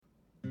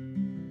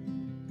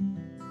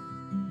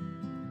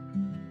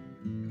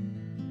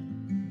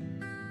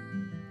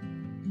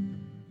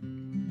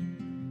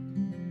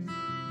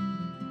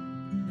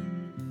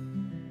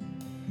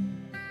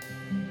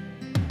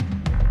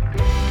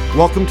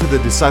Welcome to the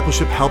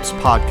Discipleship Helps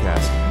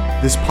podcast.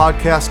 This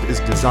podcast is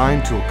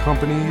designed to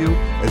accompany you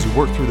as you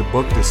work through the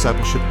book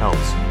Discipleship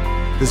Helps.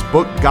 This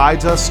book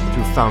guides us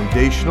through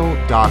foundational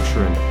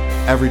doctrine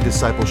every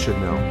disciple should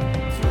know.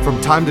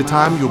 From time to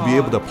time, you'll be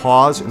able to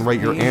pause and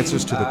write your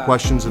answers to the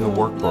questions in the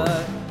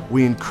workbook.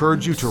 We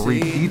encourage you to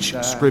read each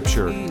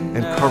scripture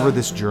and cover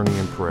this journey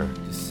in prayer.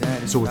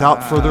 So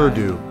without further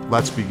ado,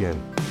 let's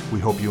begin. We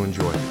hope you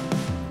enjoy.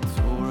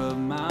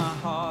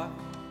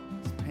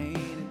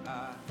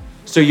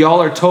 So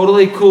y'all are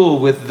totally cool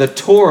with the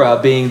Torah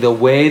being the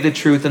way, the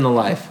truth, and the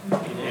life?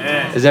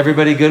 Yeah. Is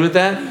everybody good with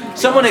that?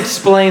 Someone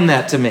explain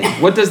that to me.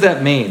 What does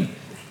that mean?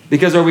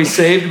 Because are we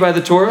saved by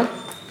the Torah?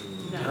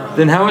 No.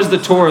 Then how is the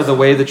Torah the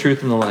way, the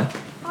truth, and the life?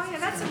 Oh yeah,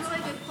 that's a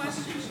really good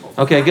question.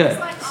 Okay, good. It's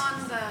like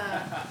on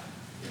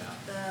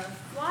the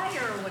flyer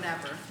or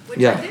whatever, which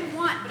Yeah. I did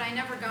want, but I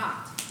never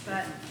got.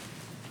 But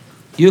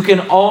You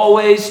can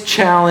always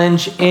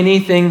challenge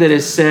anything that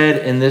is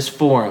said in this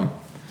forum.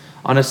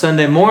 On a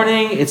Sunday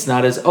morning, it's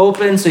not as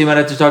open, so you might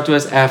have to talk to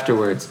us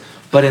afterwards.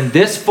 But in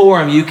this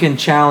forum, you can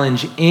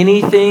challenge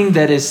anything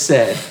that is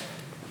said.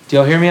 Do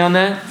y'all hear me on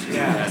that?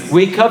 Yes.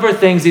 We cover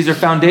things. These are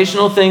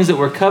foundational things that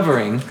we're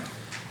covering.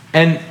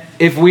 And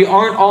if we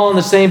aren't all on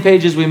the same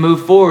page as we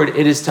move forward,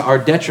 it is to our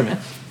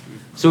detriment.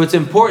 So it's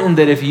important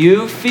that if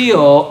you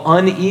feel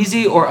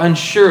uneasy or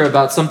unsure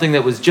about something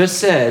that was just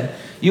said,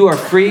 you are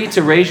free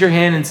to raise your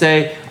hand and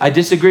say, I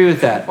disagree with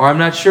that, or I'm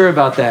not sure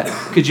about that.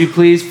 Could you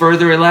please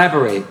further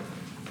elaborate?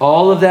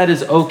 All of that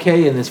is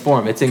okay in this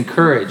forum. It's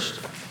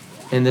encouraged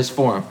in this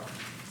forum.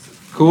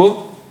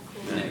 Cool?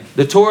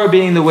 The Torah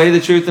being the way,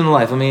 the truth, and the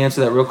life. Let me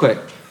answer that real quick.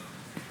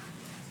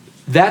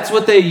 That's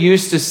what they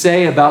used to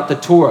say about the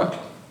Torah.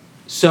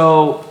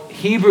 So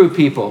Hebrew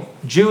people,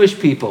 Jewish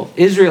people,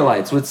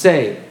 Israelites would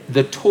say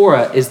the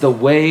Torah is the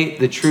way,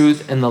 the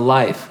truth, and the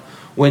life.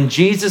 When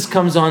Jesus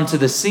comes onto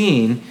the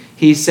scene,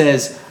 he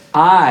says,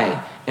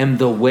 I am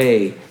the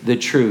way, the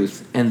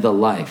truth, and the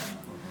life.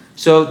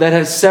 So that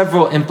has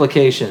several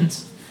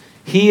implications.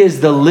 He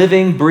is the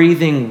living,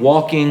 breathing,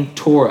 walking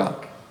Torah,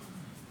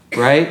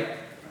 right?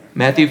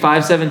 Matthew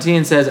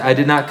 5:17 says, I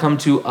did not come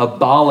to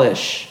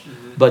abolish,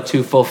 but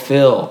to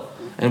fulfill.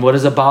 And what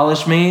does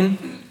abolish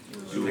mean?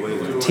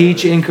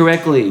 Teach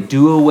incorrectly,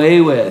 do away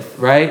with,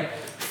 right?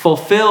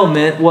 Fulfill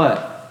meant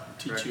what?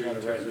 Teach you how to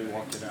correctly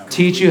walk it out.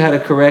 Teach you how to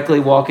correctly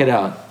walk it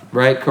out,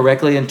 right?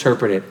 Correctly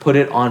interpret it, put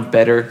it on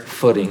better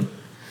footing.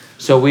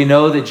 So we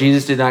know that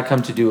Jesus did not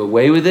come to do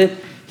away with it.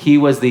 He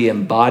was the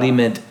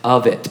embodiment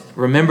of it.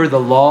 Remember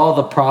the law,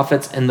 the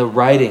prophets, and the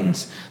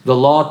writings. The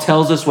law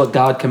tells us what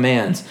God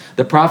commands.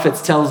 The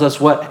prophets tells us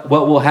what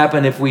will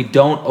happen if we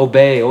don't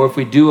obey or if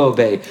we do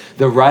obey.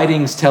 The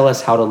writings tell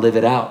us how to live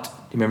it out. Do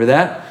you remember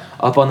that?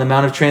 Up on the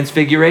Mount of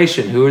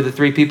Transfiguration, who are the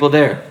three people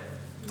there?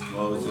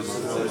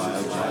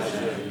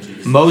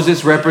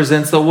 Moses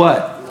represents the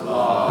what?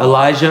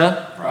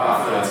 Elijah,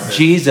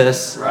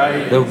 Jesus,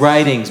 the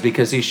writings,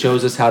 because he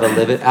shows us how to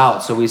live it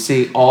out. So we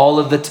see all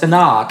of the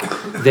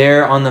Tanakh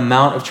there on the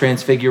Mount of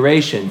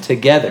Transfiguration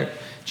together.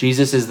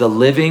 Jesus is the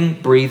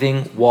living,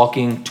 breathing,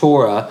 walking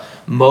Torah.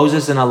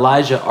 Moses and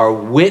Elijah are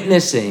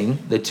witnessing,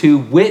 the two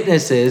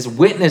witnesses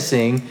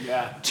witnessing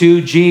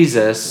to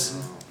Jesus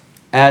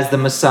as the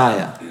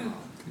Messiah.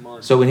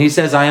 So when he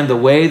says, I am the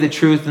way, the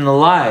truth, and the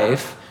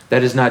life,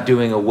 that is not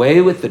doing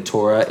away with the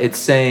Torah. It's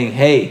saying,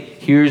 hey,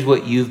 here's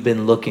what you've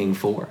been looking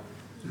for.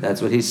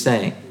 That's what he's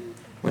saying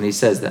when he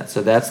says that.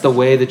 So that's the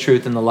way, the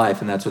truth, and the life,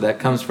 and that's where that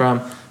comes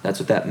from. That's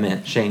what that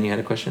meant. Shane, you had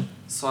a question?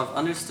 So I've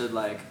understood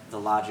the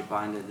logic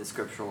behind it, the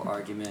scriptural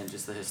argument,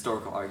 just the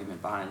historical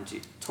argument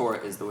behind Torah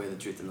is the way, the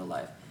truth, and the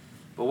life.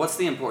 But what's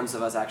the importance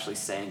of us actually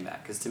saying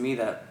that? Because to me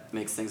that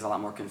makes things a lot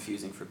more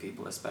confusing for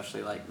people,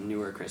 especially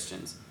newer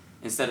Christians.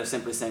 Instead of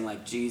simply saying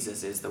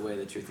Jesus is the way,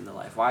 the truth, and the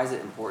life. Why is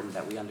it important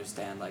that we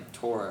understand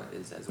Torah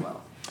is as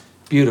well?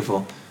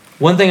 Beautiful.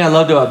 One thing I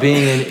loved about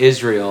being in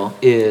Israel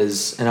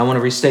is, and I want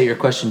to restate your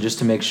question just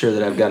to make sure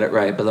that I've got it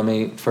right, but let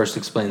me first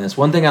explain this.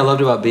 One thing I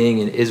loved about being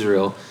in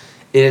Israel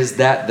is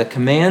that the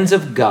commands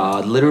of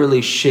God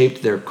literally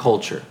shaped their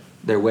culture,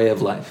 their way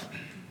of life.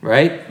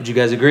 Right? Would you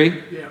guys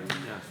agree?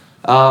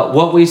 Yeah.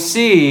 What we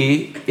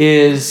see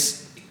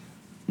is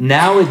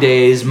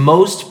nowadays,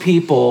 most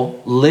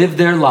people live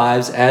their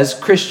lives as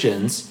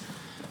Christians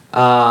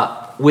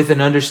with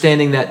an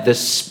understanding that the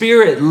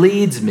Spirit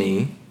leads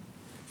me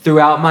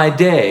throughout my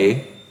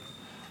day,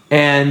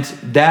 and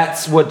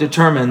that's what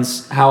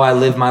determines how I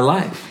live my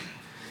life.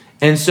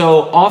 And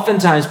so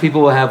oftentimes people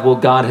will have, well,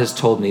 God has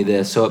told me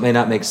this, so it may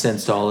not make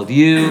sense to all of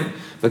you,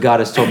 but God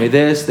has told me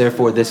this,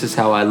 therefore this is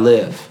how I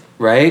live,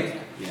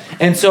 right?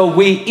 And so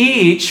we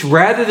each,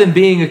 rather than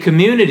being a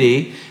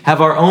community,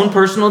 have our own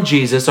personal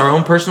Jesus, our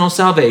own personal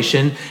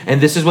salvation, and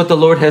this is what the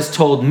Lord has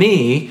told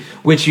me,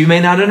 which you may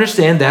not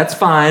understand, that's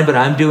fine, but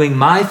I'm doing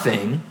my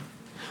thing,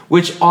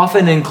 which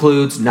often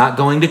includes not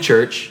going to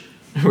church,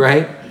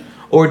 right?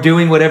 Or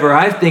doing whatever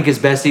I think is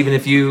best, even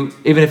if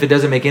it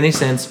doesn't make any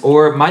sense,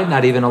 or might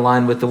not even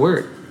align with the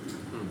word.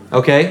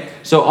 Okay?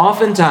 So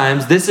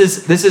oftentimes, this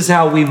is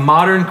how we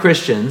modern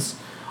Christians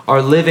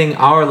are living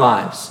our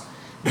lives.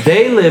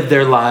 They live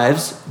their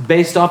lives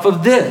based off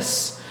of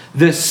this.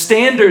 The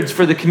standards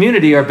for the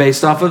community are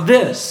based off of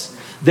this.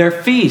 Their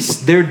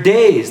feasts, their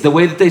days, the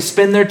way that they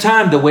spend their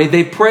time, the way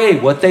they pray,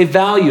 what they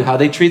value, how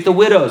they treat the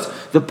widows,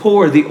 the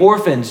poor, the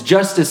orphans,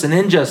 justice and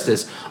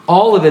injustice.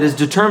 All of it is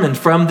determined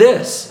from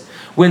this.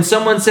 When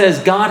someone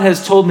says, God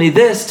has told me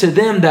this, to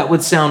them that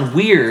would sound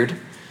weird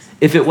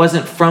if it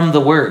wasn't from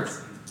the Word.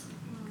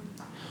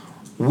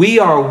 We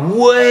are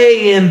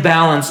way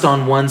imbalanced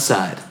on one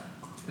side,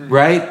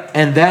 right?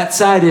 And that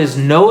side is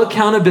no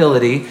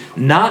accountability,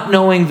 not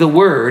knowing the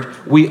Word.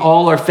 We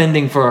all are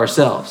fending for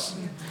ourselves.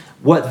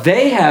 What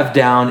they have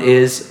down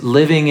is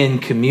living in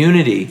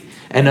community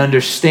and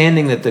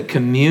understanding that the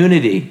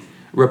community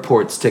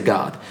reports to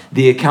God.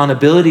 The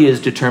accountability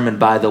is determined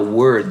by the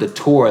Word, the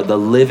Torah, the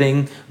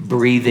living,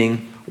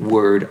 breathing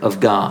Word of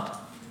God.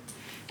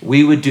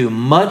 We would do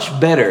much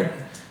better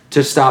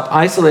to stop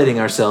isolating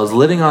ourselves,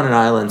 living on an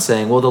island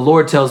saying, well, the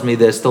Lord tells me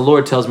this, the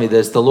Lord tells me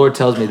this, the Lord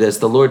tells me this,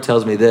 the Lord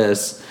tells me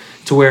this,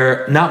 to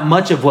where not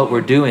much of what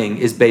we're doing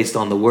is based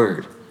on the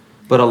Word,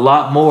 but a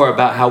lot more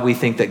about how we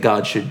think that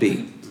God should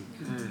be.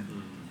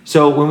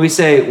 So when we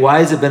say, why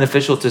is it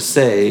beneficial to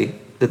say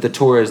that the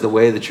Torah is the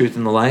way, the truth,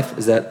 and the life?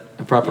 Is that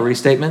a proper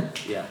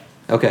restatement? Yeah.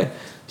 Okay.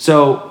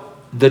 So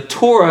the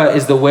Torah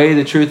is the way,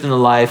 the truth, and the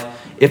life.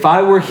 If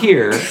I were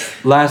here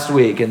last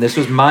week, and this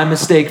was my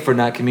mistake for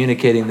not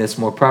communicating this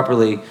more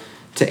properly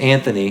to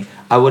Anthony,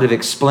 I would have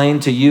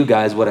explained to you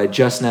guys what I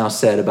just now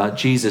said about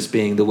Jesus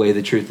being the way,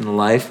 the truth, and the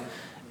life,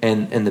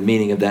 and the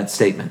meaning of that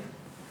statement.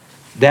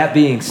 That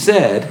being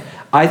said,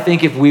 I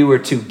think if we were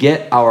to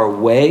get our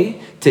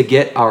way, to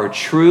get our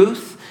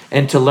truth,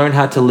 and to learn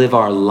how to live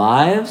our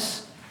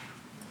lives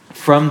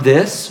from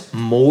this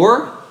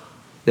more,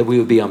 that we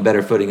would be on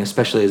better footing,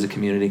 especially as a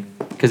community,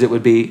 because it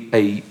would be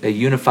a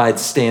unified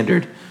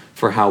standard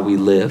for how we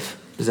live.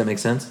 Does that make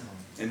sense?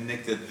 And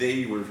Nick, that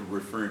they were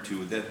referring to,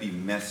 would that be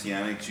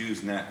Messianic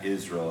Jews, not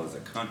Israel as a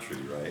country,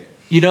 right?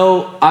 You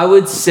know, I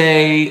would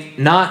say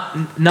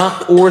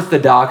not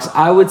Orthodox.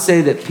 I would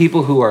say that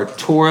people who are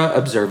Torah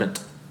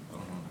observant.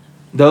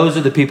 Those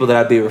are the people that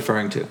I'd be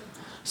referring to.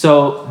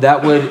 So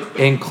that would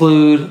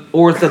include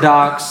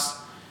Orthodox,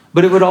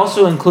 but it would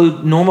also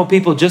include normal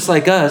people just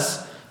like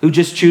us who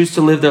just choose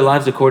to live their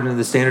lives according to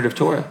the standard of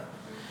Torah.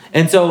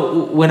 And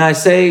so when I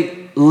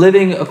say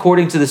living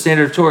according to the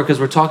standard of Torah, because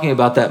we're talking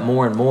about that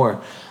more and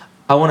more,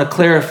 I want to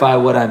clarify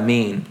what I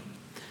mean.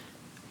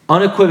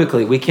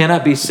 Unequivocally, we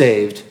cannot be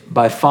saved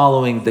by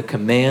following the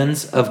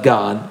commands of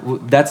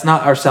God. That's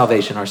not our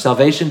salvation. Our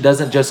salvation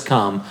doesn't just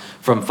come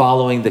from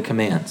following the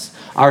commands.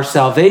 Our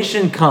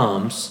salvation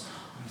comes,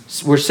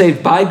 we're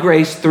saved by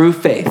grace through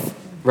faith,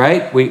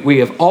 right? We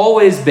have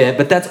always been,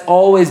 but that's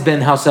always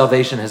been how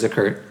salvation has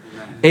occurred.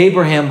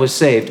 Abraham was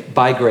saved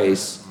by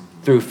grace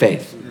through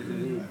faith.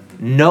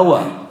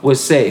 Noah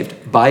was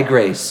saved by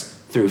grace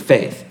through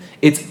faith.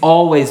 It's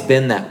always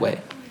been that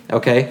way,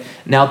 okay?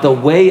 Now, the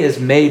way is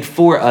made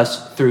for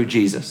us through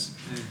Jesus.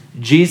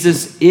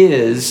 Jesus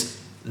is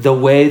the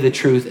way, the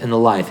truth, and the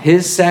life.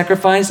 His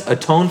sacrifice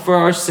atoned for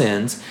our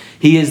sins.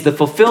 He is the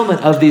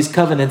fulfillment of these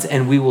covenants,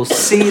 and we will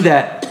see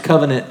that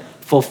covenant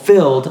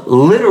fulfilled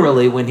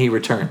literally when he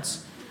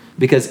returns,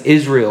 because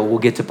Israel will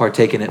get to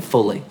partake in it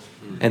fully,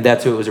 and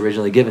that's who it was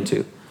originally given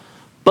to.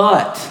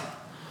 But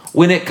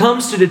when it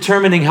comes to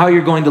determining how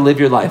you're going to live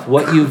your life,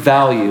 what you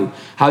value,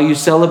 how you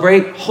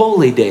celebrate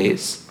holy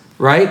days,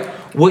 right?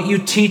 What you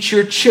teach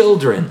your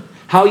children,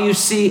 how you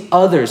see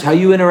others, how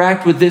you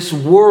interact with this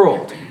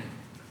world,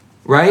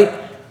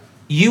 right?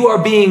 You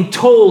are being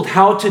told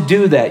how to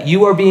do that.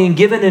 You are being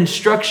given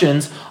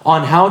instructions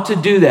on how to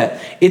do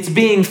that. It's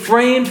being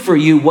framed for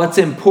you what's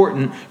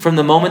important from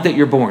the moment that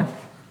you're born.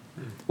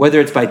 Whether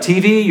it's by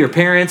TV, your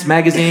parents,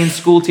 magazines,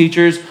 school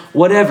teachers,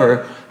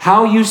 whatever,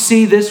 how you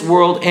see this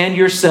world and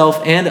yourself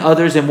and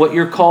others and what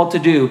you're called to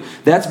do,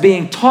 that's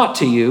being taught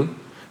to you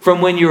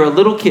from when you're a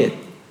little kid,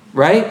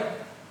 right?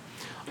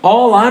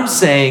 All I'm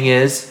saying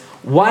is,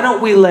 why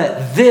don't we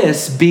let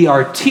this be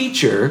our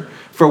teacher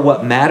for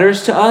what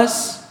matters to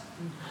us,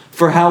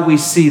 for how we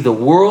see the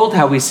world,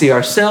 how we see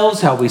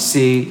ourselves, how we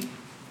see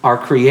our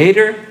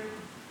Creator,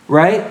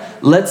 right?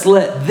 Let's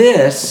let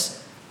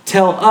this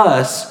tell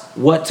us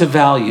what to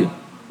value,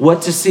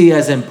 what to see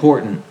as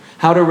important,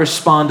 how to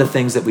respond to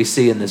things that we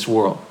see in this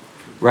world,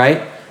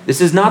 right?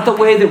 This is not the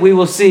way that we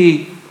will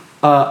see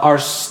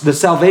the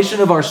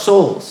salvation of our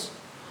souls,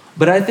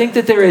 but I think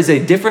that there is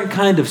a different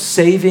kind of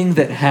saving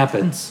that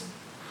happens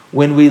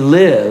when we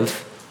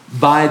live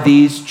by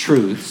these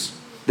truths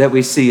that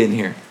we see in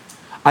here.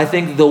 I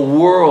think the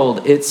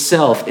world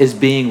itself is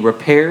being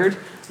repaired,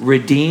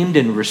 redeemed,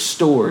 and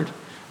restored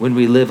when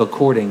we live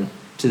according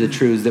to the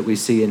truths that we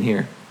see in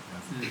here.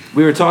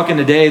 We were talking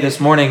today,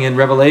 this morning in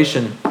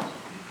Revelation.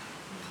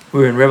 We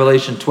were in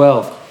Revelation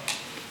 12.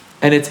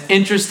 And it's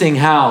interesting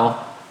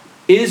how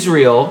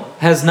Israel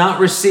has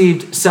not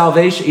received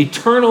salvation,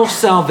 eternal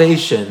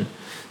salvation,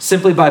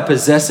 simply by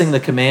possessing the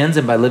commands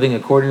and by living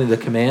according to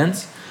the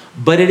commands.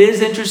 But it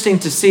is interesting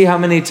to see how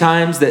many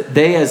times that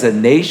they as a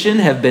nation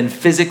have been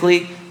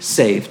physically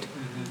saved.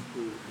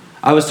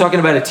 I was talking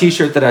about a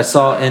t-shirt that I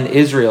saw in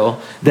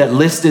Israel that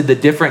listed the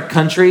different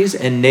countries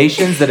and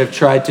nations that have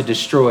tried to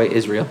destroy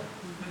Israel.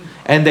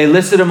 And they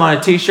listed them on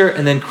a t-shirt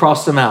and then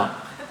crossed them out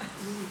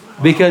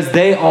because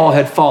they all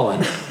had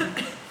fallen.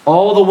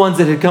 All the ones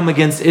that had come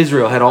against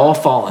Israel had all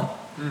fallen,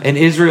 and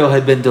Israel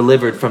had been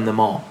delivered from them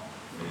all.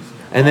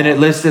 And then it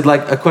listed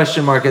like a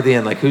question mark at the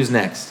end, like who's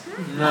next?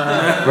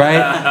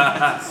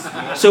 Right?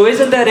 So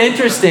isn't that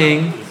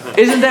interesting?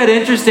 Isn't that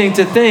interesting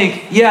to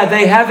think, yeah,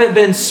 they haven't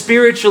been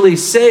spiritually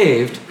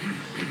saved,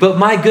 but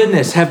my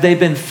goodness, have they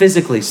been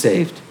physically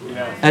saved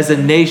as a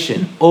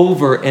nation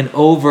over and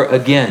over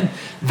again?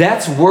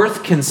 That's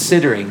worth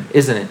considering,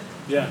 isn't it?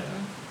 Yeah.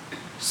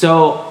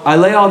 So I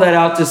lay all that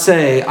out to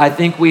say, I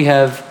think we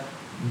have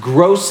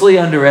grossly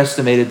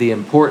underestimated the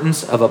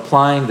importance of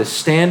applying the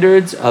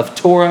standards of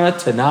Torah,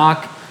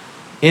 Tanakh,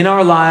 in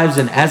our lives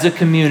and as a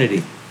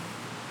community.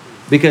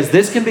 Because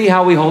this can be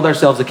how we hold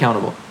ourselves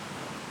accountable.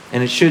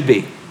 And it should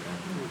be.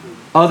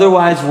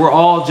 Otherwise, we're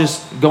all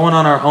just going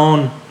on our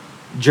own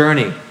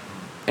journey.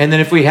 And then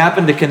if we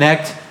happen to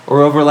connect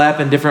or overlap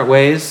in different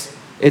ways,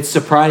 it's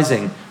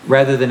surprising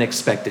rather than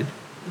expected.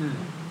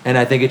 And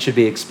I think it should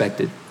be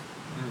expected.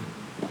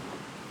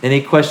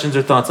 Any questions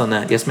or thoughts on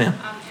that? Yes, ma'am. Is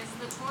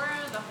the Torah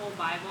the whole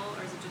Bible,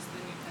 or is it just the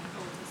New Testament,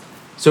 Old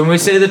Testament? So when we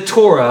say the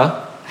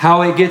Torah,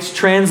 how it gets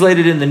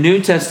translated in the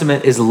New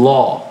Testament is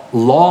law.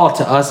 Law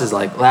to us is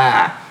like,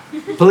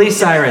 police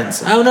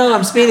sirens. Oh no,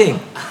 I'm speeding.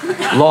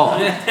 Law,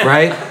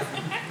 right?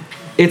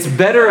 It's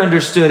better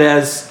understood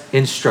as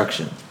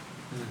instruction.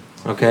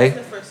 Okay?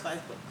 The first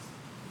 5 books.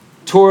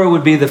 Torah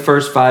would be the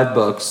first 5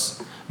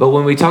 books. But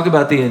when we talk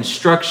about the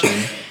instruction,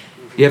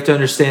 you have to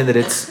understand that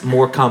it's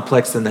more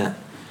complex than that.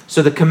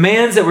 So the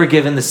commands that were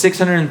given, the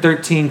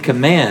 613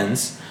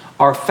 commands,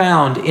 are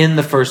found in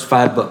the first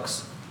 5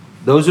 books.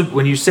 Those are,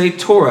 when you say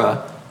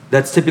Torah,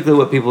 that's typically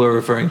what people are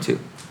referring to.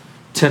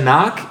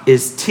 Tanakh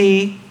is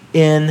T-N-K.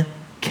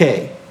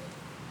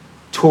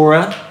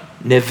 Torah,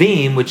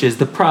 Nevi'im, which is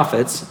the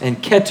prophets,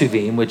 and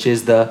Ketuvim, which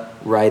is the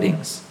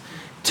writings.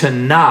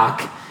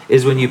 Tanakh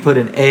is when you put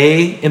an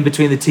A in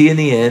between the T and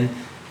the N,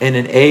 and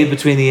an A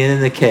between the N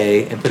and the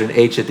K, and put an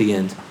H at the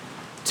end.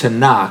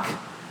 Tanakh.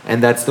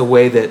 And that's the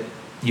way that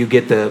you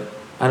get the,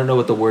 I don't know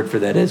what the word for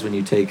that is when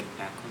you take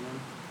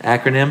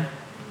acronym.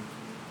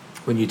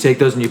 When you take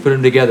those and you put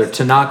them together,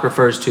 Tanakh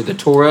refers to the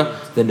Torah,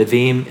 the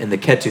Nevi'im, and the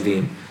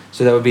Ketuvim.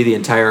 So that would be the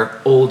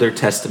entire Older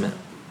Testament.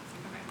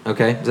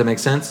 Okay, does that make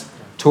sense?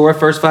 Torah,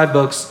 first 5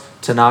 books,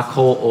 Tanakh,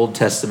 whole Old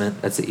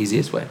Testament. That's the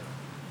easiest way.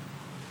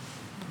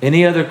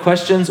 Any other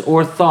questions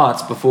or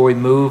thoughts before we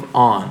move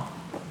on?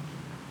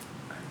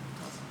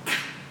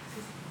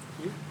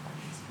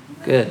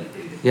 Good.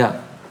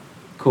 Yeah.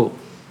 Cool.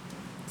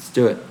 Let's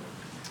do it.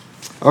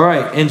 All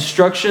right.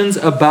 Instructions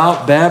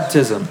about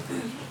baptism.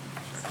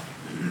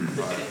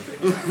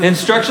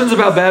 Instructions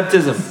about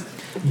baptism.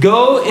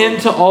 Go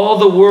into all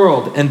the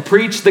world and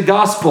preach the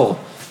gospel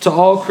to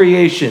all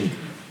creation.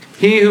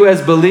 He who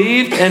has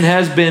believed and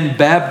has been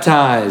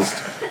baptized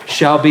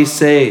shall be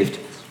saved.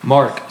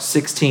 Mark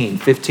 16,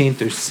 15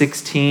 through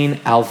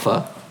 16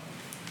 alpha.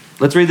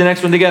 Let's read the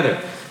next one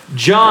together.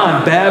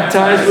 John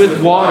baptized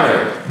with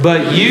water,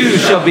 but you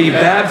shall be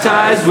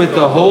baptized with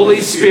the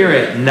Holy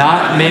Spirit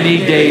not many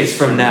days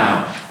from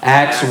now.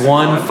 Acts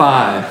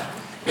 1:5.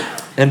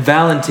 And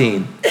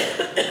Valentine,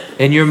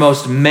 in your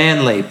most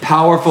manly,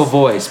 powerful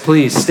voice,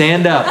 please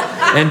stand up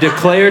and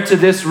declare to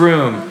this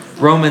room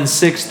Romans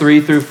 6, 3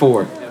 through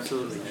 4.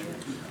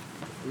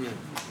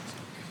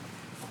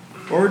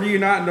 Or do you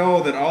not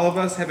know that all of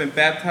us have been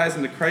baptized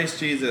into Christ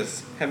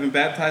Jesus, have been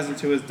baptized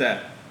into his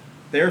death?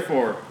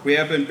 Therefore, we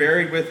have been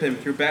buried with him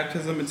through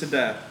baptism into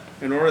death,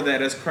 in order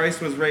that as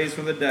Christ was raised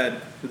from the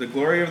dead through the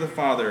glory of the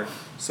Father,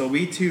 so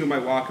we too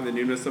might walk in the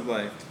newness of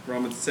life.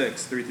 Romans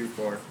 6, 3 through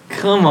 4.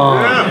 Come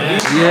on.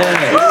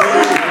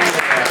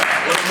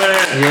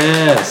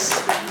 Yes.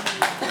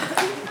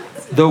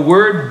 The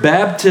word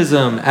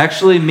baptism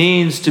actually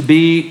means to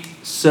be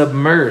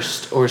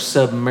submersed or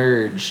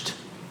submerged,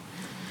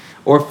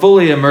 or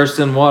fully immersed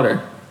in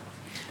water.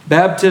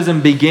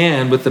 Baptism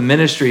began with the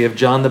ministry of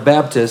John the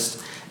Baptist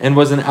and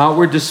was an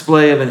outward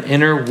display of an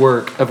inner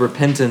work of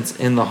repentance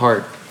in the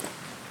heart.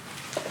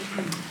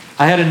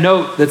 I had a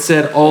note that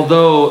said,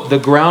 although the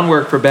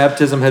groundwork for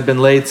baptism had been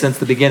laid since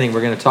the beginning,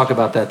 we're going to talk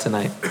about that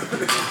tonight.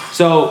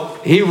 So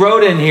he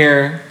wrote in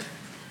here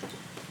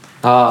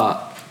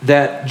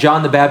that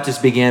John the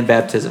Baptist began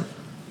baptism.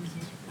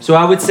 So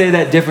I would say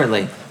that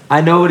differently.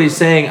 I know what he's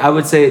saying. I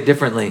would say it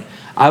differently.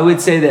 I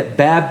would say that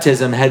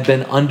baptism had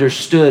been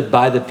understood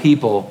by the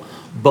people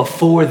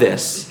before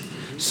this,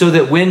 so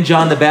that when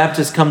John the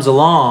Baptist comes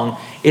along,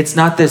 it's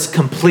not this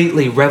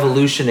completely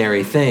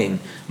revolutionary thing,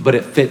 but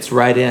it fits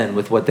right in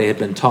with what they had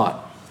been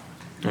taught.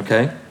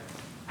 Okay?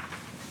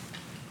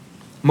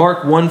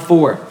 Mark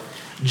 1:4.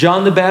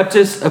 John the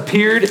Baptist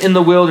appeared in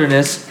the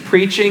wilderness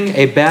preaching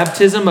a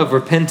baptism of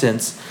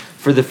repentance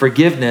for the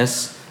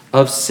forgiveness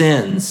of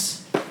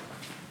sins.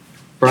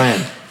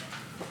 Brian,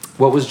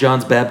 what was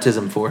John's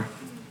baptism for?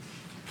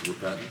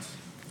 Repentance.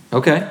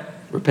 Okay,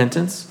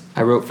 repentance.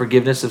 I wrote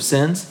forgiveness of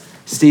sins.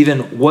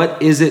 Stephen,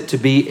 what is it to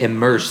be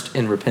immersed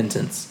in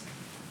repentance?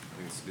 I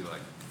think it's to be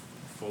like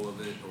full of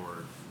it,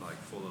 or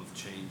like full of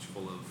change,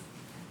 full of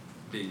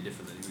being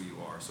different than who you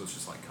are. So it's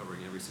just like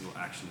covering every single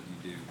action that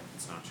you do.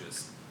 It's not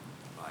just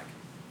like,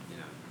 you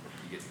know,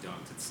 you get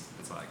dunked.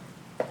 It's like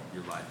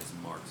your life is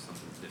marked.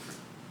 Something's different,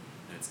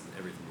 and it's in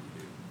everything that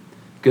you do.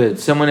 Good.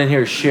 Someone in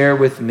here share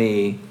with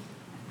me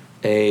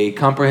a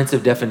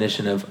comprehensive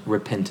definition of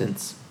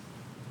repentance.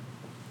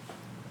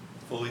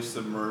 Fully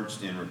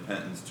submerged in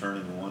repentance,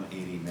 turning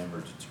 180, never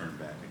to turn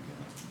back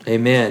again.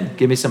 Amen.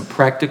 Give me some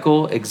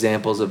practical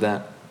examples of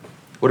that.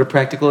 What are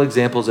practical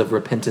examples of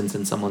repentance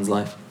in someone's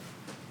life?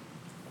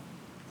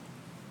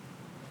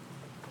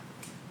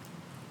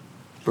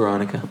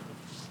 Veronica.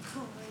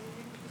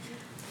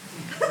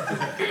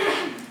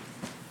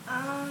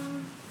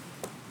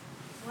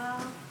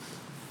 Well,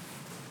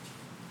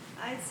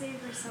 I'd say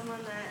for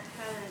someone that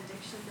had an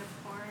addiction to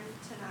porn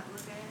to not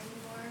look at it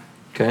anymore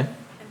Okay.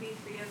 and be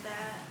free of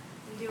that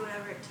and do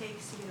whatever it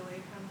takes to get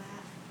away from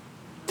that.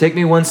 Take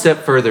me one step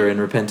further in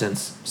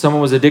repentance.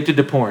 Someone was addicted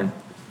to porn,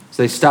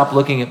 so they stopped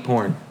looking at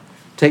porn.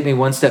 Take me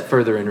one step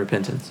further in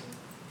repentance.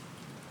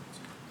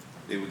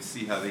 They would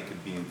see how they could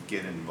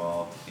get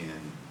involved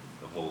in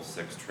the whole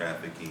sex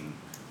trafficking.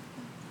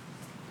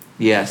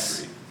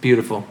 Yes.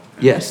 Beautiful.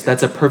 Yes,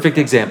 that's a perfect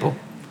example.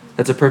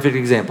 That's a perfect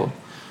example.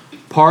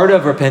 Part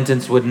of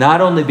repentance would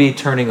not only be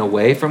turning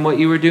away from what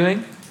you were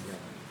doing,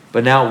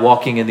 but now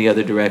walking in the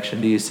other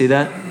direction. Do you see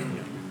that?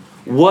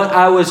 What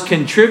I was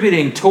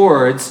contributing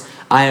towards,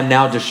 I am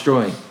now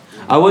destroying.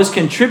 I was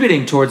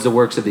contributing towards the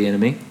works of the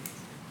enemy,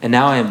 and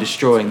now I am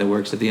destroying the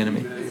works of the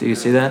enemy. Do you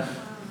see that?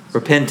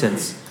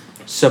 Repentance.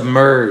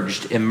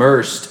 Submerged,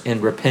 immersed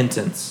in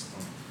repentance.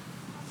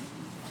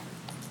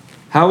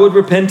 How would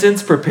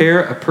repentance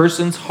prepare a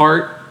person's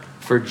heart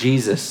for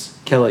Jesus?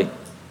 Kelly.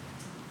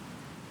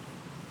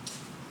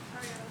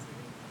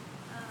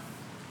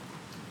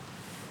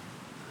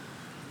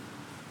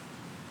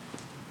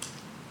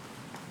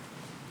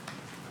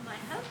 My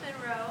husband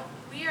wrote,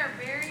 "We are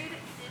buried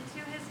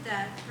into his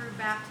death through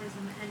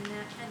baptism, and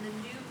the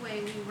new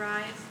way we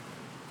rise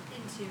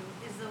into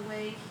is the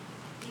way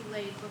he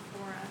laid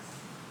before us."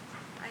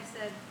 I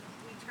said,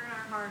 we turn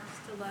our hearts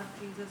to love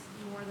Jesus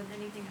more than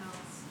anything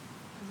else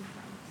in the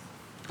promise.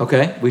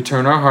 Okay, we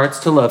turn our hearts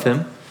to love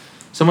him.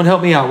 Someone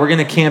help me out. We're going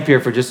to camp here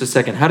for just a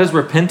second. How does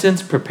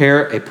repentance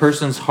prepare a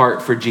person's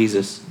heart for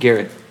Jesus?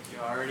 Garrett.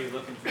 You're already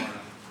looking for him.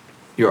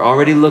 You're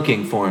already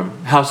looking for him.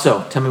 How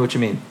so? Tell me what you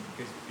mean.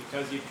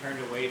 Because you turned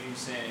away from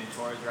sin and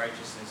towards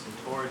righteousness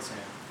and towards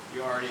him,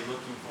 you're already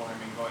looking for him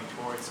and going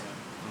towards him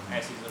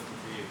as he's looking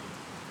for you.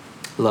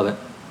 Love it.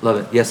 Love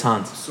it. Yes,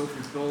 Hans. So if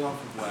we build off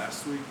of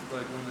last week,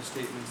 like one of the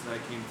statements that I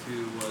came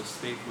to was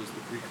faith was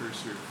the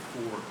precursor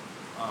for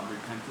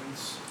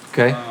repentance.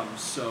 Okay.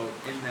 So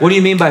in that, What do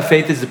you mean by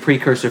faith is the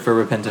precursor for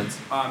repentance?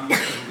 You have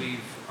to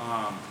believe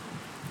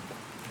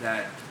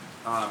that.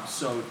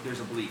 So there's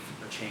a belief,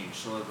 a change.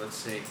 So let's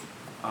say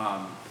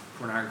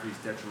pornography is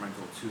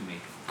detrimental to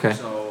me. Okay.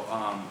 So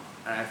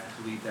I have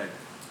to believe that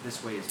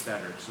this way is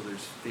better. So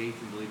there's faith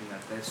in believing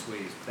that this way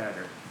is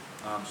better.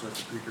 So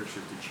that's a precursor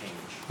to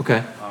change.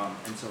 Okay.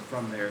 And so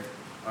from there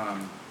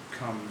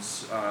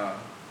comes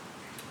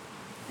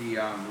the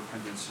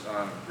repentance,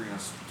 bringing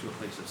us to a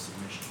place of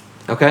submission.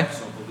 Okay.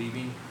 So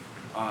believing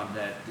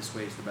that this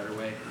way is the better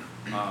way,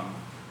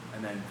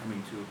 and then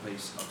coming to a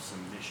place of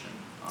submission.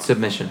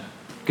 Submission.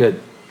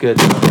 Good. Good.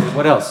 Okay,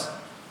 what else?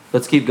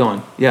 Let's keep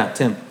going. Yeah,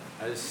 Tim.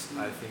 I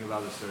think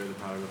about the story of the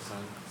prodigal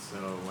son. So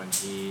when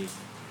he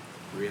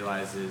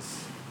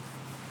realizes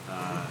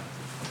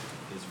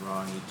his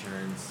wrong, he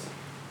turns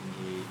and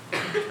he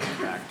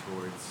turns back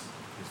towards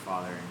his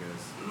father and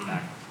goes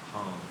back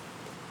home.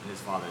 And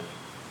his father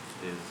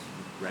is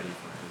ready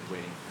for him, is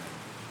waiting for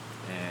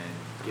him, and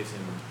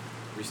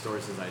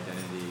restores his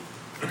identity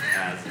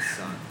as his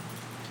son.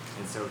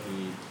 And so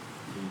he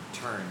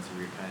turns,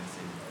 he repents,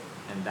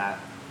 and that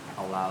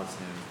allows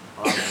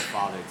the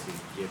father to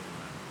give him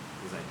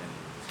his identity.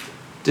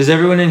 Does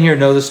everyone in here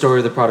know the story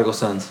of the prodigal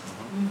sons?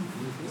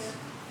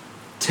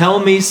 Tell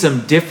me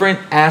some different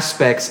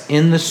aspects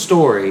in the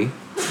story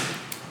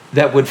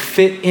that would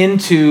fit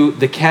into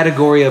the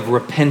category of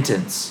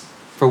repentance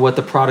for what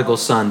the prodigal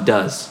son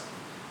does.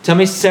 Tell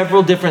me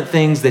several different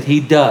things that he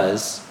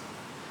does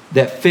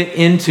that fit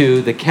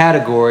into the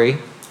category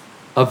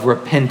of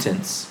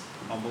repentance.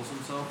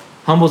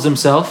 Humbles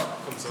himself.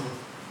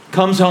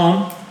 Comes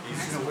home. He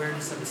has an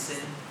awareness of his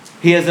sin.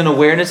 He has an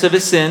awareness of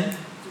his sin.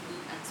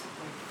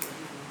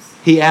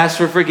 He asks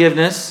for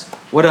forgiveness.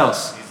 What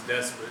else? He's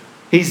desperate.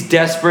 He's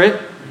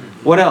desperate.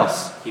 What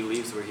else? He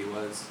leaves where he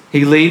was.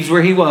 He leaves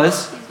where he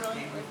was. He's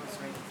willing to work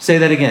for him. Say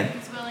that again.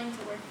 He's willing to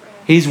work for him.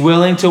 He's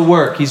willing to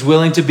work. He's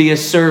willing to be a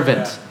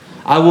servant.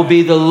 I will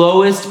be the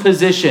lowest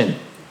position.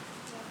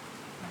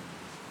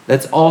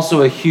 That's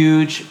also a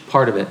huge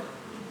part of it.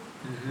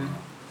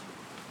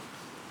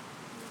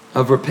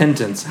 Of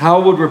repentance.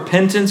 How would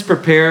repentance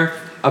prepare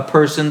a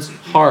person's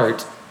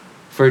heart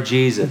for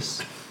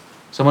Jesus?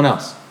 Someone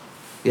else.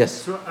 Yes.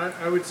 So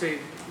I would say,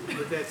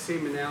 with that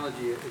same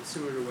analogy, it's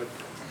similar to what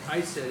I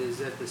said is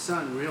that the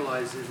son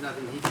realized there's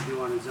nothing he could do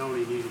on his own.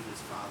 He needed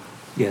his father.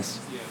 Yes.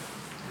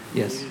 He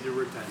Yes. needed to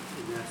repent,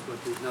 and that's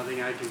what. There's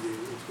nothing I can do.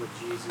 It's what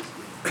Jesus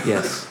did.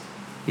 Yes.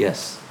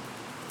 Yes.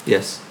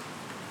 Yes.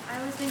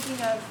 I was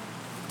thinking of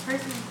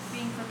person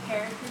being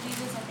prepared for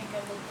Jesus. I think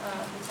of the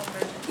 10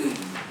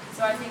 virgins.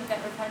 So I think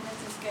that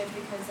repentance is good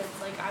because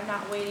it's like I'm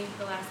not waiting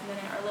for the last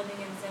minute or living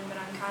in sin, but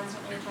I'm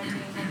constantly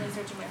repenting and constantly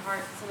searching my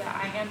heart so that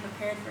I am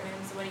prepared for him.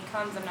 So when he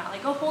comes, I'm not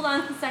like, oh, hold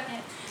on a second,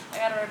 I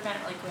gotta repent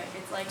really quick.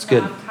 It's like, That's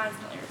no, good. I'm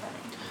constantly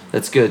repenting.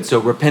 That's good. So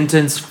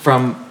repentance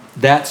from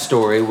that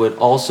story would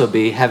also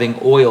be having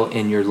oil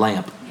in your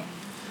lamp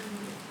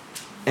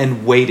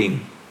and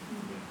waiting,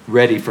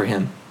 ready for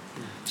him.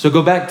 So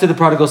go back to the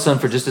prodigal son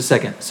for just a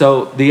second.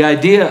 So the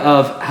idea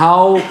of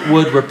how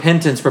would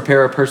repentance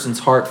prepare a person's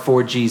heart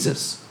for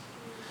Jesus?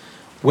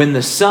 When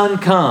the son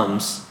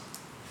comes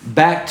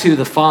back to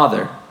the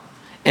father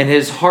and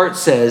his heart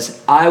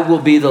says, I will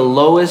be the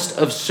lowest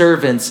of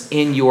servants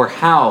in your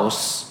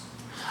house.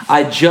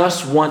 I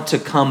just want to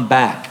come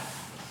back.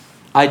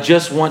 I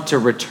just want to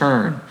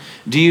return.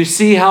 Do you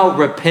see how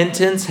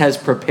repentance has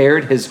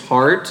prepared his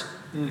heart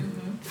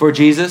for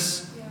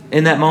Jesus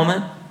in that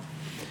moment?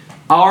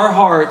 Our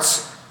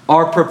hearts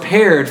are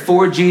prepared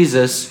for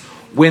Jesus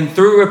when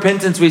through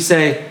repentance we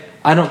say,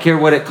 I don't care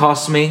what it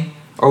costs me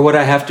or what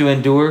I have to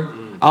endure.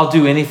 I'll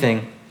do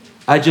anything.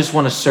 I just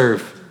want to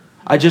serve.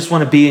 I just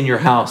want to be in your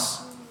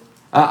house.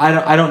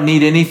 I don't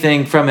need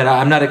anything from it.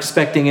 I'm not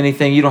expecting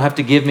anything. You don't have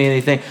to give me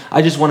anything.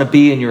 I just want to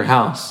be in your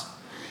house.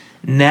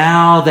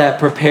 Now that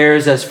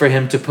prepares us for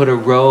him to put a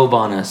robe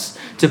on us,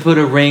 to put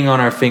a ring on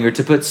our finger,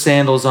 to put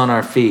sandals on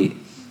our feet.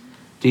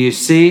 Do you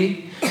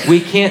see? We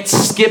can't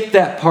skip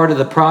that part of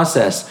the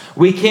process.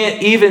 We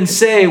can't even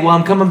say, well,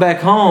 I'm coming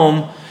back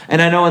home.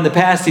 And I know in the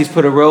past he's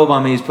put a robe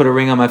on me, he's put a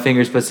ring on my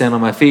fingers, put sand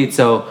on my feet.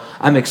 So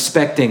I'm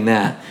expecting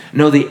that.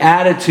 No, the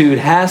attitude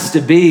has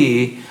to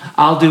be,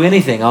 I'll do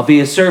anything. I'll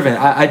be a servant.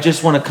 I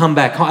just want to come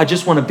back home. I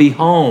just want to be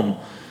home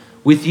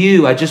with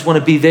you. I just want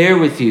to be there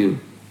with you.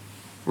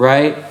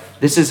 Right?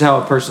 This is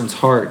how a person's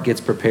heart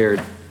gets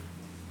prepared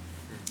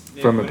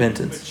from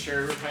repentance.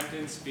 Mature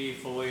repentance be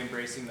fully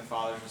embracing the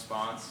Father's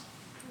response?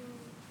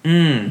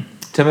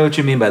 Tell me what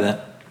you mean by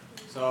that.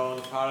 So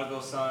the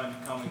prodigal son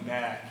coming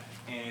back,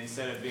 and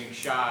instead of being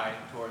shy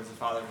towards the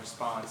Father's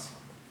response,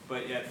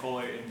 but yet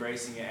fully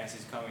embracing it as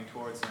he's coming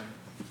towards him,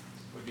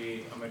 would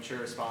be a mature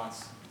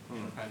response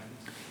in repentance.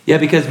 Yeah,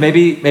 because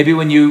maybe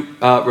when you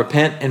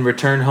repent and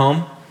return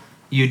home,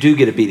 you do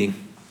get a beating.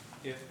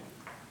 Yeah.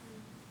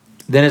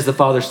 Then is the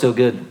Father still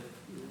good?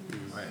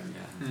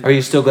 Are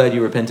you still glad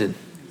you repented?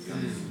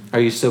 Are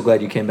you still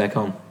glad you came back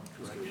home?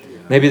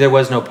 Maybe there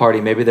was no party.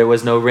 Maybe there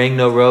was no ring,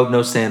 no robe,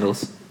 no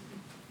sandals.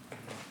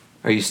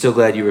 Are you still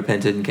glad you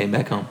repented and came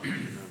back home?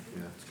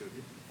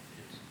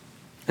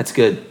 That's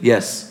good.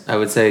 Yes, I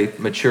would say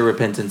mature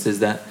repentance is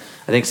that.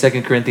 I think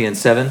 2 Corinthians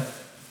 7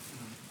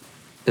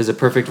 is a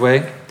perfect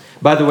way.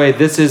 By the way,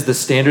 this is the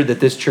standard that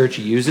this church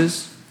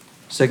uses.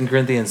 2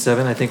 Corinthians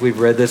 7. I think we've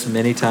read this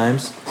many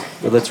times,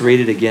 but let's read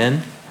it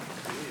again.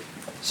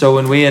 So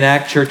when we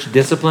enact church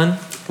discipline,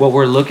 what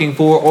we're looking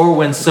for, or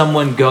when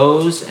someone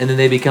goes and then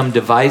they become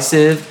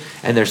divisive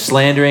and they're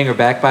slandering or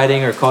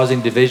backbiting or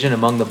causing division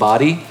among the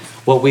body,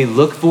 what we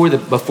look for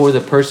before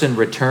the person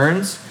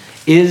returns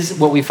is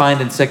what we find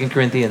in 2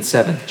 Corinthians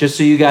 7. Just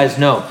so you guys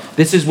know,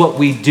 this is what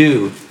we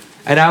do.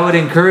 And I would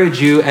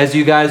encourage you, as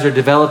you guys are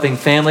developing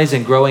families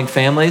and growing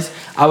families,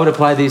 I would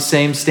apply these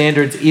same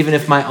standards even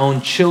if my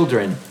own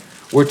children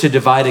were to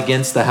divide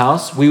against the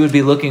house. We would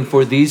be looking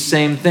for these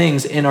same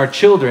things in our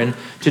children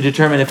to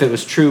determine if it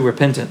was true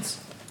repentance.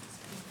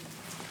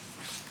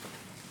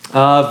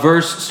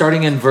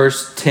 Starting in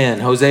verse 10.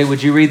 Jose,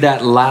 would you read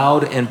that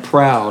loud and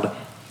proud?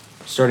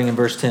 Starting in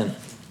verse 10.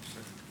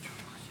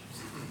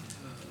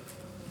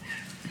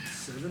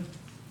 7?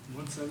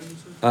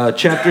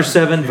 Chapter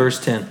 7, verse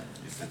 10.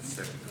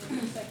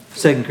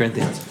 2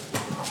 Corinthians.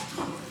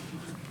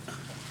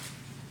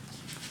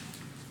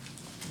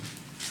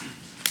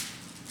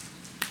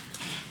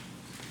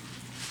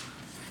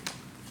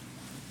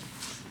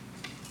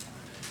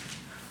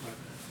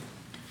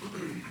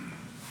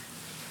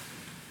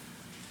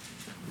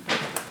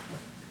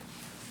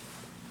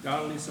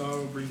 Godly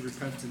sorrow brings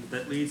repentance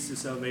that leads to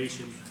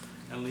salvation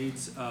and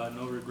leads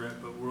no regret,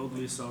 but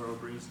worldly sorrow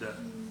brings death.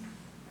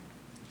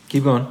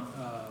 Keep going.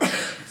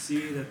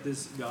 See that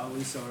this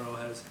godly sorrow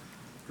has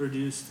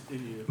produced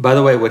in you. By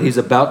the way, what he's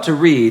about to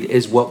read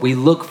is what we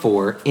look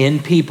for in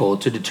people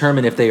to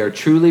determine if they are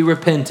truly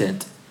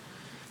repentant.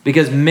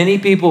 Because many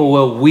people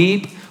will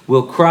weep,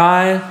 will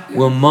cry,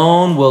 will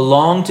moan, will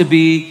long to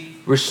be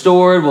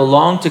restored, will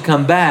long to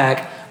come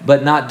back,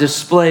 but not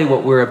display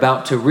what we're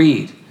about to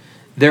read.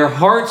 Their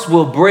hearts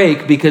will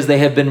break because they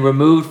have been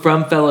removed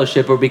from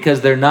fellowship, or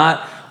because they're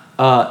not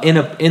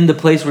in the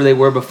place where they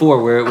were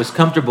before, where it was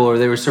comfortable, or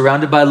they were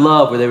surrounded by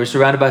love, where they were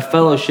surrounded by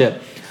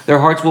fellowship. Their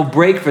hearts will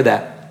break for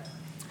that.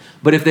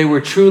 But if they were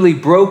truly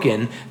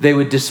broken, they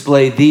would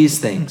display these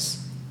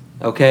things.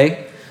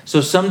 Okay?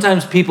 So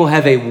sometimes people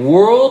have a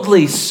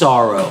worldly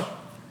sorrow,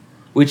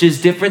 which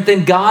is different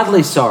than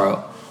godly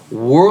sorrow.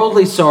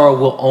 Worldly sorrow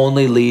will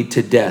only lead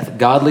to death.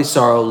 Godly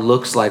sorrow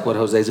looks like what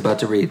Jose's about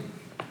to read.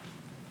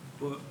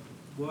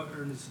 What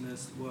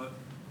earnestness, what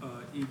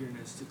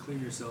eagerness to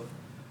clean yourself,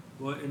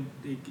 what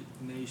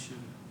indignation,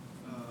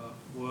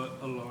 what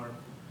alarm,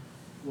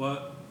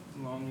 what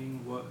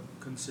longing, what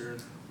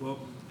concern, what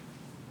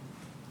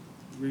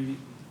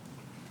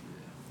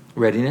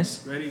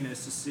readiness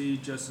to see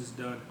justice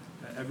done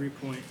at every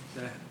point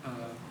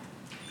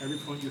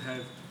you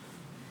have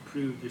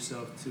proved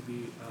yourself to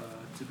be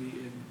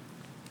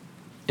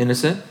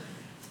innocent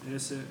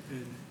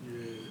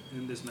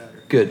in this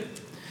matter. Good.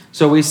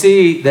 So we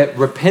see that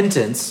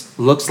repentance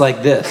looks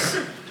like this.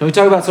 So we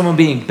talk about someone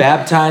being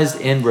baptized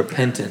in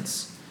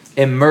repentance,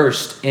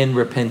 immersed in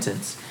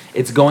repentance.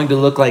 It's going to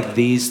look like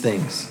these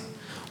things.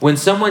 When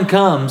someone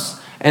comes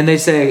and they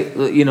say,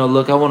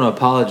 look, I want to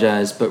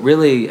apologize, but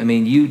really,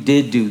 you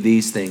did do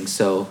these things,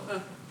 so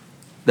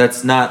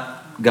that's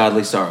not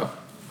godly sorrow.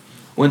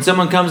 When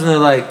someone comes and they're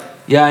like,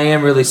 yeah, I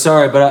am really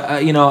sorry, but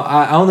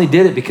I only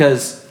did it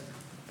because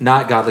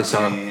not godly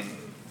sorrow,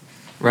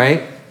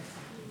 right?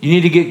 You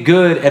need to get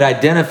good at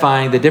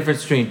identifying the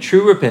difference between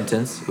true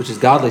repentance, which is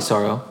godly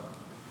sorrow,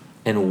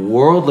 and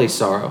worldly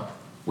sorrow,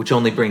 which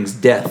only brings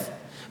death.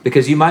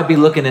 Because you might be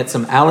looking at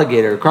some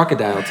alligator or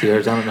crocodile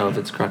tears. I don't know if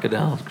it's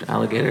crocodile,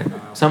 alligator,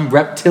 some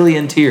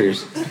reptilian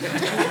tears.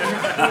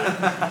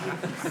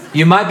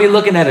 You might be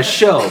looking at a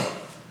show,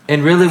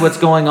 and really what's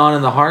going on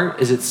in the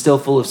heart is it's still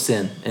full of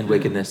sin and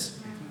wickedness.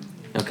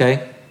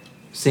 Okay?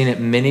 Seen it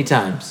many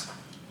times.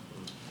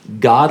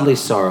 Godly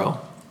sorrow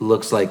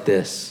looks like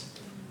this.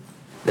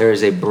 There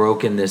is a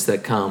brokenness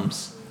that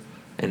comes,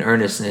 an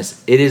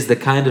earnestness. It is the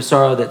kind of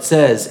sorrow that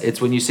says,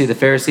 it's when you see the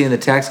Pharisee and the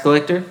tax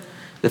collector,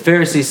 the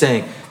Pharisee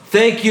saying,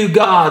 thank you,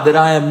 God, that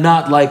I am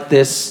not like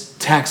this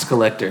tax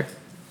collector.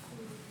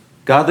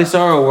 Godly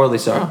sorrow or worldly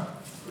sorrow?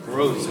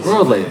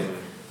 Worldly.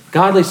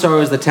 Godly sorrow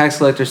is the tax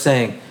collector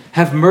saying,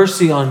 have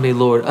mercy on me,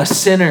 Lord, a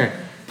sinner,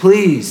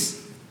 please.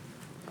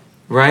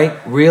 Right?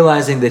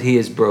 Realizing that he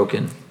is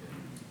broken.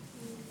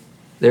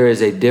 There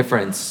is a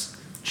difference.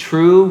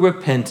 True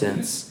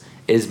repentance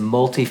is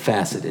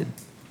multifaceted.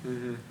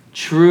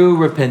 True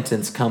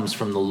repentance comes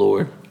from the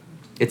Lord.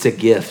 It's a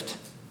gift.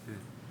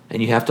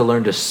 And you have to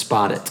learn to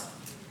spot it.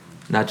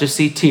 Not just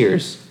see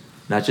tears.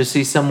 Not just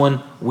see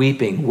someone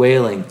weeping,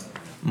 wailing,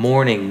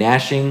 mourning,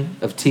 gnashing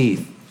of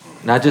teeth.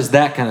 Not just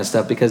that kind of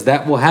stuff, because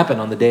that will happen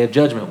on the day of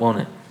judgment, won't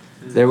it?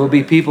 There will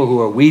be people who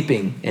are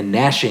weeping and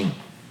gnashing.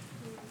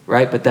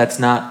 Right? But that's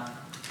not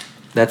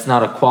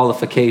a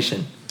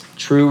qualification.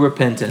 True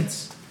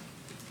repentance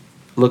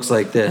looks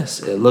like this.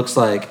 It looks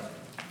like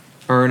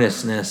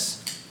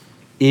earnestness,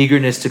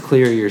 eagerness to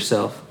clear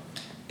yourself,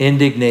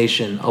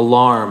 indignation,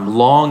 alarm,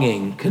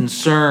 longing,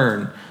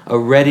 concern, a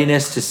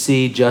readiness to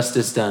see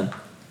justice done.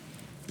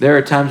 There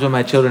are times when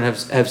my children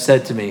have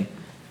said to me,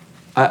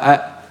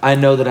 I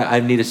know that I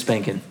need a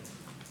spanking.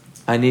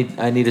 I need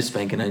a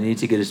spanking. I need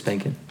to get a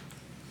spanking.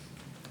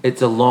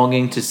 It's a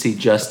longing to see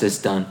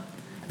justice done.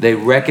 They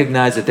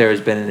recognize that there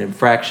has been an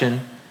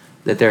infraction,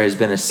 that there has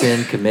been a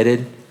sin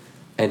committed,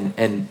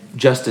 and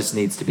justice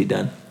needs to be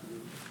done.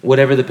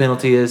 Whatever the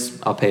penalty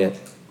is, I'll pay it.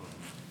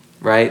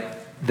 Right?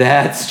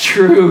 That's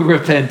true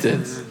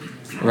repentance.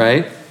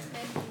 Right?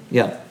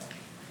 Yeah.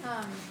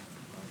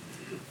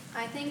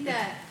 I think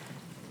that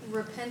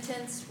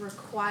repentance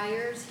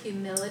requires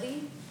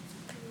humility.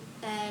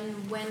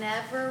 And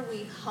whenever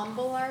we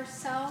humble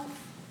ourselves,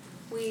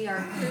 we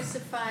are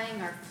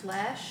crucifying our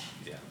flesh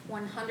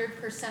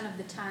 100% of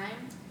the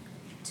time.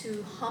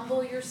 To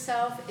humble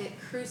yourself, it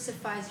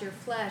crucifies your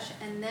flesh.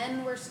 And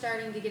then we're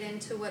starting to get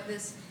into what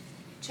this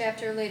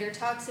chapter later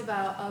talks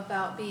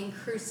about being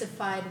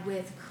crucified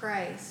with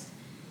Christ.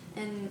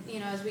 And,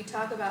 as we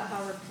talk about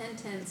how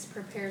repentance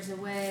prepares a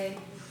way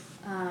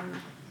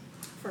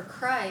for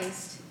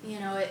Christ,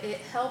 it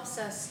helps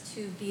us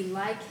to be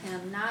like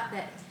him.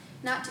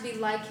 Not to be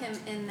like him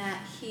in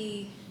that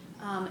he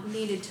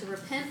needed to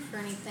repent for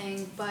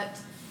anything, but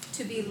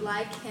to be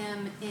like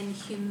him in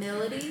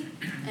humility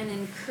and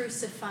in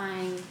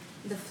crucifying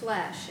the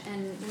flesh.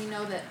 And we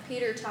know that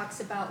Peter talks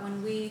about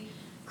when we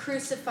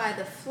crucify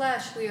the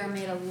flesh, we are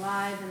made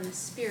alive in the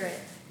spirit.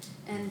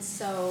 And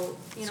so,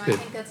 I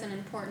think that's an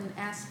important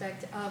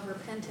aspect of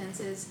repentance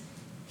is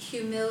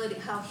humility,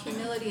 how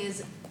humility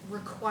is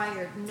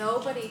required.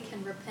 Nobody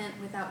can repent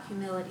without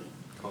humility.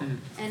 Cool.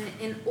 And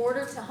in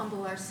order to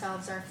humble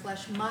ourselves, our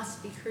flesh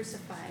must be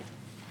crucified.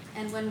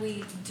 And when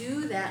we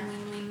do that, and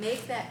when we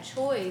make that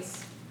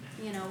choice,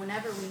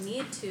 whenever we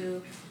need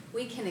to,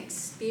 we can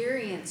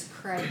experience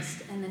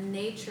Christ and the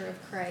nature of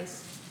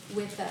Christ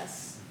with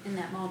us in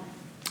that moment.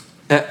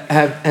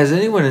 Has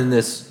anyone in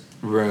this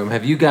room,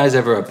 have you guys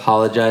ever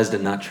apologized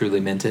and not truly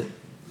meant it?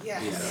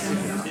 Yes.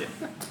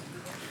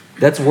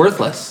 That's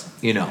worthless,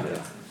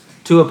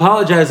 To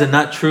apologize and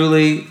not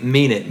truly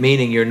mean it,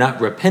 meaning you're not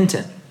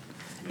repentant,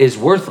 is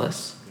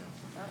worthless.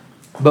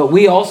 But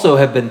we also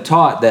have been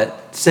taught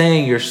that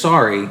saying you're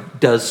sorry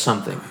does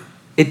something.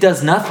 It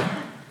does nothing.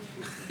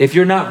 If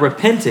you're not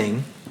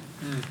repenting,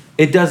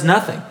 it does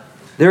nothing.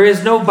 There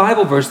is no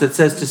Bible verse that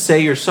says to say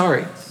you're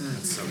sorry.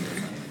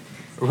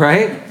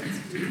 Right?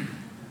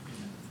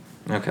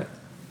 Okay.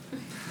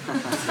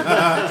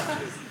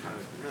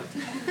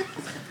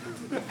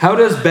 How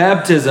does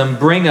baptism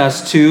bring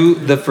us to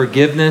the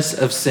forgiveness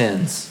of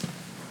sins?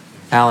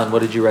 Alan, what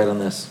did you write on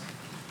this?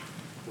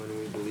 When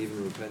we believe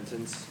in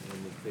repentance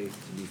and the faith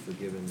to be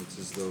forgiven, it's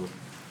as though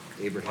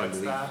Abraham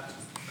believed.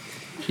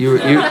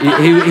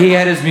 He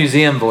had his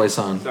museum voice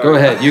on. Go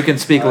ahead. You can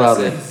speak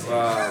loudly.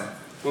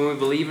 When we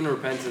believe in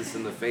repentance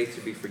and the faith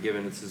to be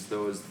forgiven, it's as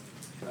though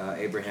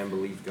Abraham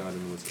believed God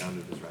and was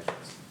counted as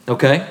righteous.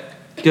 Okay,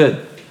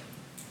 good.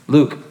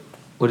 Luke,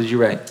 what did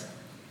you write?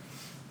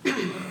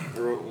 I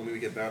wrote, when we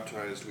get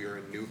baptized, we are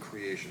a new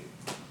creation.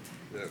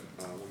 That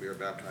when we are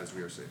baptized,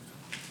 we are saved.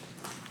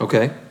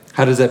 Okay.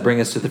 How does that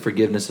bring us to the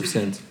forgiveness of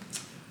sins?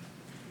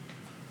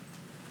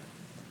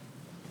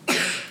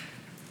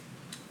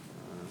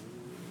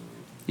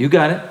 You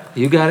got it.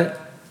 You got it.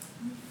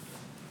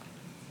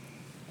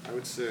 I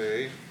would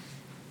say, I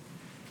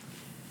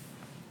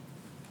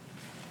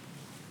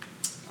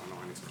don't know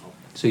what it's called.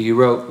 So you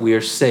wrote, we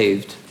are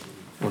saved.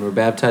 When we're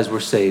baptized, we're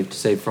saved.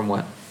 Saved from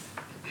what?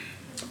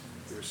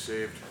 We are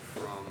saved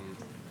from our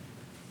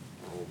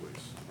old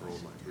ways, our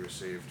old life. We are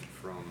saved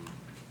from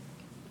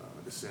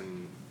the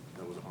sin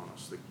that was on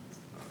us.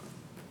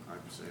 I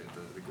would say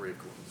the grave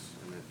clothes,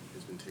 and it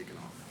has been taken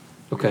off.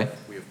 Okay.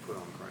 We have put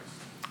on Christ.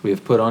 We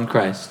have put on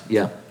Christ.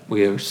 Yeah.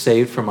 We are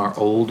saved from our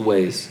old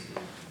ways.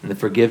 And the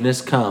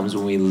forgiveness comes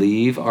when we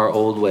leave our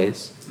old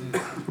ways.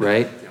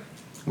 Right?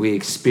 We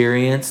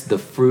experience the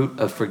fruit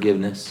of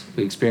forgiveness.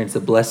 We experience the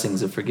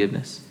blessings of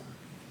forgiveness.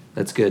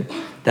 That's good.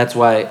 That's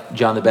why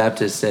John the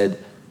Baptist said,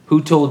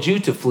 who told you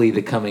to flee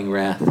the coming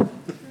wrath?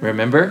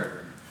 Remember?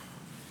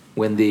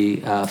 When the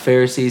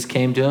Pharisees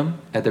came to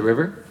him at the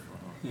river?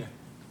 Yeah.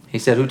 He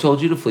said, who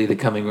told you to flee the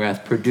coming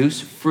wrath?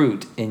 Produce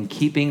fruit in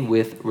keeping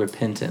with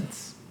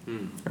repentance.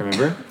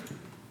 Remember?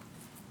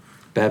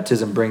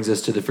 Baptism brings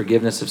us to the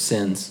forgiveness of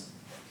sins.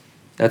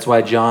 That's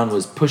why John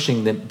was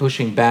pushing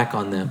back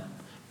on them.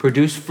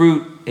 Produce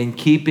fruit in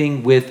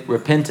keeping with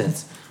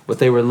repentance. What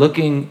they were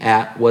looking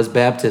at was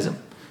baptism.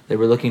 They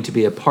were looking to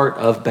be a part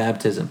of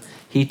baptism.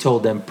 He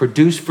told them,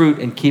 produce fruit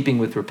in keeping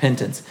with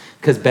repentance,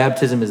 because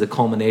baptism is the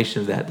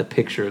culmination of that, the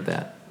picture of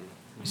that.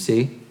 You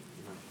see?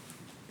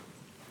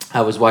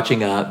 I was watching,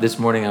 this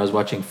morning I was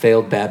watching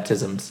failed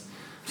baptisms,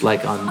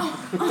 like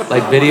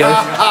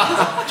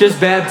videos.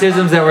 Just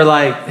baptisms that were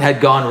had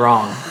gone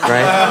wrong,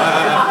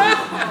 right?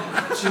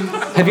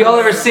 Have you all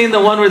ever seen the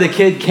one where the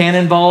kid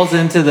cannonballs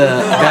into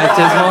the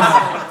baptismal?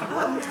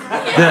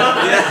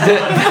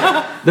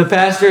 The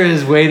pastor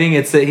is waiting.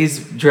 He's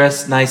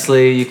dressed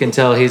nicely. You can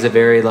tell he's a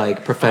very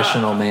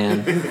professional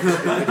man,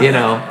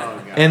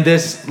 And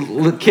this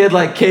kid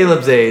like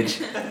Caleb's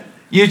age,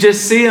 you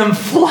just see him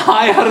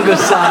fly out of the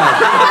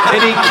side,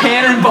 and he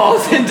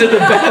cannonballs into the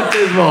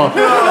baptismal,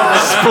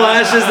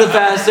 splashes the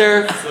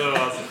pastor.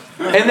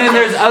 And then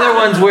there's other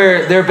ones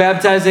where they're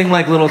baptizing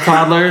like little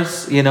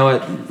toddlers,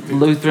 at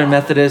Lutheran,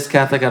 Methodist,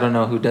 Catholic, I don't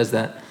know who does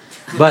that.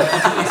 But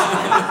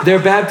they're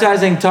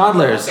baptizing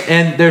toddlers,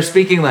 and they're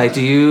speaking do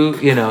you,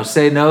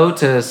 say no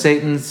to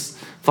Satan's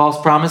false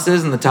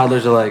promises? And the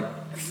toddlers are like,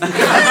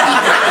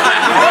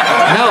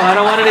 no, I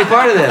don't want any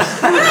part of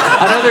this.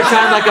 Another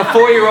time, a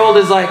 4-year-old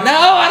is like, no,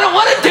 I don't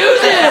want to do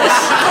this,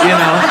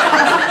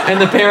 And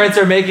the parents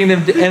are making them,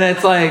 and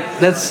it's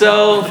that's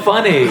so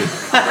funny.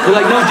 They're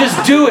like, no,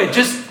 just do it,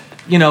 just,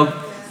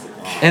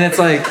 and it's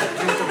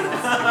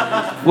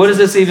what does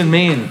this even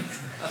mean?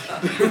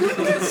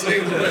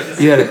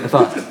 You had a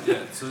thought.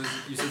 Yeah, so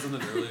you said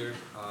something earlier.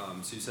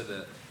 So you said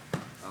that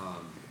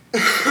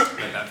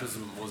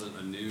baptism wasn't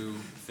a new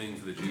thing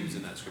for the Jews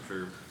in that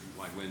scripture,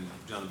 like when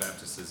John the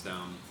Baptist is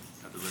down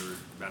at the river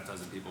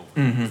baptizing people,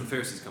 the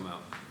Pharisees come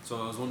out.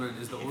 So I was wondering,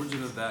 is the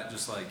origin of that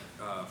just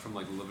from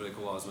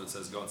Levitical laws when it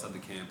says go outside the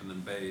camp and then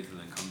bathe and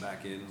then come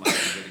back in, like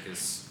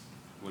Leviticus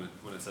when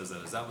it says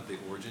that? Is that what the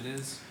origin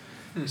is?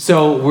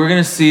 So we're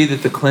going to see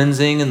that the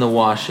cleansing and the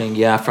washing,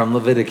 from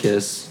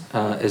Leviticus,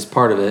 is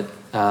part of it,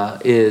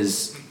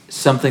 is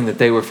something that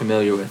they were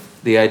familiar with.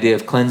 The idea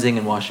of cleansing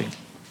and washing.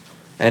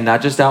 And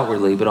not just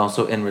outwardly, but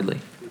also inwardly.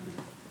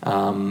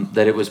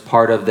 That it was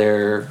part of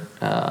their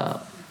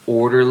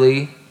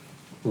orderly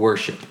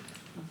worship.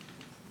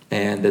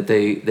 And that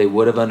they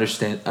would have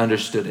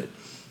understood it,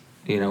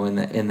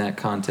 in that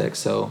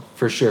context. So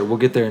for sure, we'll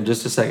get there in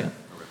just a second.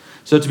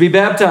 So to be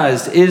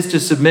baptized is to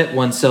submit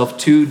oneself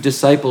to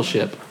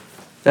discipleship.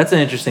 That's an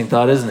interesting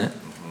thought, isn't it?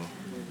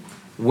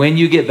 When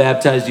you get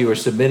baptized, you are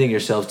submitting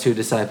yourself to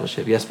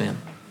discipleship. Yes, ma'am?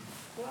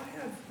 Well, I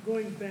have,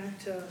 going back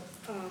to,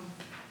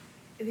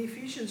 in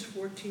Ephesians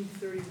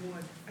 14:31,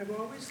 I've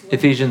always liked...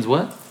 Ephesians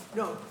what?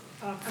 No,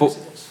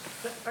 Exodus.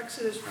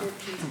 Exodus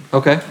 14.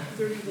 Okay.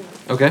 31.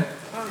 Okay.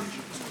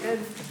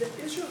 And the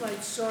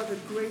Israelites saw the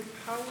great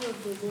power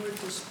of the Lord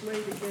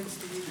displayed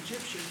against the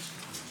Egyptians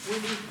when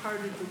he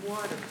parted the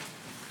water.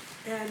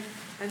 And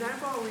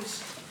I've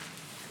always,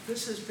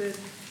 this has been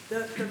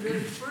the very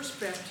first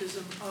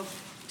baptism of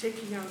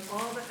taking out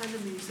all the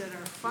enemies that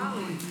are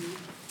following you,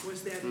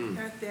 was that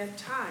at that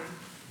time,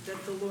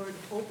 that the Lord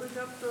opened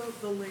up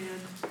the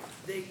land,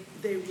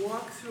 they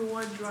walked through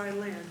on dry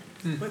land,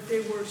 but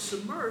they were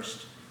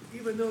submerged,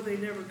 even though they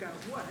never got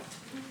wet,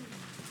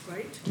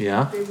 right?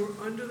 Yeah. They were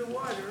under the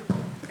water,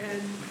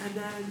 and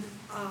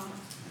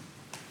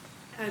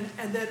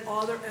then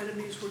all their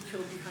enemies were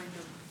killed behind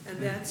them,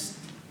 and that's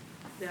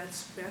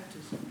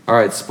baptism. All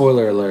right,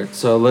 spoiler alert.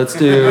 So let's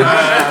do...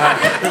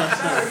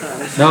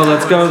 No,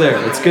 let's go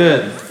there. It's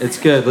good. It's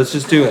good. Let's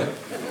just do it.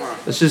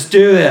 Let's just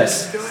do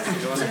this.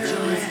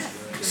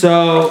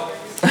 So...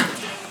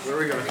 Where are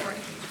we going?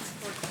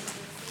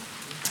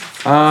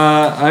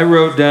 I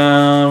wrote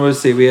down, let's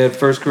see, we had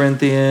 1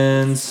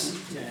 Corinthians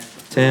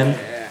 10.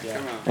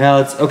 Now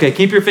let's, okay,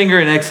 keep your finger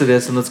in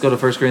Exodus and let's go to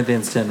 1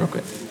 Corinthians 10 real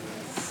quick.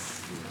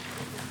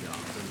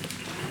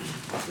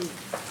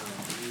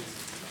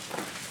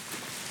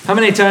 How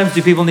many times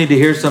do people need to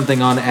hear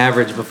something on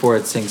average before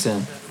it sinks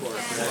in?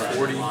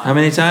 40. How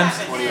many times?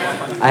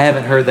 I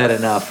haven't heard that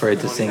enough for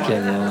it to sink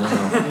in yet. I don't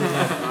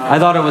know. I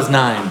thought it was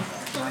 9.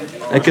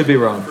 I could be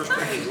wrong.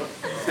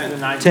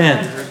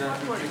 10.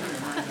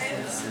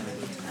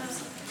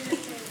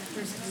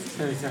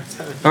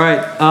 All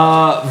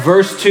right,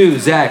 verse 2,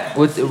 Zach,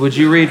 would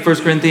you read 1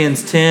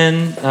 Corinthians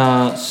 10?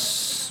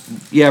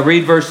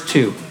 Read verse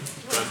 2.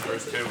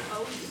 Verse 2.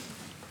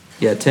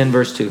 Yeah, 10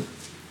 verse 2.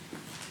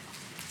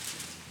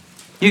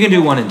 You can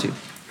do 1 and 2.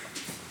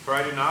 For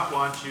I do not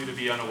want you to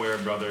be unaware,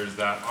 brothers,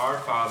 that our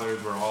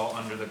fathers were all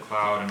under the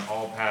cloud and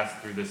all passed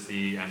through the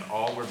sea, and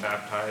all were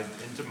baptized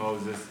into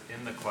Moses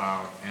in the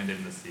cloud and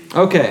in the sea.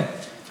 Okay,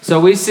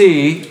 so we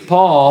see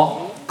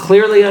Paul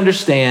clearly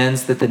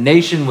understands that the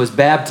nation was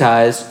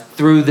baptized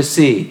through the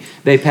sea.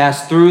 They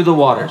passed through the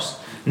waters.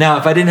 Now,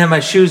 if I didn't have my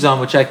shoes on,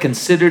 which I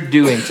considered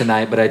doing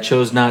tonight, but I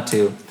chose not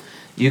to,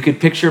 you could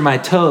picture my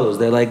toes.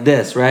 They're like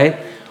this,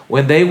 right?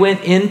 When they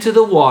went into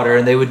the water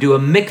and they would do a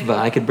mikvah,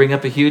 I could bring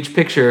up a huge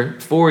picture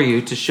for you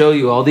to show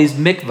you all these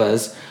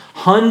mikvahs,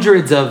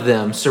 hundreds of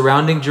them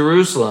surrounding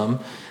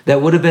Jerusalem,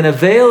 that would have been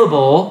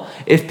available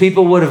if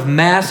people would have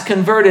mass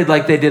converted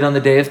like they did on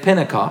the day of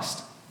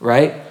Pentecost,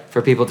 right?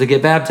 For people to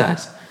get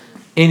baptized.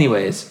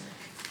 Anyways,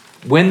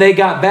 when they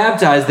got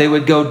baptized, they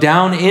would go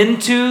down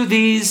into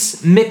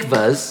these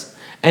mikvahs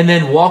and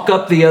then walk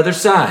up the other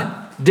side.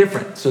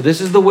 Different. So this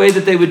is the way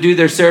that they would do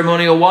their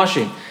ceremonial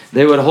washing.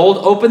 They would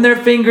open their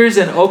fingers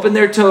and open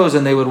their toes,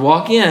 and they would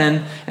walk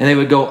in, and they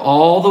would go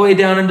all the way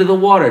down into the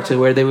water to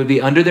where they would be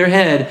under their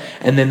head,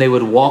 and then they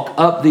would walk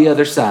up the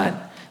other side.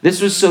 This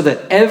was so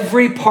that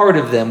every part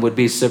of them would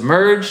be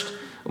submerged,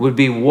 would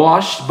be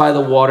washed by the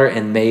water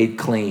and made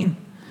clean.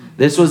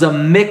 This was a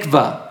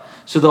mikvah.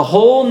 So the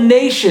whole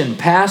nation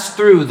passed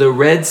through the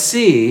Red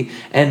Sea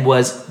and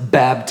was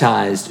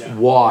baptized,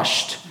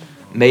 washed,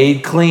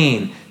 made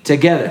clean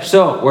together.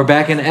 So we're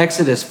back in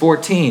Exodus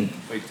 14.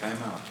 Wait, time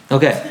out.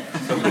 Okay.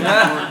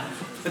 But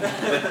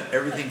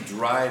everything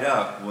dried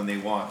up when they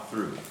walked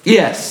through.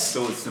 Yes.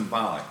 So it's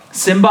symbolic.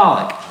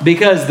 Symbolic.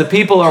 Because the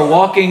people are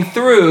walking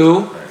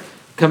through,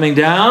 coming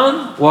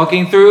down,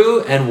 walking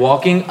through, and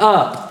walking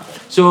up.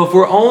 So if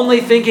we're only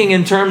thinking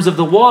in terms of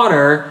the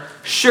water,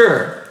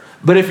 sure.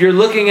 But if you're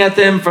looking at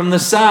them from the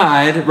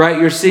side, right,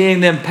 you're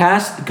seeing them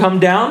come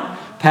down,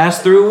 pass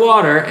through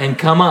water, and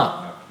come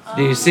up.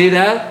 Do you see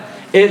that?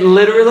 It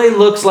literally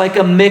looks like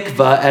a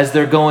mikvah as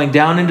they're going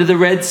down into the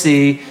Red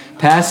Sea,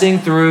 passing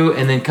through,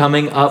 and then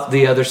coming up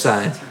the other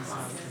side.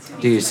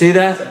 Do you see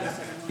that?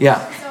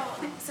 Yeah.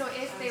 So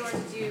if they were to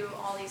do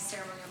all these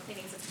ceremonial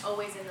cleanings, it's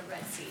always in the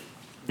Red Sea?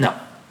 No.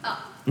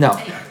 Oh. No.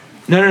 Anyway.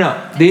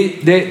 No.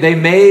 They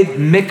made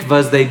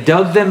mikvahs. They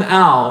dug them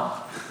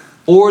out,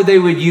 or they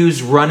would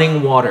use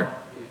running water.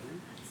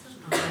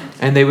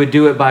 And they would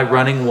do it by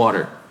running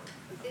water.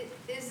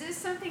 Is this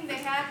something they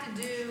have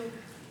to do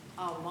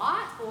a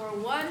lot or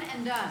one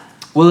and done?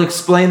 We'll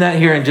explain that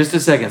here in just a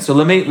second. So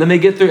let me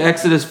get through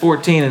Exodus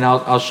 14, and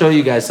I'll show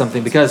you guys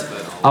something, because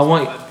I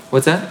want...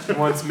 What's that?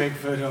 Once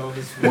mikvah,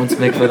 always mikvah. Once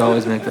mikvah,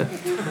 always mikvah.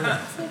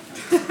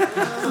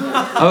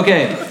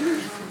 Okay.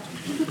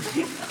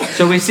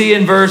 So we see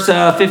in verse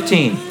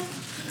 15.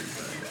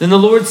 Then the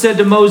Lord said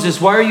to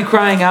Moses, "Why are you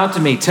crying out to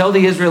me? Tell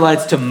the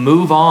Israelites to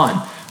move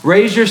on.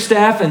 Raise your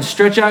staff and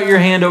stretch out your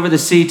hand over the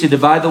sea to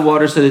divide the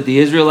water so that the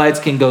Israelites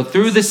can go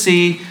through the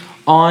sea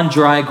on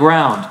dry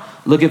ground."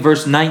 Look at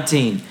verse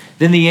 19.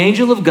 Then the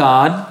angel of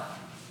God,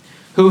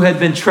 who had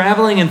been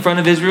traveling in front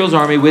of Israel's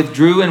army,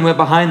 withdrew and went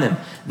behind them.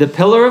 The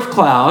pillar of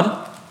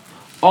cloud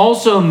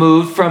also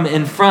moved from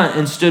in front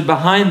and stood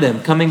behind them,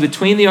 coming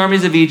between the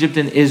armies of Egypt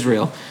and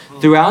Israel.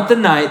 Throughout the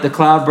night, the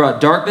cloud brought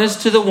darkness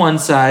to the one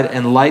side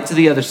and light to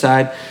the other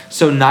side,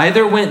 so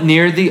neither went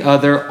near the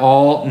other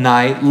all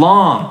night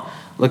long.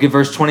 Look at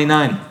verse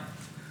 29.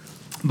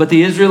 But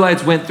the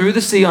Israelites went through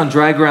the sea on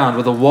dry ground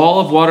with a wall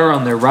of water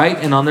on their right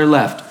and on their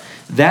left.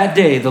 That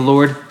day, the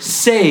Lord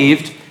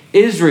saved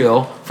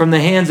Israel from the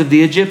hands of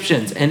the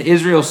Egyptians, and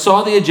Israel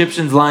saw the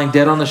Egyptians lying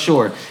dead on the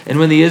shore. And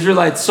when the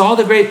Israelites saw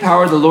the great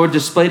power the Lord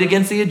displayed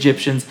against the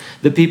Egyptians,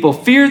 the people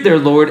feared their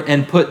Lord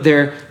and put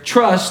their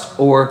trust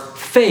or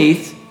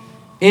faith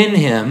in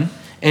him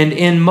and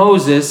in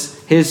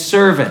Moses, his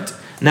servant.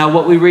 Now,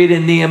 what we read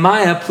in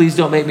Nehemiah, please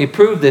don't make me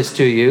prove this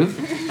to you,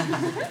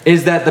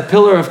 is that the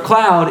pillar of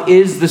cloud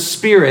is the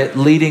Spirit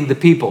leading the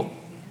people.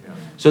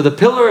 So the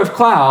pillar of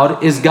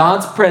cloud is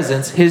God's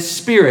presence, his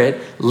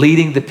Spirit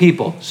leading the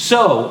people.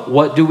 So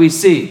what do we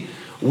see?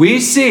 We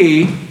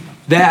see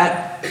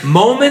that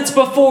moments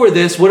before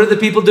this, what are the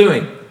people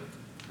doing?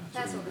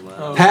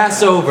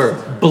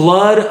 Passover,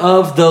 blood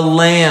of the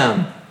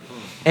Lamb.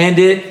 And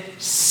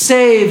it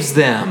saves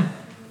them.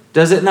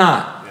 Does it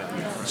not?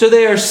 So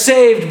they are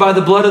saved by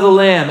the blood of the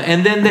Lamb.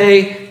 And then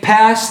they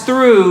pass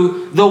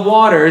through the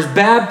waters,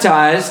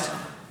 baptized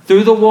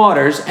through the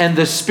waters, and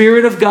the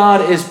Spirit of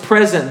God is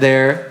present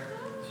there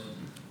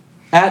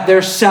at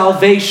their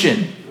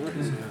salvation.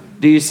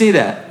 Do you see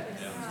that?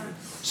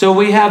 So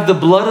we have the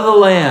blood of the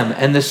Lamb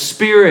and the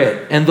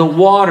Spirit and the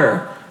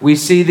water. We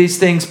see these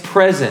things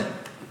present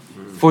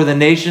for the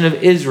nation of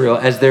Israel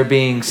as they're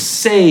being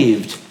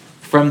saved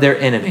from their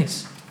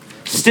enemies.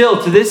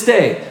 Still, to this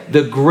day,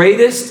 the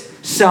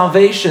greatest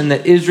salvation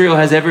that Israel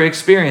has ever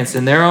experienced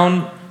from their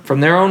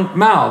own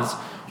mouths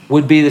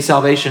would be the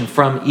salvation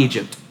from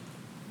Egypt.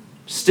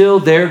 Still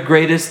their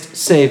greatest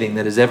saving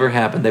that has ever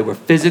happened. They were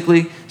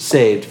physically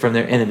saved from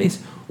their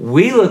enemies.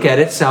 We look at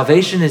it,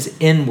 salvation is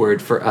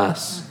inward for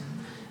us.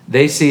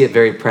 They see it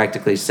very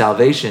practically.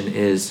 Salvation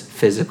is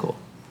physical.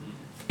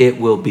 It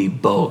will be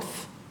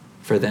both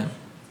for them.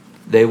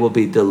 They will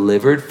be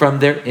delivered from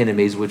their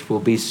enemies, which will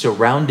be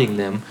surrounding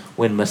them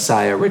when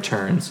Messiah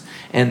returns.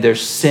 And their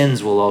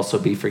sins will also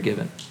be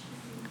forgiven.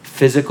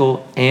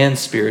 Physical and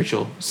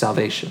spiritual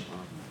salvation.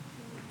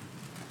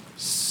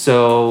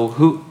 So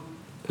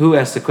who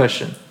asked the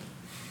question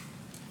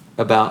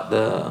about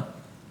the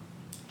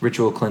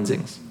ritual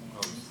cleansings?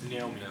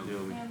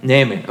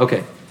 Naomi.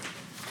 Okay.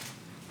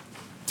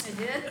 I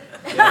did?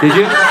 Did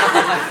you?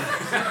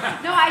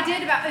 No, I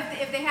did, about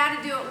if they had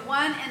to do it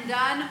one and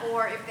done,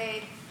 or if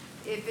they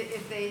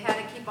had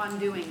to keep on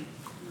doing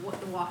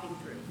the walking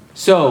through.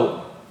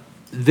 So,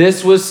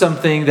 this was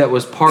something that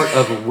was part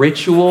of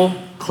ritual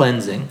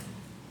cleansing.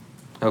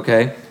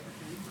 Okay?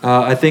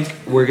 I think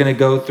we're going to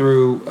go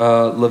through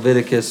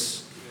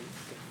Leviticus,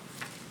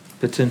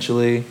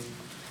 potentially.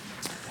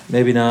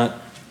 Maybe not.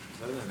 Is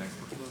that in the next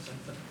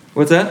book?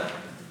 What's that?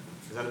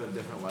 Is that in a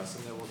different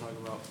lesson that we'll talk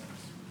about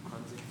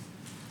cleansing?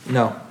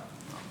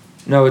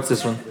 No, it's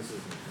this one.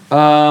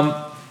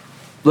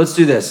 Let's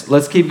do this.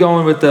 Let's keep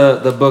going with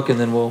the book, and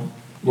then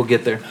we'll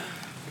get there.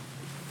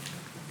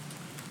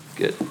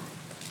 Good.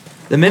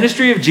 The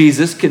ministry of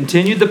Jesus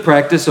continued the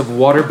practice of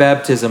water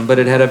baptism, but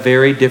it had a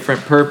very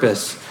different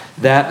purpose,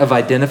 that of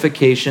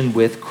identification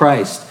with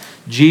Christ.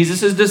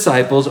 Jesus'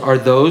 disciples are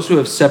those who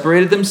have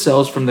separated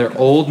themselves from their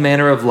old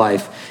manner of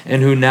life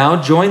and who now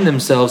join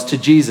themselves to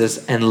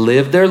Jesus and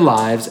live their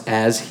lives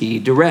as he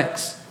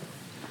directs.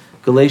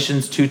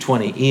 Galatians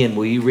 2:20. Ian,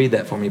 will you read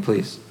that for me,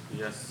 please?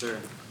 Yes, sir.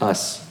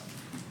 Us.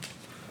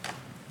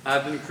 I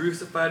have been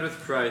crucified with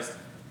Christ,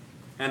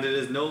 and it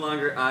is no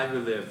longer I who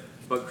live,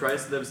 but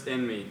Christ lives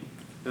in me.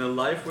 In the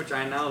life which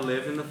I now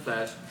live in the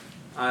flesh,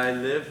 I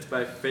live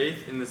by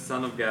faith in the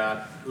Son of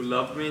God, who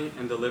loved me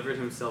and delivered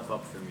himself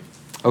up for me.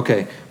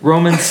 Okay.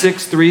 Romans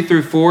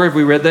 6:3-4. Have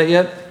we read that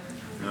yet?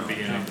 No.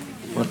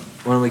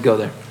 Why don't we go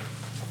there?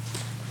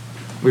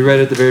 We read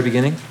it at the very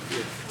beginning?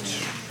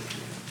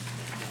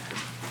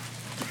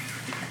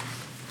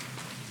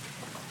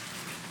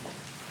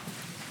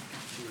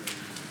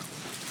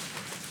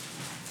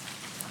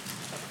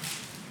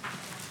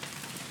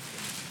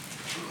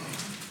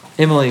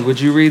 Emily, would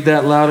you read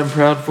that loud and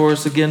proud for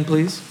us again,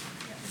 please?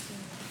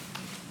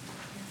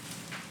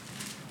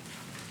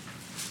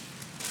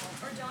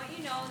 Or don't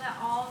you know that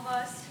all of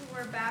us who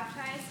were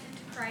baptized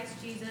into Christ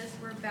Jesus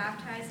were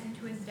baptized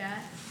into his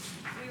death?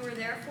 We were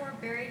therefore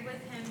buried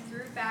with him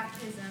through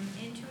baptism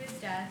into his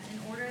death,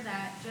 in order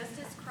that, just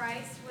as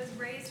Christ was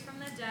raised from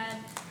the dead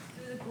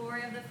through the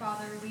glory of the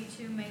Father, we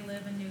too may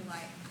live a new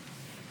life.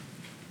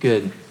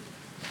 Good.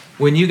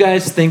 When you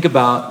guys think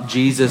about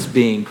Jesus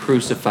being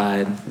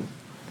crucified,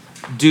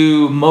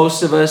 do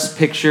most of us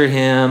picture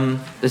him,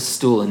 this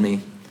stool in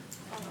me?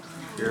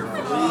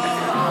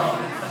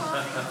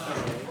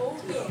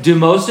 Do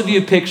most of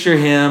you picture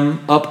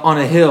him up on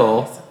a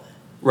hill,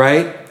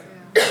 right?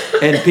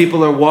 And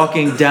people are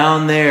walking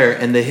down there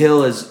and the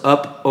hill is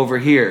up over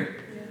here.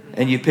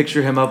 And you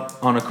picture him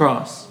up on a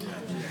cross.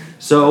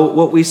 So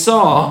what we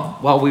saw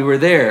while we were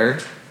there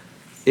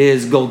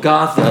is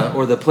Golgotha,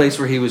 or the place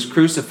where he was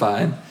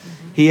crucified.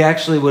 He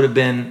actually would have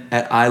been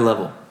at eye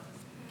level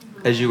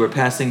as you were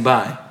passing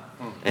by.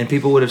 And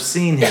people would have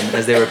seen him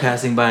as they were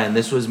passing by. And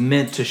this was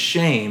meant to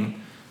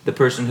shame the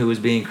person who was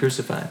being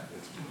crucified.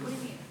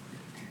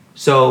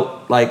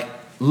 So, like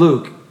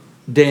Luke,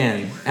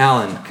 Dan,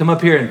 Alan, come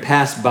up here and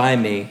pass by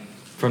me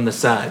from the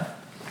side.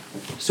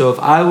 So if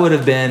I would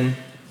have been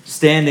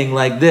standing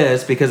like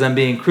this because I'm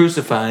being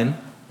crucified,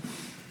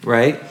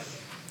 right?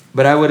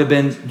 But I would have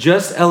been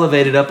just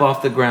elevated up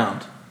off the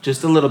ground,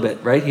 just a little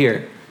bit, right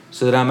here,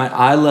 so that I'm at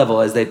eye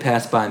level as they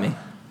pass by me.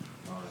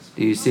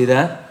 Do you see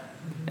that?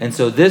 And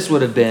so this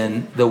would have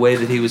been the way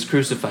that he was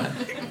crucified.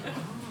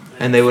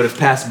 And they would have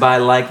passed by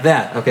like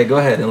that. Okay, go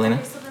ahead, Elena.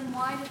 Okay, so then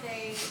why do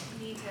they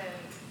need to,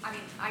 I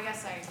mean, I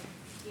guess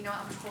you know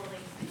what, I'm totally,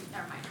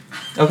 never mind.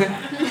 Okay.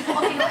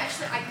 Okay, no,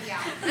 actually,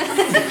 yeah.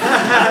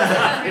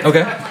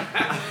 Okay.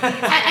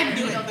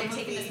 They've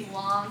taken this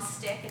long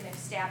stick and they've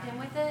stabbed him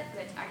with it,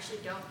 but I actually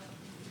don't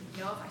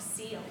know if I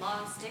see a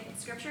long stick in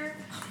scripture,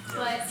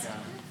 but.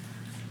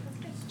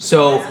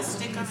 So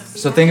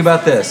think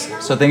about this.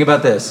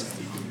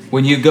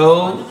 When you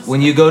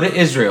go to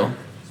Israel,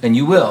 and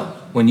you will,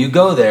 when you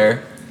go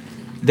there,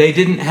 they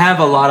didn't have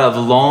a lot of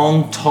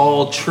long,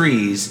 tall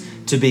trees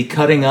to be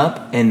cutting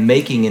up and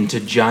making into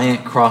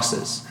giant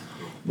crosses.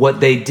 What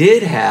they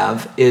did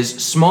have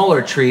is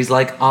smaller trees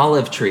like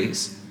olive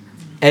trees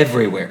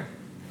everywhere.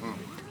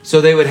 So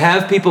they would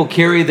have people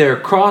carry their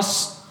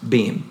cross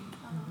beam,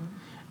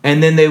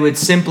 and then they would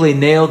simply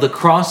nail the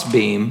cross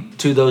beam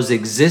to those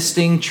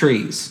existing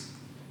trees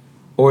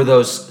or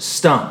those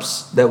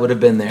stumps that would have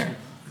been there,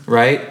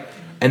 right?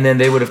 And then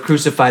they would have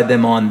crucified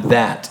them on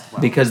that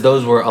because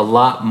those were a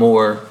lot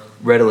more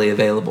readily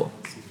available.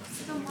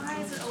 So then why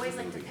is it always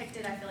like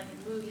depicted, I feel like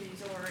in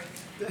movies or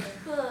in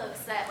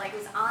books, that like it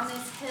was on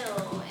this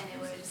hill and it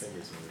was,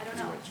 I don't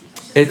know.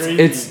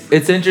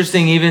 It's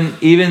interesting,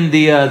 even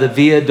the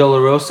Via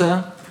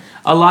Dolorosa,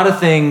 a lot of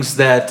things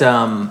that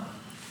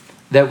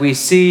that we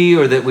see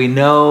or that we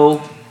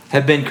know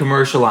have been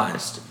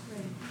commercialized,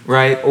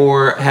 right?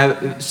 Or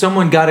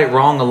someone got it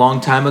wrong a long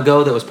time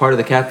ago that was part of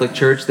the Catholic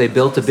Church. They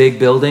built a big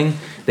building,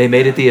 they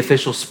made it the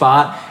official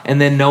spot,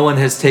 and then no one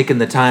has taken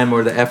the time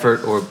or the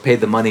effort or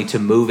paid the money to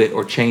move it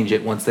or change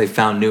it once they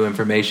found new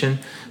information.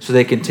 So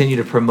they continue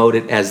to promote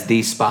it as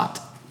the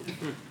spot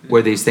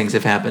where these things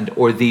have happened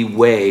or the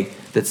way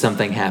that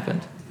something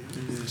happened.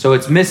 So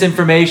it's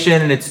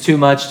misinformation and it's too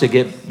much to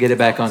get it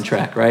back on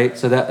track, right?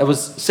 So that was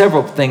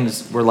several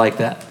things were like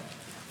that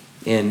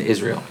in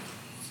Israel.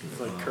 It's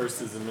like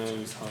cursed is the man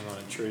who's hung on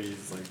a tree.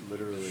 It's like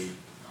literally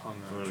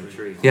hung on a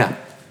tree. Yeah.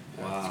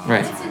 Wow.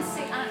 Right. It's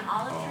insane. On an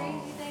olive tree,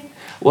 you think?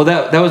 Well,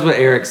 that was what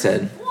Eric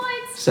said.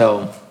 What?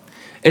 So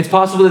it's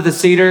possible that the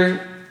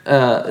cedar,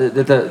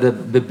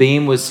 that the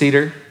beam was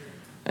cedar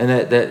and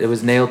that it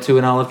was nailed to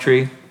an olive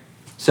tree.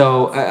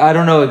 So I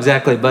don't know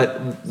exactly, but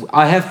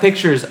I have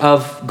pictures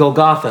of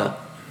Golgotha,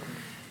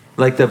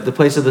 like the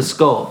place of the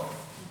skull.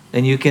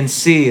 And you can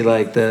see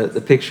like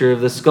the picture of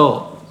the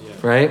skull,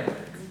 right?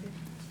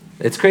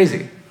 It's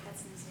crazy.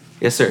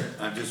 Yes, sir.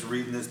 I'm just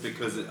reading this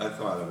because I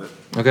thought of it.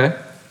 Okay.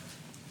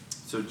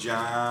 So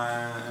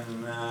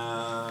John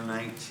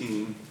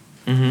 19,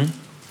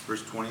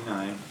 verse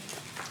 29,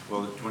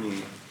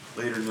 28.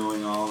 Later,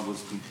 knowing all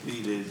was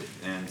completed,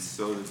 and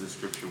so that the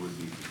scripture would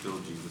be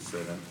fulfilled, Jesus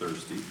said, "I'm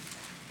thirsty."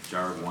 A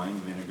jar of wine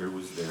vinegar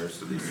was there,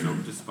 so they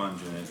soaked a sponge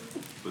in it,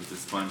 put the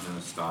sponge in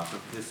a stalk of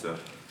hyssop,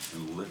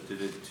 and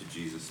lifted it to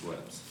Jesus'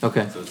 lips.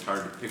 Okay. So it's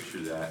hard to picture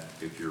that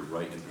if you're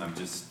writing. I'm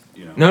just,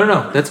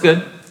 No. That's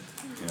good.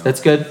 That's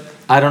good.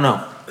 I don't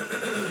know.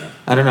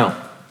 I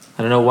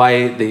don't know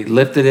why they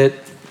lifted it.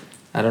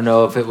 I don't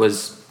know if it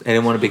was they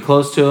didn't want to be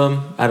close to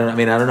him. I don't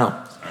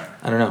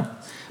know.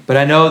 But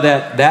I know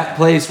that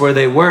place where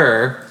they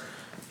were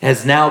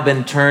has now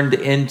been turned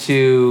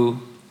into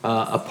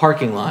a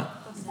parking lot.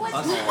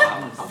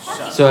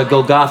 So at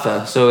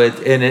Golgotha. So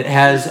it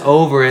has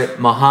over it,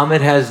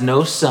 Muhammad has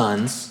no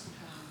sons,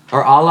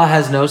 or Allah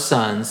has no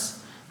sons.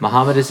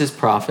 Muhammad is his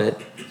prophet,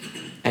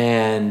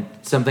 and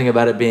something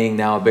about it being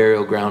now a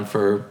burial ground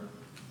for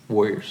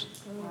warriors.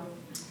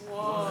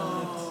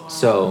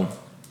 So,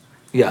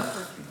 yeah.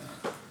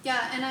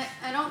 Yeah, and I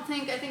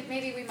think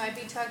maybe we might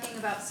be talking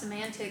about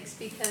semantics,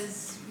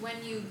 because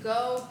when you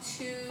go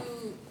to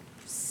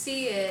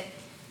see it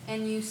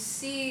and you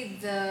see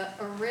the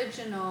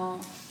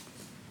original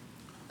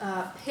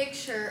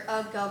picture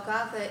of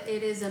Golgotha,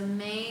 it is a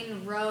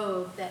main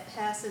road that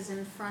passes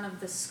in front of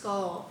the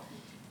skull.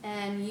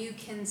 And you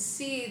can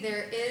see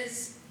there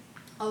is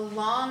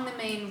along the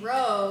main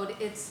road,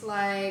 it's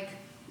like,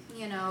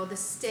 the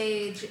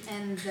stage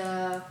and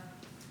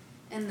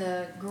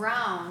the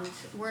ground.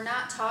 We're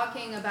not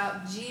talking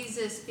about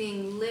Jesus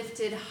being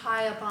lifted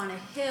high up on a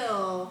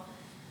hill,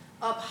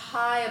 up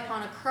high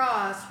upon a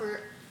cross.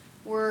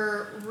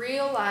 We're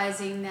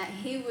realizing that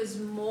he was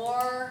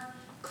more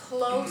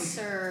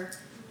closer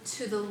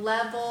to the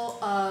level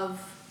of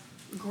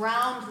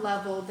ground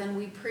level than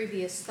we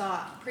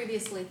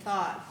previously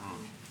thought.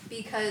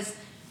 Because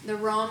the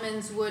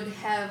Romans would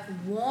have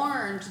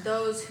warned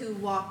those who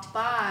walked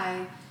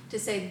by to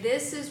say,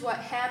 this is what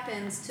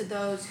happens to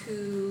those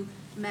who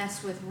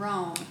mess with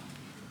Rome.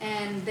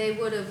 And they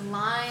would have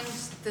lined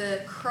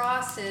the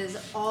crosses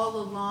all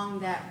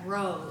along that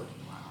road.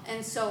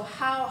 And so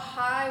how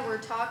high we're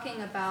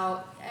talking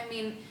about,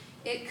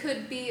 it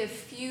could be a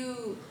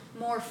few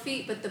more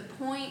feet, but the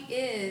point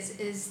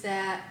is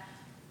that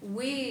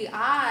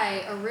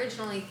I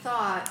originally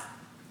thought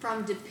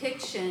from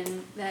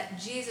depiction that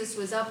Jesus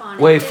was up on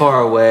Way a hill.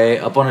 far away,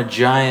 up on a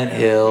giant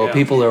hill. Yeah.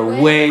 People are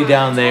way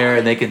down there,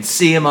 and they can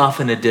see him off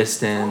in the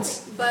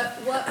distance.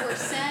 But what we're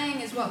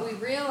saying is what we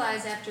realize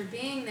realized after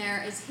being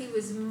there is he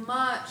was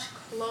much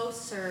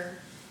closer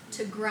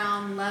to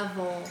ground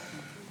level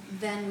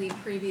than we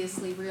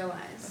previously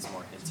realized. It's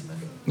more intimate.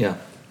 Yeah.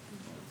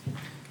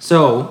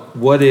 So,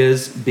 what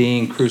is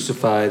being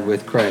crucified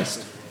with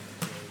Christ?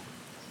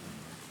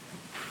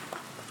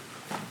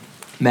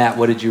 Matt,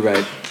 what did you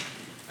write?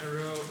 I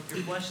wrote,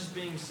 your flesh is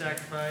being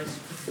sacrificed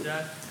to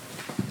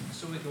death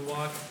so we can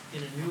walk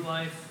in a new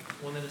life,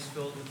 one that is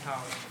filled with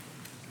power.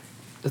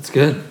 That's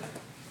good.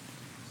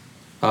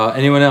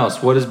 Anyone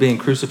else? What is being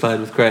crucified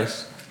with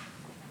Christ?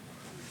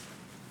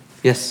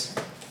 Yes.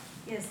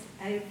 Yes,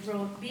 I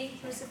wrote, being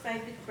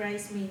crucified with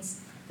Christ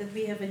means that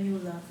we have a new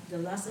love. The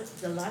lust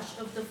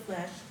of the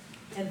flesh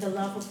and the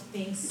love of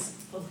things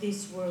of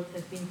this world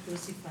have been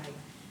crucified.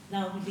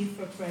 Now we live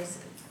for Christ,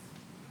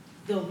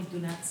 though we do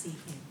not see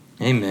him.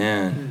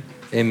 Amen.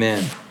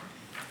 Amen.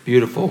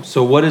 Beautiful.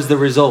 So what is the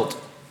result?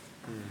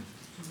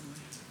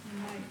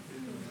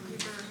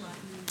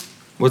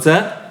 What's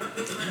that?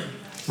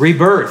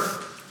 Rebirth.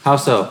 How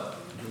so?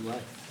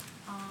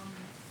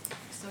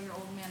 So your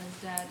old man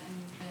is dead and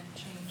you've been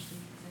changed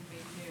and you've been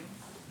made new.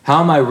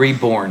 How am I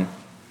reborn?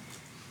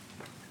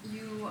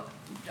 You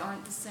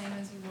aren't the same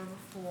as you were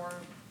before,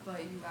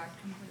 but you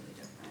act completely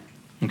different.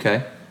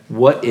 Okay.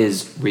 What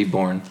is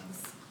reborn?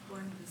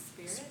 Born of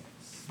the Spirit.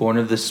 Born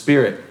of the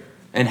Spirit.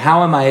 And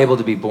how am I able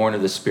to be born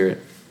of the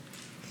Spirit?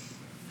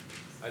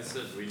 I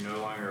said we no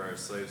longer are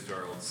slaves to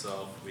our old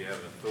self. We have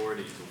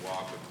authority to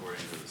walk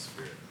according to the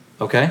Spirit.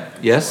 Okay.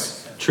 Yes.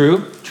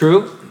 True.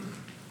 True.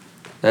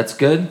 That's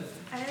good.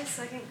 I have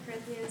 2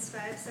 Corinthians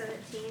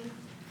 5:17.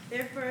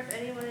 Therefore, if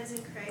anyone is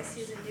in Christ,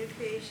 he is a new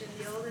creation.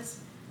 The old is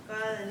gone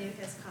and the new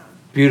has come.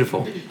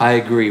 Beautiful. I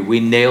agree. We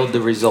nailed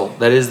the result.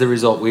 That is the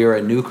result. We are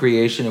a new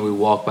creation and we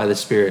walk by the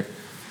Spirit.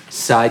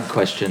 Side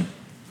question.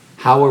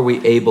 How are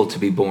we able to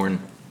be born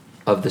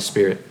of the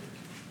Spirit?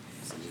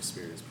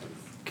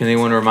 Can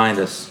anyone remind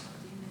us?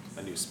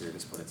 A new spirit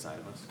is put inside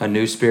of us. A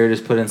new spirit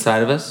is put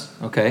inside of us?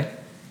 Okay.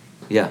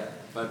 Yeah.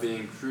 By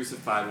being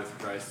crucified with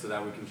Christ so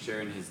that we can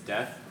share in his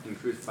death in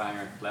crucifying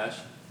our flesh,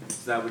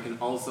 so that we can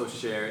also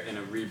share in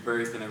a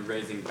rebirth and a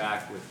raising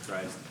back with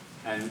Christ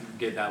and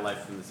get that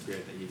life from the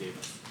Spirit that he gave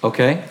us.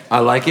 Okay.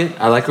 I like it.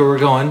 I like where we're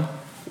going.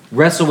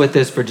 Wrestle with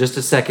this for just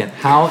a second.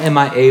 How am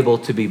I able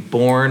to be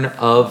born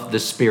of the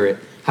Spirit?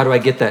 How do I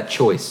get that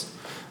choice?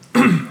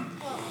 When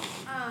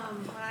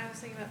I was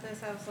thinking about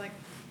this, I was like,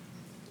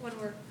 when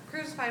we're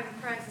crucified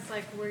with Christ, it's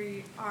like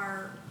we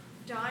are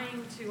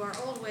dying to our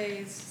old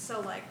ways.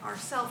 So like our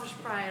selfish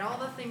pride, all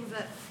the things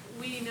that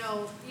we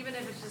know, even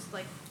if it's just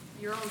like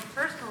your own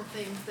personal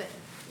things that,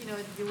 you know,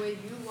 the way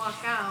you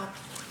walk out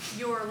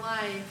your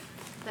life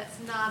that's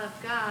not of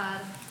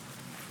God,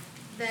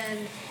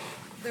 then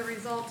the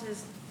result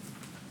is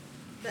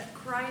that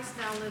Christ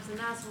now lives in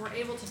us, and we're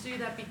able to do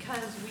that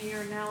because we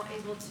are now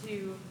able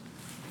to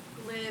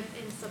live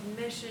in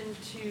submission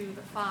to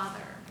the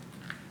Father.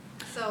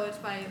 So it's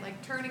by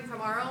like turning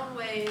from our own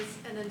ways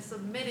and then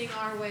submitting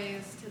our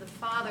ways to the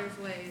Father's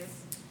ways,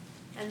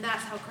 and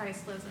that's how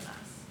Christ lives in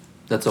us.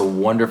 That's a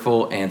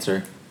wonderful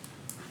answer.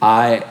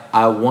 I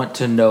want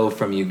to know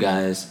from you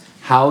guys,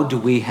 how do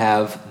we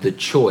have the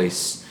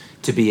choice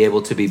to be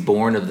able to be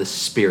born of the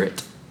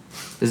Spirit?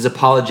 This is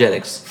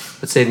apologetics.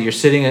 Let's say that you're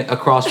sitting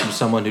across from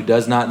someone who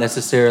does not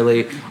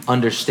necessarily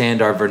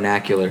understand our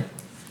vernacular.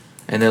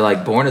 And they're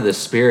like, born of the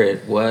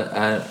Spirit? What?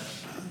 I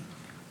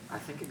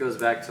think it goes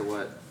back to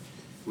what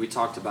we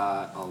talked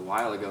about a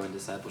while ago in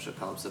Discipleship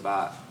Helps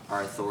about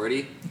our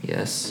authority.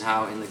 Yes. And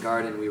how in the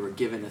garden we were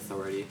given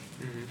authority,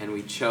 and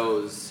we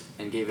chose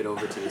and gave it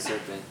over to the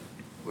serpent,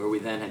 where we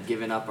then had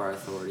given up our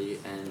authority.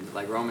 And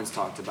like Romans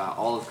talked about,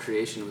 all of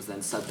creation was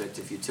then subject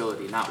to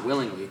futility, not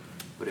willingly,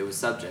 but it was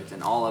subject.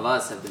 And all of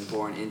us have been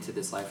born into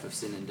this life of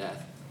sin and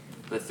death.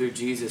 But through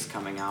Jesus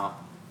coming down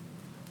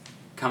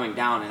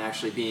and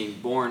actually being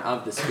born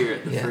of the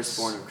Spirit, the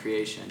firstborn of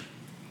creation,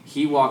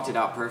 he walked it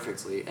out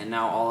perfectly. And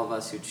now all of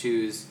us who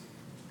choose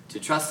to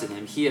trust in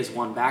him, he has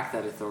won back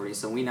that authority.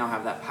 So we now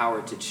have that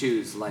power to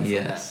choose life and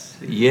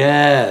death.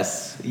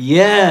 Yes.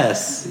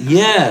 Yes.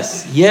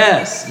 Yes.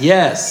 Yes.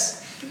 Yes.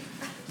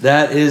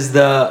 That is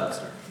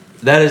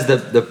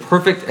the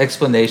perfect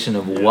explanation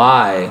of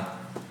why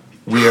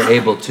we are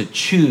able to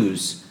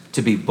choose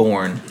to be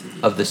born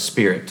of the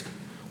Spirit.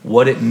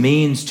 What it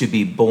means to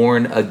be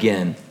born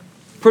again.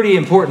 Pretty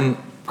important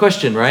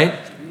question, right?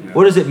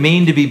 What does it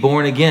mean to be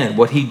born again?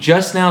 What he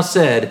just now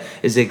said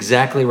is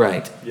exactly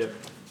right. Yep.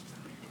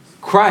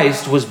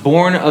 Christ was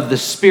born of the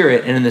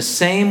Spirit, and in the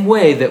same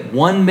way that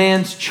one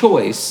man's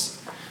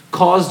choice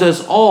caused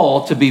us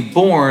all to be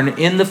born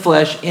in the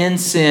flesh, in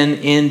sin,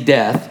 in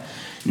death,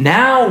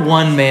 now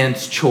one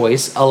man's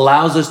choice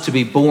allows us to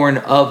be born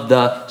of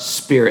the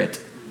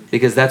Spirit,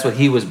 because that's what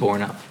he was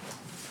born of.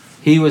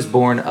 He was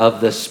born of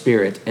the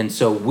Spirit, and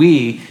so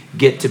we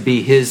get to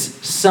be his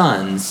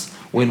sons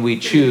when we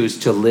choose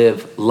to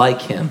live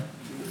like him,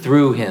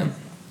 through him.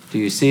 Do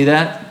you see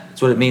that?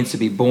 That's what it means to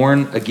be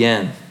born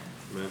again.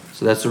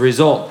 So that's the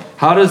result.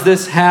 How does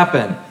this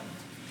happen?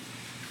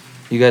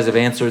 You guys have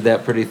answered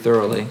that pretty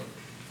thoroughly.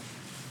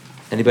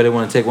 Anybody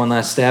want to take one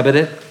last stab at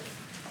it?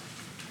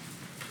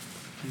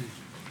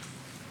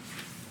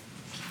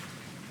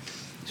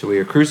 So we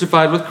are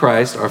crucified with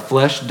Christ. Our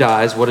flesh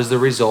dies. What is the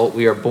result?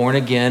 We are born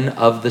again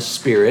of the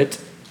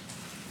Spirit.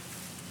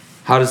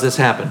 How does this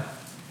happen?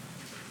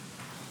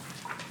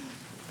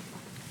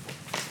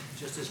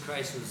 Just as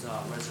Christ was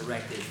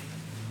resurrected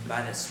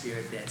by the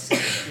Spirit, that same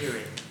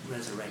Spirit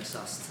resurrects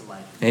us to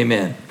life.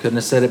 Amen. Couldn't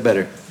have said it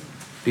better.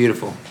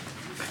 Beautiful.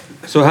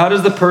 So how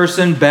does the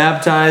person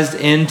baptized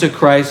into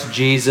Christ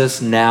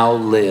Jesus now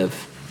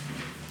live?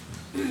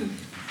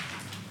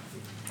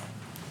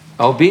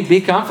 Oh,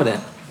 be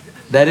confident.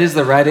 That is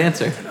the right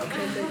answer.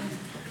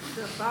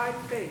 By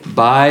faith.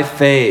 By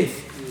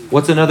faith.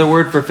 What's another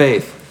word for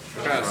faith?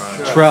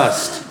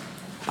 Trust.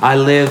 I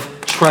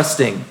live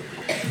trusting.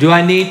 Do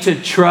I need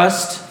to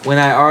trust when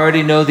I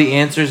already know the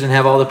answers and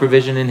have all the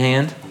provision in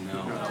hand?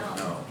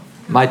 No.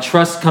 My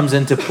trust comes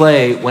into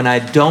play when I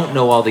don't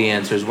know all the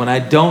answers, when I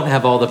don't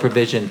have all the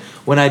provision,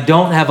 when I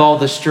don't have all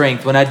the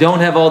strength, when I don't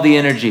have all the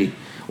energy,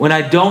 when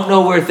I don't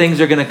know where things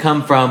are going to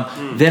come from,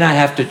 then I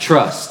have to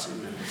trust.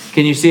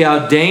 Can you see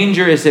how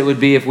dangerous it would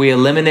be if we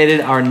eliminated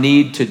our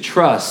need to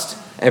trust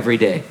every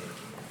day?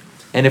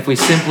 And if we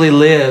simply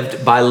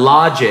lived by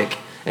logic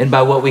and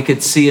by what we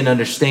could see and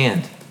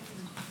understand?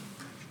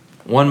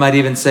 One might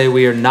even say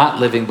we are not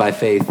living by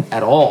faith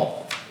at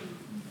all.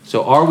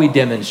 So are we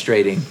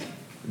demonstrating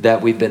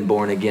that we've been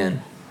born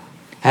again?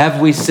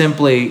 Have we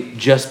simply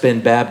just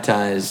been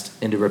baptized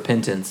into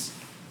repentance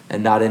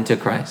and not into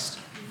Christ?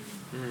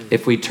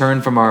 If we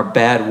turn from our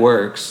bad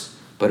works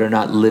but are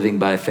not living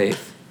by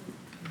faith.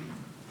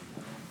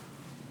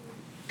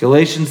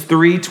 Galatians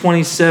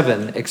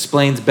 3:27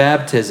 explains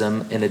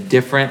baptism in a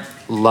different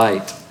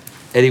light.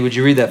 Eddie, would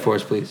you read that for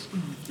us, please?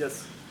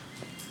 Yes.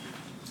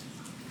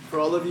 For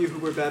all of you who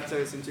were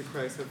baptized into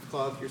Christ have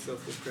clothed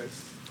yourselves with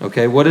Christ.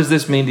 Okay, what does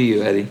this mean to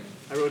you, Eddie?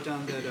 I wrote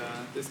down that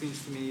this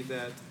means to me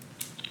that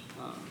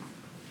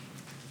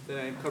I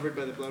am covered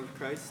by the blood of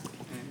Christ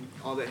and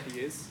all that He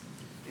is,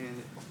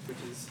 and which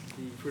is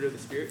the fruit of the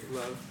Spirit: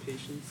 love,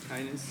 patience,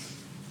 kindness,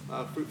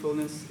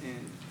 fruitfulness,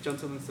 and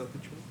gentleness,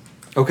 self-control.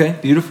 Okay,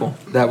 beautiful.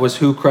 That was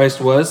who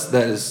Christ was.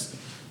 That is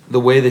the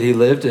way that He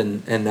lived,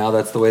 and now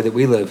that's the way that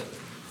we live.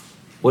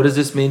 What does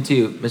this mean to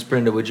you? Miss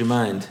Brenda, would you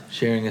mind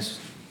sharing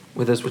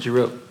with us what you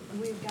wrote?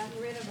 We've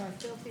gotten rid of our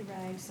filthy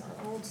rags,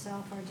 our old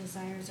self, our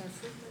desires, our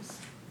fruitless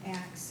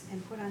acts,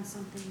 and put on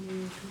something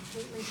new,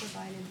 completely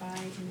provided by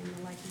and in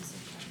the likeness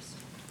of Christ.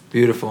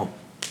 Beautiful.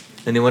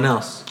 Anyone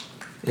else?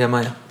 Yeah,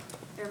 Maya.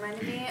 It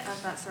reminded me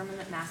of that sermon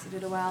that Massey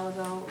did a while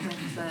ago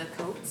with the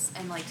coats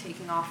and like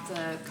taking off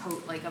the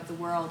coat like of the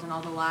world and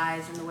all the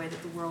lies and the way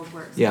that the world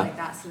works, Yeah. and, like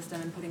that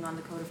system, and putting on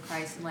the coat of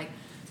Christ and like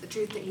the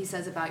truth that He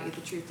says about you,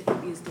 the truth that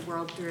He views the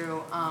world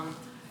through.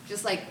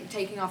 Just like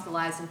taking off the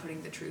lies and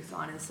putting the truth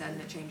on instead,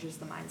 and it changes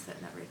the mindset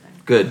and everything.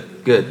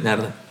 Good.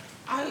 Natalie.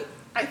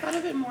 I thought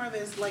of it more of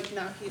as like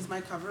now He's my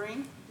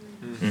covering,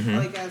 Mhm.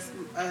 like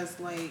as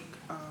like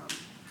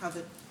how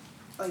the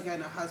like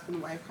in a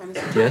husband-wife kind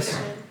of Yes.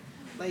 situation.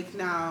 Like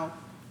now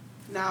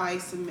I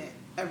submit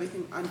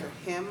everything under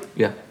Him.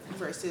 Yeah.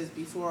 Versus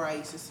before I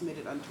used to submit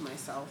it unto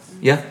myself.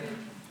 Yeah,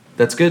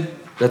 that's good.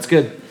 That's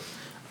good.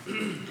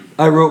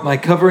 I wrote, my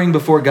covering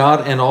before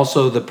God and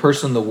also the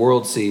person the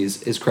world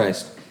sees is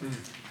Christ.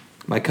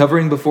 My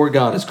covering before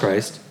God is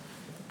Christ,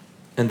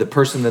 and the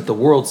person that the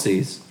world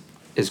sees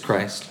is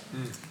Christ.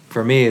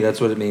 For me,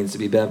 that's what it means to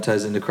be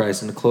baptized into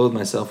Christ and to clothe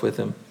myself with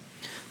Him.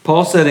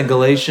 Paul said in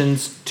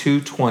Galatians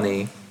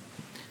 2:20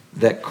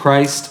 that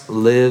Christ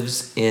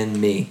lives in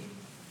me.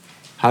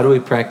 How do we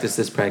practice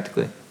this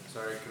practically?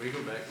 Sorry, can we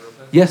go back real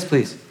quick? Yes,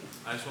 please.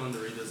 I just wanted to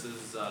read this. This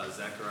is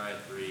Zechariah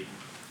 3. It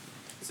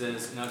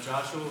says, Now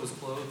Joshua was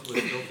clothed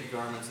with filthy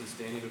garments and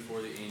standing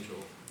before the angel.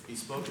 He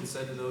spoke and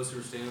said to those who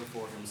were standing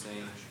before him,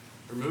 saying,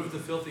 Remove the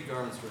filthy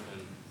garments from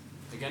him.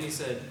 Again he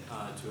said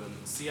to him,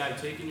 See, I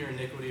have taken your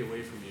iniquity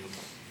away from you,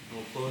 and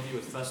will clothe you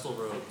with festal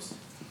robes.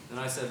 Then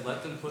I said,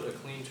 Let them put a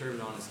clean turban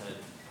on his head.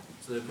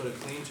 So they put a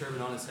clean turban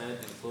on his head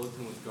and clothed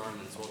him with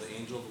garments, while the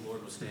angel of the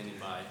Lord was standing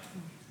by.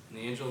 And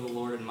the angel of the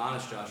Lord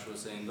admonished Joshua,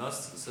 saying,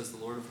 Thus says the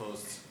Lord of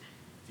hosts,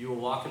 If you will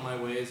walk in my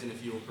ways, and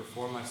if you will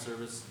perform my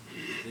service,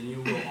 then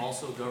you will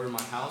also govern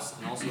my house,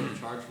 and also have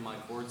charge of my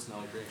courts, and I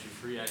will grant you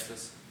free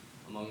access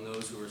among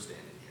those who are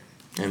standing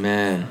here.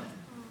 Amen.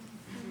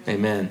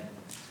 Amen.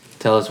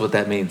 Tell us what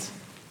that means.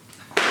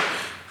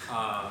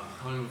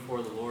 Coming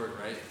before the Lord,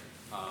 right?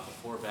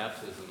 Before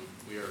baptism,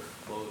 we are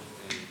clothed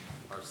in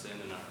our sin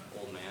and our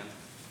old man.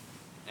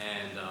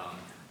 And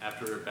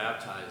after we're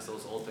baptized,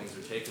 those old things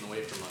are taken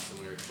away from us, and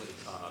we are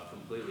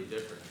completely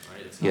different,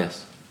 right? It's not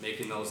Yes.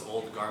 making those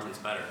old garments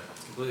better.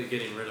 It's completely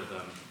getting rid of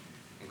them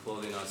and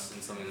clothing us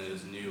in something that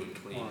is new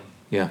and clean.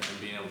 Yeah.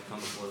 And being able to come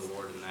before the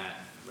Lord in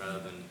that rather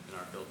than in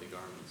our filthy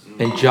garments.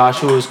 And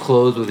Joshua was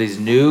clothed with these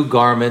new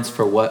garments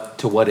for what?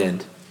 To what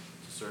end?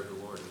 To serve the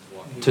Lord and to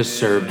walk in To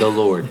serve the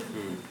Lord.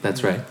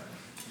 That's right.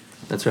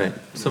 That's right.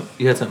 So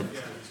you had something.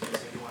 Yeah,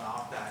 going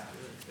off that,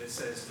 it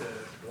says to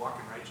walk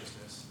in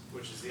righteousness,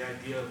 which is the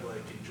idea of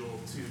like in Joel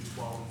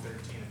 2:12 and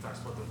 13, it talks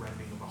about the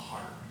rending of a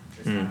heart.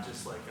 It's not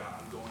just like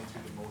I'm going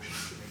through the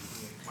motions to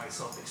make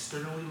myself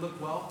externally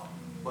look well,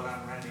 but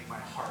I'm rending my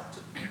heart to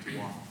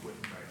walk with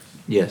Christ.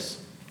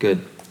 Yes.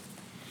 Good.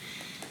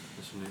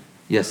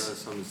 Yes.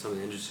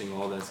 Something interesting,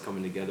 all that's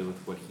coming together with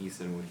what he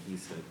said and what he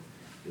said,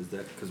 is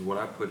that, because what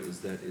I put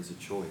is that is a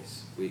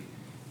choice.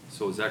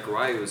 So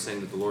Zechariah was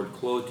saying that the Lord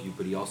clothed you,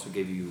 but he also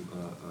gave you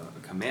a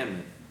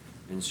commandment,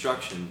 an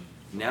instruction.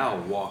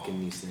 Now walk in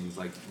these things,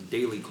 like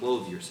daily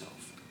clothe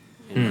yourself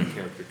in your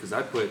character. Because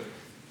I put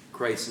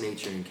Christ's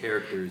nature and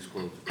character is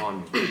clothed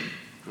upon me.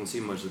 I don't see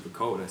much of the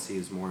code. I see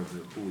as more of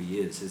who he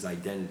is, his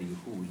identity,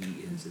 who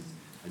he is, his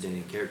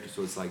identity and character.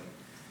 So it's like,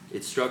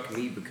 it struck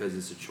me because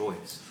it's a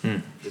choice.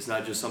 It's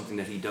not just something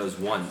that he does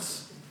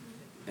once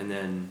and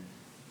then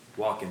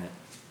walk in it.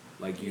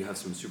 Like you have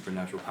some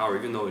supernatural power,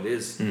 even though it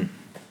is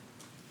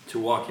to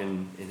walk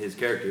in his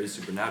character is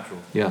supernatural.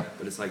 Yeah.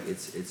 But it's like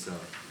it's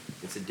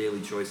a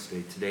daily choice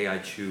today. Today I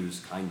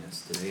choose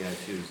kindness. Today I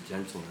choose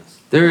gentleness.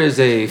 There is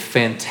a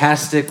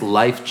fantastic,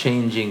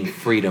 life-changing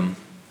freedom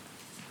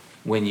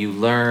when you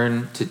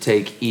learn to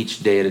take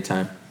each day at a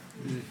time.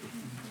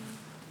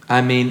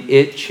 I mean,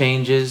 it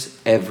changes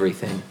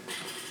everything.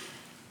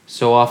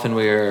 So often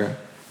we are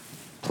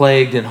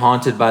plagued and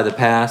haunted by the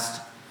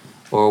past,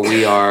 or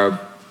we are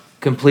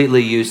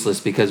completely useless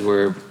because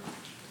we're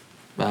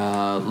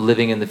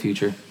living in the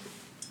future.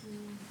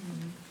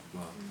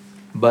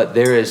 But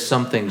there is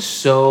something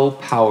so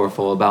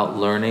powerful about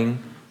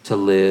learning to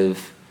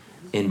live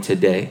in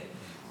today.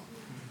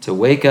 To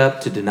wake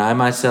up, to deny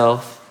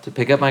myself, to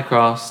pick up my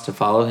cross, to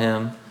follow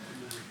him,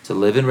 to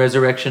live in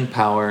resurrection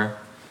power,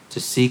 to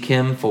seek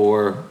him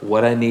for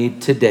what I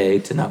need today,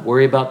 to not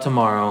worry about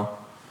tomorrow.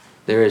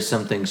 There is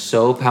something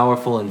so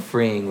powerful and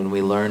freeing when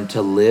we learn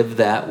to live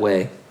that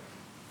way.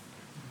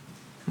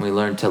 When we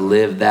learn to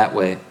live that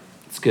way.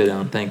 It's good,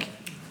 Ellen. Thank you.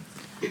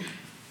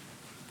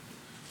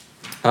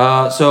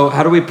 So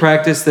how do we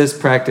practice this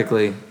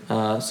practically?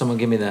 Someone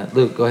give me that.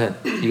 Luke, go ahead.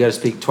 You got to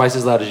speak twice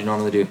as loud as you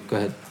normally do. Go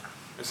ahead.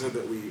 I said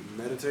that we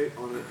meditate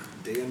on it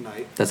day and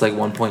night. That's like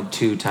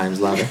 1.2 times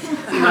louder.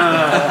 Come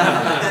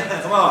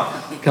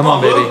on. Come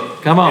on, baby.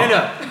 Come on.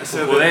 I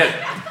said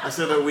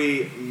that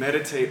we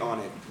meditate on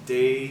it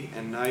day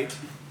and night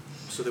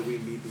so that we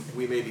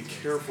may be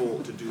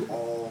careful to do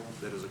all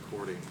that is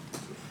according to it.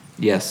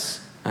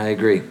 Yes, I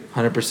agree.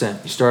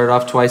 100%. You started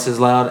off twice as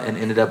loud and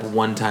ended up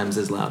 1 times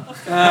as loud.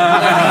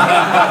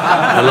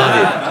 I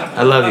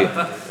love you.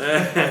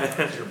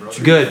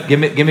 Good. Give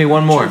me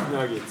one more.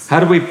 How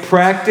do we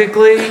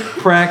practically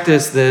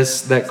practice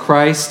this, that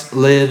Christ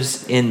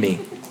lives in me?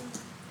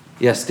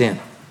 Yes, Dan.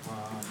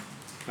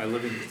 By the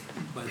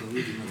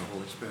leading of the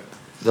Holy Spirit.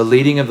 The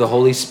leading of the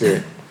Holy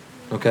Spirit.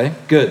 Okay,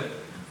 good.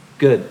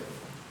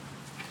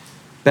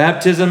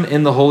 Baptism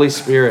in the Holy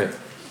Spirit.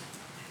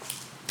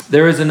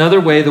 There is another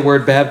way the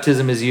word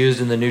baptism is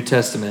used in the New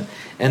Testament,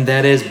 and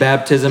that is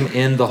baptism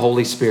in the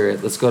Holy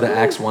Spirit. Let's go to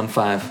Acts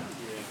 1:5.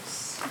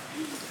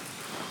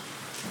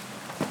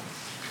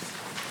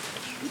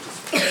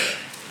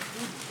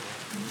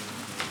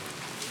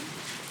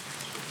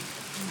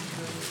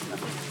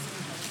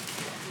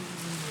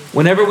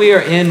 Whenever we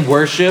are in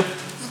worship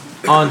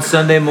on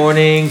Sunday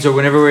mornings, or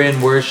whenever we're in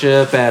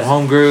worship at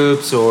home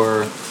groups,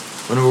 or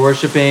when we're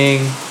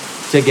worshiping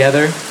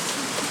together,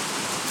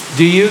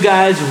 do you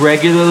guys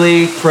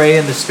regularly pray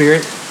in the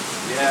Spirit?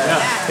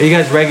 Yeah. Are you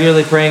guys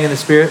regularly praying in the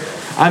Spirit?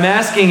 I'm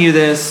asking you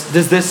this.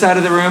 Does this side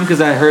of the room, because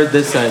I heard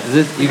this side,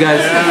 you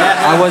guys,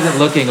 I wasn't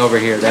looking over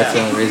here. That's the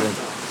only reason.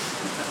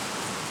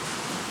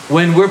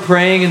 When we're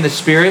praying in the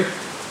Spirit,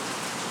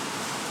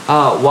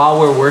 while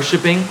we're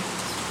worshiping,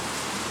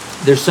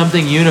 there's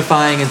something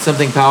unifying and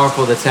something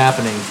powerful that's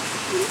happening.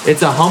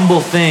 It's a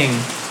humble thing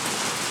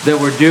that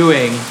we're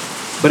doing,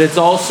 but it's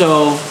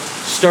also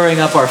stirring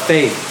up our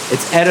faith.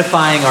 It's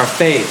edifying our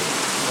faith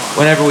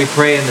whenever we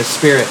pray in the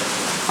Spirit.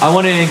 I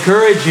want to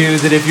encourage you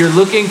that if you're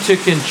looking to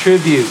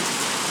contribute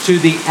to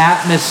the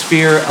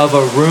atmosphere of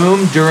a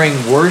room during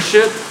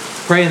worship,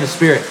 pray in the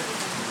Spirit.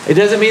 It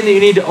doesn't mean that you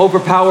need to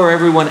overpower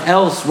everyone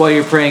else while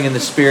you're praying in the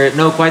Spirit.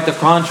 No, quite the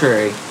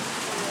contrary.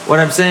 What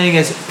I'm saying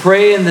is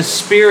pray in the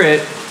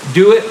Spirit,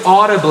 do it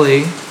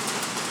audibly.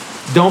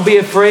 Don't be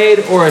afraid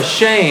or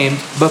ashamed,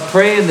 but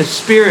pray in the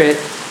Spirit.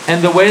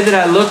 And the way that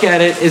I look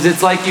at it is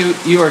it's like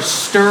you are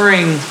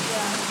stirring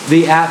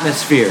the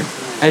atmosphere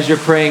as you're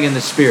praying in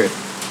the Spirit.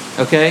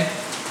 Okay?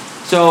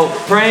 So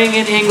praying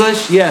in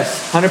English,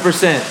 yes,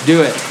 100%,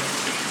 do it.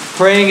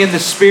 Praying in the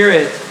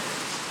Spirit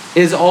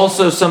is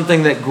also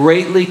something that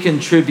greatly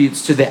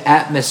contributes to the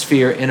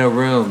atmosphere in a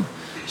room.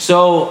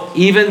 So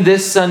even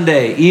this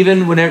Sunday,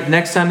 even whenever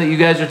next time that you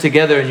guys are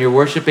together and you're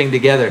worshiping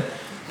together,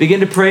 begin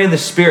to pray in the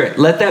Spirit.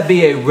 Let that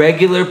be a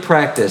regular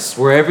practice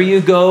wherever you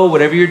go,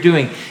 whatever you're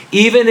doing.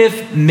 Even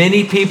if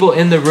many people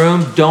in the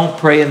room don't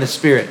pray in the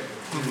Spirit.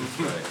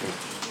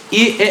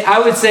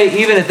 I would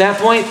say even at that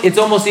point, it's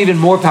almost even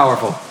more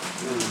powerful.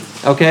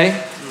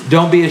 Okay?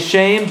 Don't be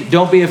ashamed.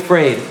 Don't be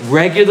afraid.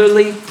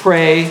 Regularly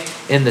pray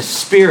in the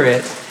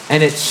Spirit,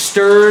 and it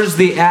stirs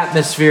the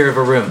atmosphere of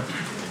a room.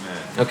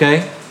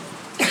 Okay?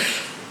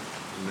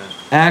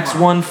 Acts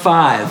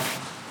 1:5.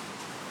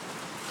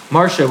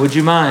 Marcia, would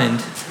you mind?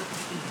 John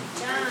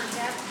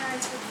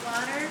baptized with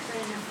water, but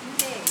in a few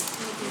days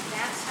he will be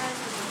baptized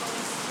with the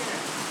Holy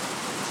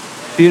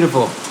Spirit.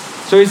 Beautiful.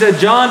 So he said,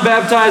 John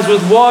baptized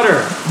with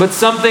water, but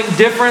something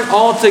different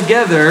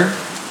altogether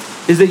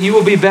is that you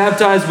will be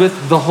baptized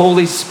with the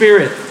Holy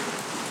Spirit.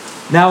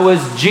 Now, was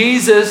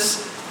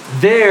Jesus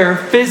there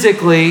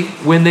physically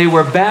when they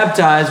were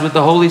baptized with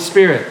the Holy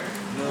Spirit?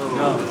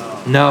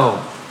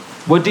 No.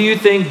 What do you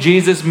think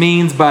Jesus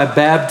means by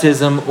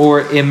baptism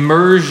or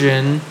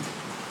immersion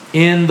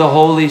in the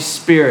Holy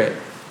Spirit?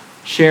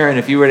 Sharon,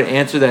 if you were to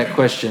answer that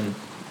question,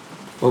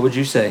 what would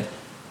you say?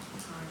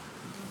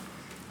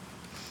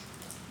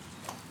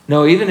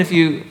 No, even if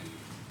you,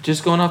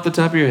 just going off the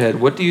top of your head,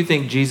 what do you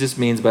think Jesus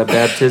means by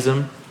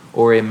baptism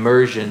or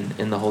immersion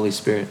in the Holy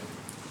Spirit?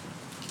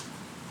 He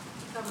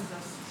covers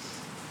us.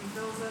 He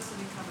fills us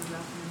and he covers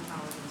us and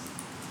empowers us.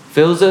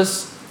 Fills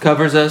us,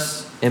 covers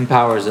us,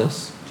 empowers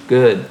us.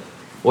 Good.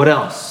 What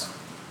else?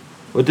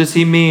 What does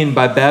he mean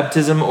by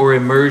baptism or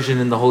immersion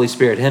in the Holy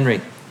Spirit?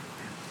 Henry?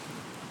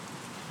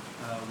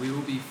 We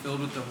will be filled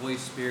with the Holy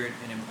Spirit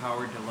and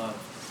empowered to love.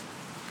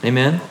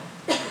 Amen?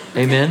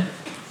 Amen?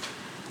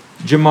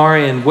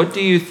 Jamarian, what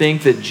do you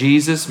think that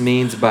Jesus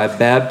means by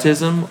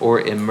baptism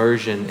or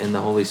immersion in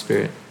the Holy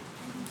Spirit?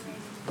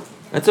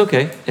 That's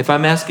okay. If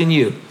I'm asking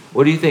you,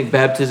 what do you think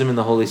baptism in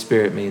the Holy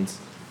Spirit means?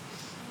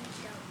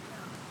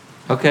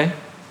 Okay.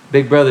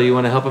 Big brother, you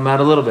want to help him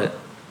out a little bit?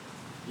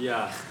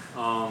 Yeah.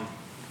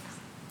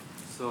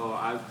 So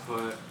I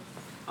put,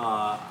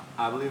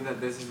 I believe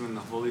that this is when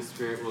the Holy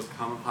Spirit will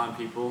come upon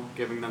people,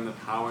 giving them the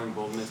power and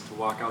boldness to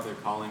walk out their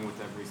calling with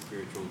every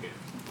spiritual gift.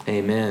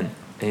 Amen.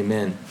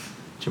 Amen.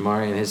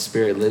 Jamarian, his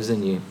spirit lives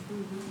in you.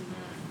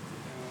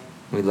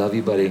 We love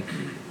you, buddy.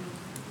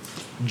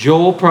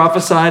 Joel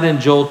prophesied in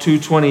Joel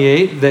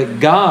 2:28 that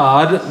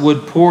God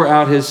would pour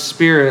out his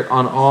spirit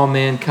on all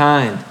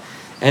mankind.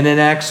 And in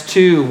Acts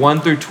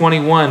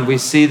 2:1-21, we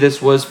see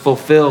this was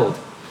fulfilled.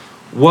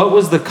 What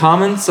was the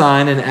common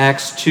sign in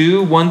Acts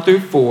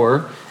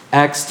 2:1-4,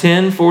 Acts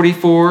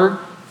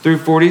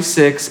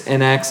 10:44-46,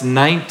 and Acts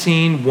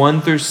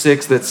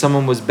 19:1-6 that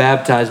someone was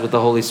baptized with the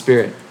Holy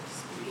Spirit?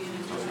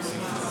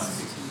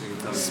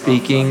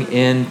 Speaking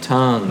in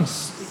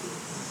tongues.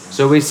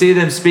 So we see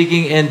them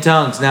speaking in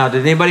tongues. Now,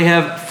 did anybody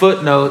have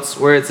footnotes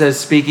where it says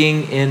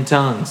speaking in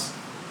tongues?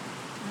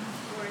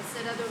 Or it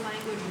said other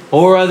languages.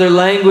 Or other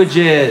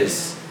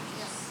languages.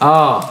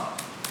 Oh,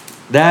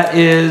 that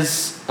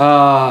has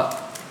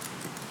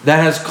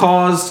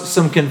caused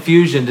some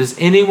confusion. Does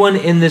anyone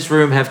in this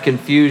room have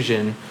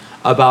confusion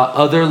about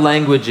other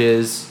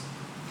languages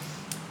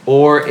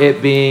or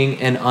it being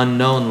an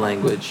unknown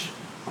language?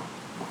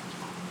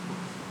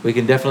 We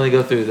can definitely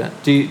go through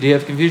that. Do you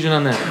have confusion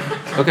on that?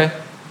 Okay.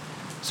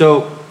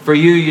 So for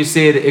you, you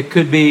see it. It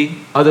could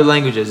be other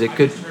languages. It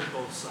could.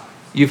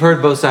 You've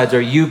heard both sides.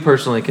 Are you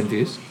personally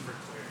confused?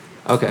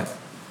 Okay.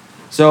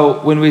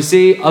 So when we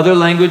see other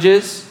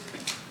languages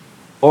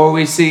or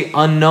we see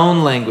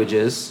unknown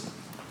languages,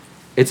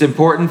 it's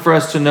important for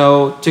us to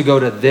know to go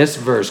to this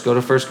verse. Go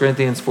to 1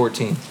 Corinthians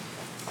 14.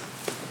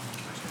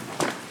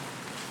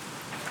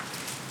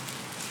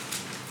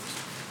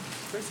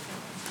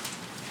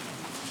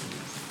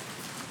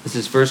 This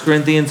is 1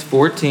 Corinthians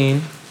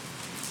 14.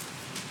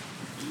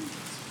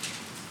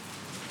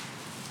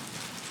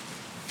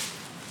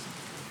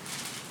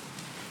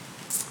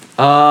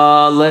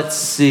 Let's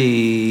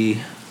see.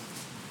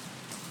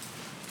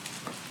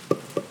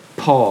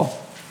 Paul,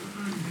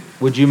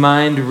 would you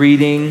mind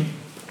reading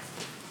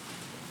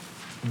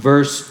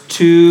verse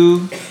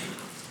 2,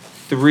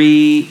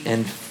 3,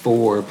 and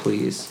 4,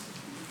 please?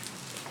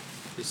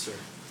 Yes, sir.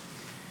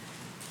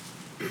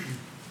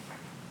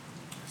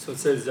 So it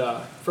says,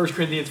 1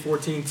 Corinthians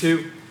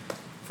 14:2,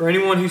 for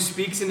anyone who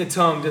speaks in a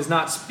tongue does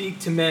not speak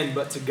to men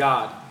but to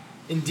God.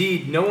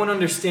 Indeed, no one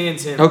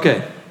understands him.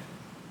 Okay.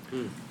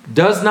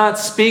 Does not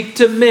speak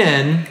to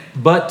men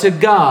but to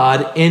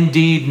God.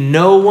 Indeed,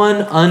 no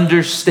one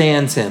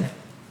understands him.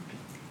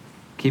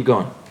 Keep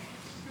going.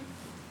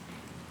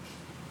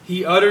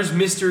 He utters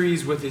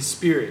mysteries with his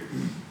spirit.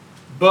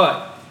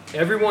 But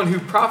everyone who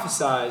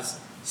prophesies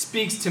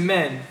speaks to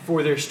men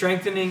for their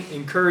strengthening,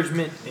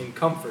 encouragement, and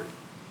comfort.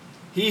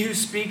 He who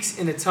speaks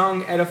in a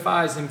tongue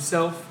edifies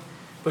himself,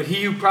 but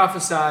he who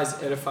prophesies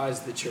edifies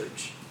the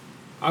church.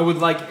 I would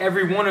like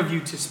every one of you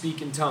to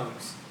speak in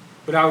tongues,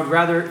 but I would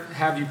rather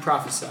have you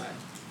prophesy.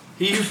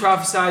 He who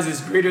prophesies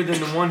is greater than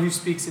the one who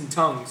speaks in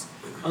tongues,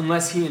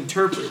 unless he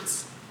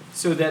interprets,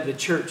 so that the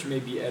church may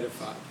be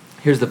edified.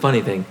 Here's the funny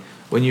thing.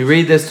 When you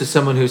read this to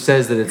someone who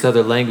says that it's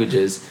other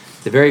languages,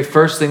 the very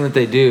first thing that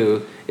they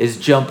do is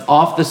jump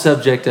off the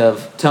subject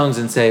of tongues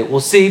and say, well,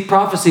 see,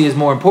 prophecy is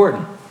more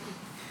important.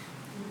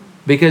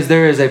 Because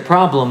there is a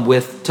problem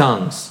with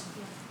tongues.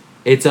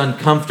 It's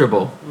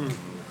uncomfortable.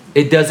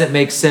 It doesn't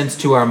make sense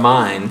to our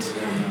mind.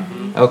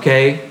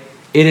 Okay?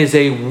 It is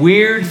a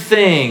weird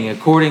thing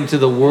according to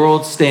the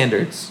world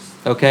standards.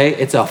 Okay?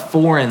 It's a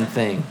foreign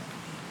thing.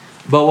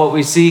 But what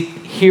we see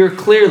here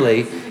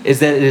clearly is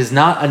that it is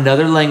not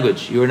another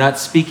language. You are not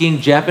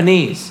speaking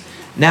Japanese.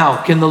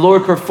 Now, can the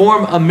Lord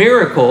perform a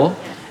miracle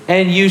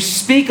and you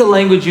speak a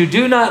language you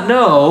do not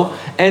know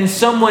and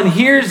someone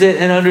hears it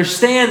and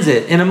understands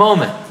it in a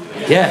moment?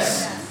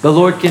 Yes, the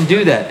Lord can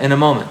do that in a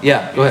moment.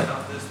 Yeah, go ahead.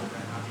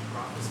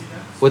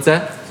 What's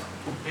that?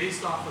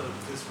 Based off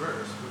of this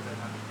verse, would that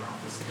not be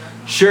prophecy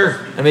then?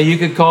 Sure. I mean, you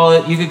could call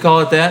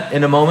it that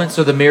in a moment.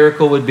 So the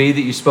miracle would be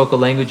that you spoke a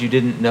language you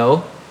didn't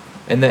know,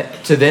 and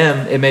that to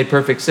them it made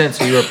perfect sense.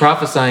 So you were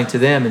prophesying to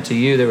them, and to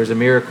you there was a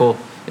miracle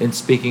in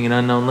speaking an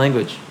unknown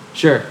language.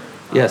 Sure.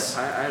 Yes.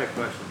 I had a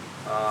question.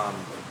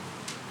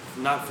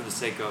 Not for the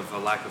sake of a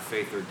lack of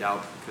faith or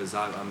doubt, because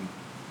I'm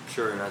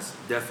sure, and that's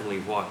definitely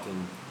walked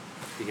in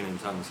speaking in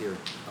tongues here.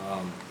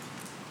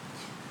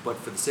 But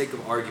for the sake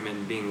of argument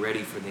and being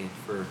ready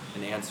for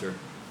an answer,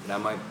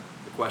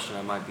 the question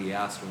I might be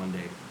asked one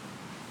day.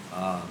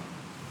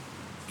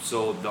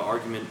 So the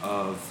argument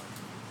of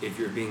if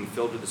you're being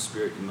filled with the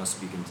Spirit, you must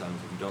speak in tongues.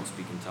 If you don't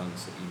speak in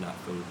tongues, that you're not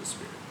filled with the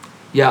Spirit.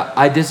 Yeah,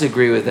 I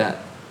disagree with that.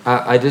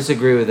 I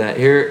disagree with that.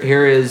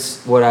 Here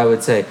is what I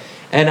would say,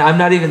 and I'm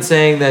not even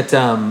saying that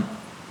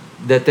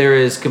that there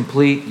is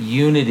complete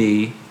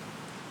unity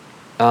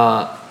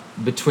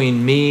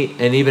between me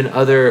and even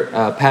other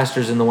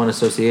pastors in the One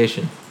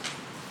Association.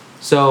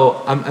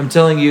 So I'm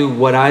telling you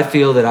what I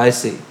feel that I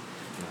see.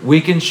 We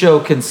can show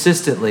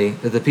consistently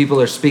that the people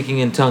are speaking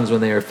in tongues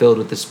when they are filled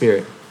with the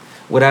Spirit.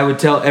 What I would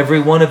tell every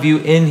one of you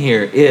in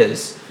here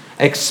is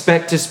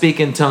expect to speak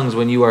in tongues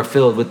when you are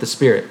filled with the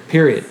Spirit,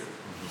 period.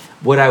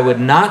 What I would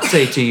not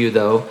say to you,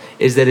 though,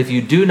 is that if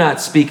you do not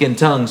speak in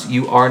tongues,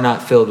 you are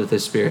not filled with the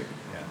Spirit.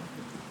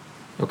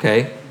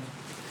 Okay?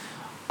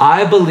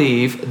 I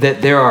believe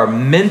that there are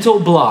mental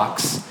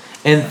blocks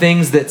and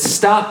things that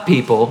stop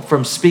people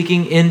from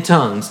speaking in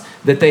tongues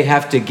that they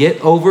have to get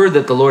over,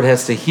 that the Lord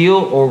has to heal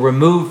or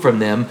remove from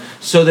them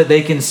so that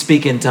they can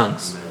speak in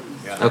tongues.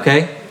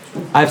 Okay?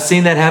 I've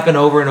seen that happen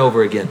over and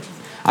over again.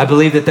 I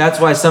believe that that's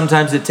why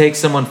sometimes it takes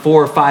someone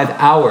 4 or 5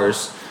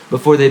 hours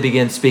before they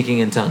begin speaking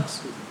in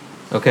tongues.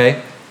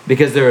 Okay?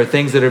 Because there are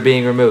things that are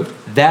being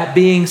removed. That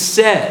being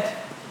said,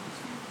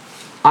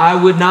 I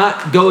would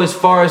not go as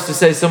far as to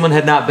say someone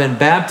had not been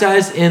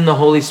baptized in the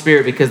Holy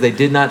Spirit because they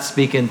did not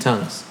speak in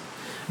tongues.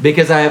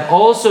 Because I have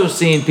also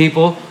seen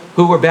people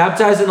who were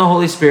baptized in the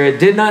Holy Spirit,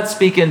 did not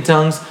speak in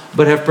tongues,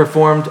 but have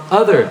performed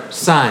other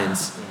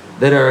signs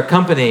that are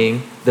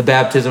accompanying the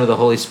baptism of the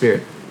Holy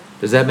Spirit.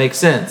 Does that make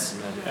sense?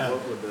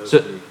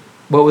 So,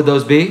 what would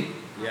those be?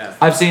 Yeah.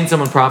 I've seen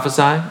someone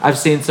prophesy. I've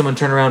seen someone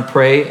turn around,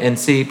 pray, and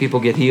see people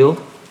get healed.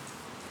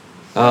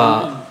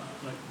 Like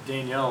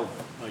Danielle,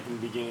 like in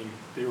the beginning,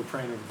 they were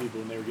praying over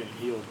people and they were getting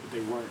healed, but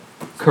they weren't.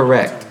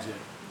 Correct.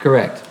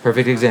 Correct.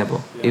 Perfect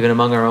example. Yeah. Even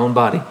among our own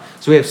body.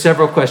 So we have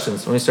several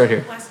questions. Let me start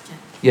here. Question.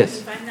 Yes.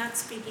 If I'm not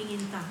speaking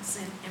in tongues,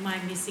 am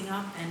I missing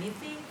out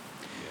anything?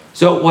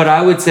 So what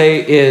I would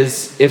say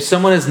is if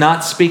someone is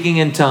not speaking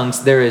in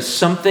tongues, there is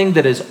something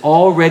that has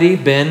already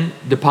been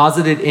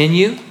deposited in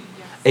you,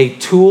 a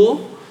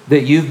tool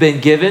that you've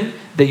been given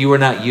that you are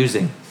not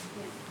using.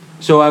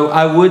 So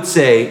I would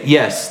say,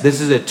 yes,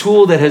 this is a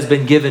tool that has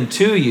been given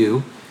to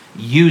you.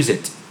 Use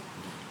it.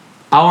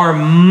 Our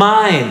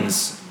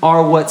minds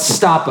are what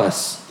stop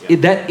us.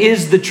 That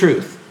is the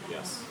truth.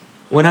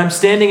 When I'm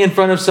standing in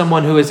front of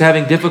someone who is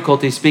having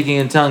difficulty speaking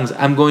in tongues,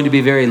 I'm going to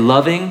be very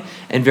loving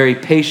and very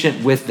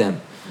patient with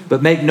them.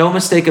 But make no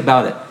mistake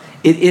about it.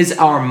 It is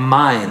our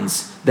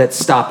minds that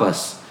stop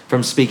us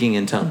from speaking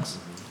in tongues.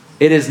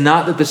 It is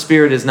not that the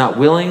Spirit is not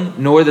willing,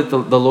 nor that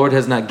the Lord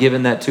has not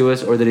given that to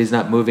us, or that He's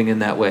not moving in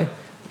that way.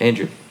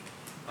 Andrew.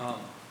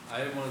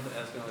 I wanted to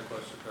ask another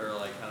question, or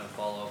like kind of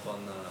follow up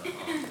on the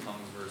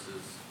tongues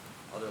versus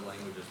other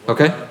languages. What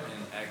Okay. about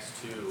in Acts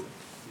 2,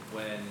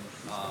 when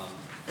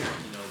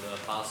the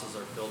apostles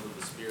are filled with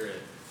the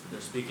Spirit,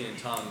 they're speaking in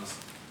tongues,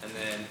 and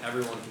then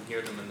everyone can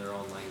hear them in their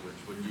own language?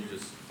 Would you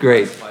just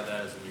classify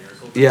that as a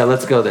miracle? Yeah,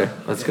 let's go there.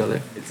 Let's go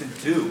there. It's in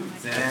 2.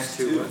 It's in Acts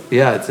 2.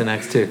 Yeah, it's in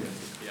Acts 2.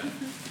 Yeah.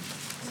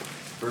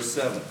 Verse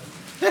 7.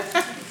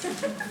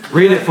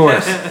 Read it for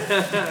us.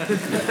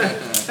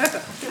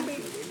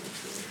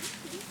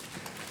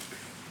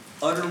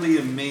 Utterly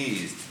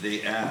amazed,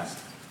 they asked,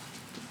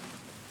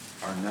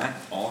 "Are not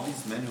all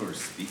these men who are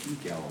speaking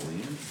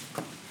Galileans?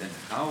 Then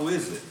how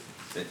is it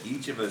that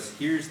each of us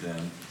hears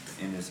them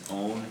in his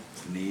own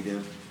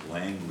native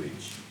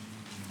language?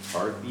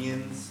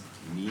 Parthians,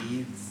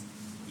 Medes,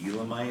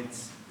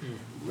 Elamites,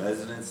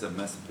 residents of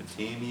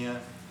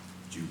Mesopotamia,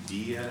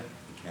 Judea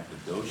and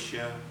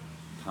Cappadocia,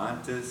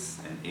 Pontus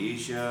and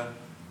Asia,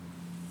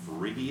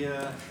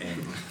 Phrygia and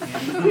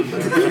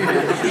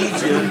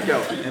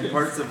Egypt, and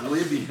parts of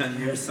Libya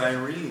near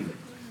Cyrene.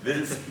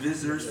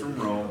 Visitors from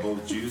Rome,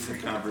 both Jews and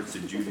converts to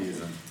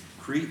Judaism,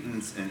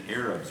 Cretans and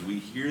Arabs. We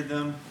hear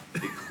them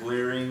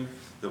declaring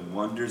the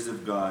wonders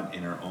of God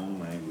in our own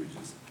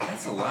languages."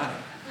 That's a lot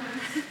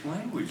of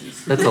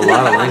languages. That's a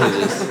lot of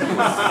languages.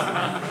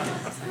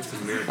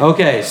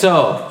 Okay,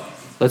 so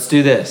let's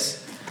do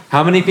this.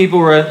 How many people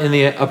were in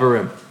the upper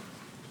room?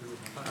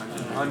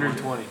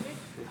 120.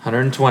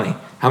 120.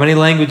 How many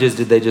languages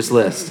did they just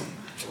list?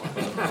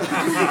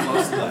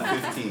 Close to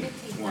 15.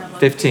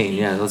 15,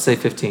 yeah, let's say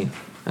 15.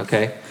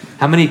 Okay.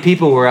 How many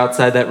people were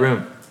outside that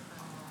room?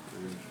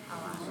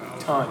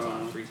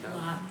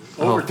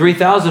 Oh,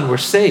 3,000 were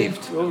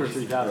saved. Over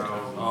 3,000.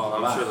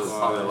 Oh, I'm sure there's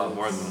probably a lot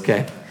more than that.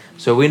 Okay.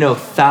 So we know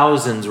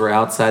thousands were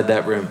outside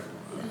that room.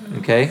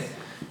 Okay.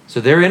 So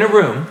they're in a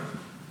room,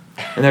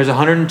 and there's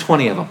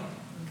 120 of them.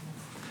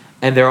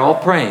 And they're all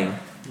praying.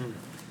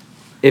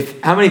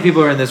 How many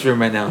people are in this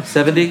room right now?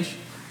 70?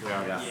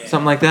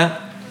 Something like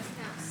that?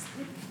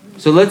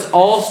 So let's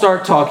all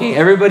start talking.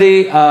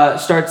 Everybody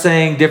start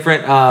saying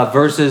different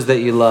verses that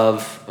you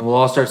love. And we'll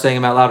all start saying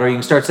them out loud. Or you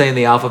can start saying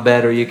the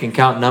alphabet, or you can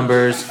count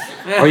numbers,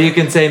 or you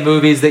can say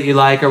movies that you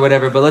like or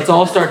whatever. But let's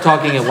all start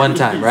talking at one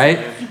time,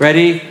 right?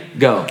 Ready?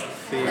 Go.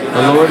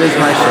 The Lord is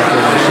my shepherd,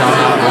 I shall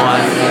not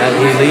want.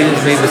 He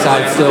leadeth me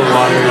beside still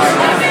waters.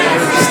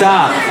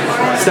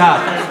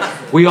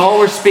 Stop. We all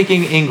were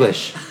speaking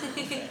English.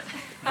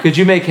 Could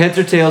you make heads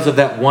or tails of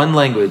that one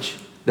language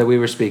that we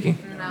were speaking?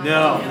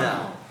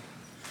 No.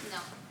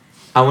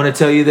 I want to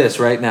tell you this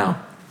right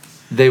now.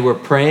 They were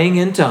praying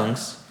in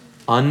tongues,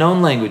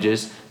 unknown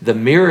languages. The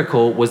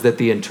miracle was that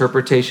the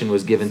interpretation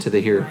was given to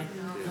the hearer.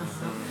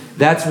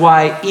 That's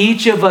why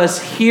each of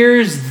us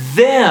hears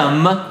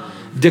them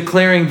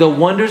declaring the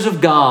wonders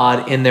of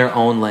God in their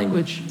own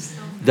language.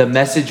 The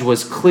message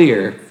was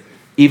clear,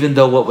 even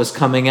though what was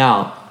coming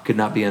out could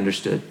not be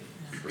understood.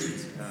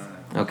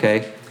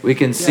 Okay? We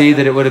can see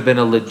that it would have been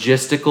a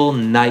logistical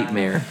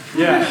nightmare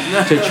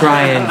to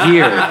try and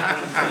hear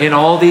in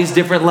all these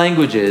different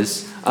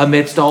languages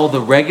amidst all the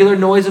regular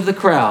noise of the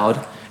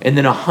crowd, and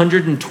then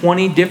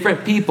 120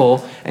 different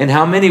people. And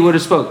how many would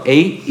have spoke?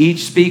 8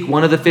 each speak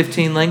one of the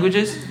 15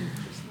 languages?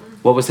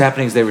 What was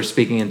happening is they were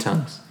speaking in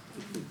tongues.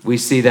 We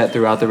see that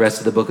throughout the rest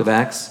of the book of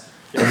Acts.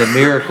 And the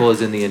miracle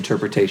is in the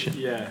interpretation.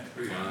 Yeah.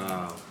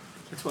 Wow.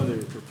 That's why they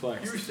were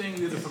perplexed. You were saying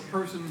that if a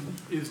person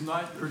is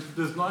not or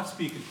does not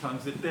speak in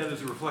tongues, that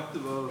is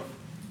reflective of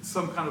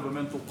some kind of a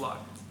mental block.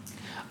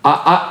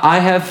 I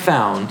have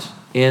found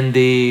in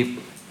the,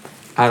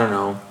 I don't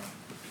know,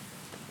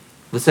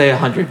 let's say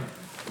 100.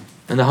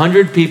 And the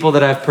 100 people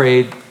that I've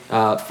prayed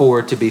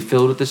for to be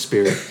filled with the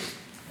Spirit,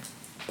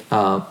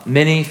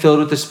 many filled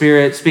with the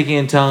Spirit, speaking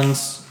in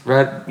tongues,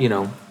 right,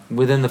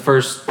 within the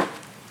first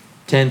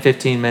 10,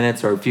 15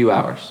 minutes or a few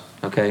hours,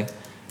 okay,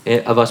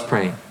 of us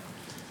praying.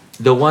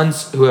 The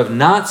ones who have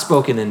not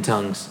spoken in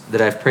tongues that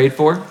I've prayed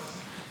for,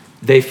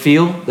 they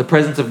feel the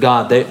presence of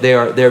God.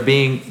 They're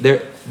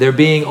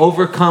being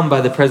overcome by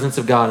the presence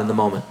of God in the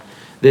moment.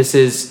 This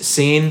is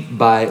seen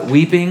by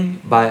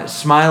weeping, by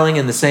smiling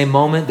in the same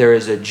moment. There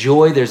is a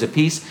joy, there's a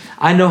peace.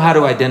 I know how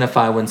to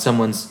identify when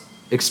someone's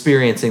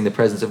experiencing the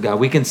presence of God.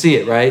 We can see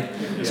it, right?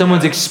 Yeah.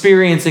 Someone's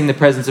experiencing the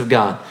presence of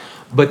God.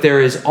 But there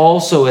is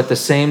also at the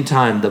same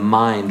time the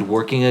mind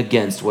working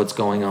against what's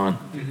going on,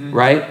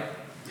 right?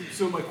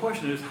 So my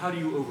question is, how do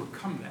you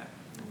overcome that?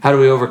 How do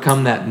we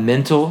overcome that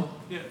mental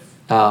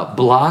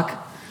block?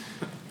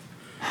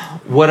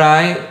 What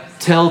I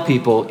tell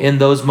people in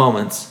those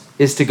moments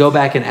is to go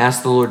back and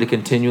ask the Lord to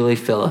continually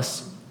fill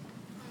us.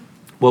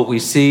 What we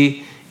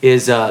see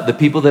is the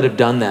people that have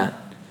done that,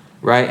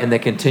 right? And they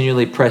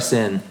continually press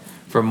in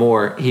for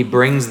more. He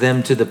brings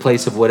them to the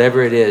place of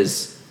whatever it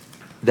is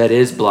that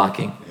is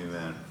blocking.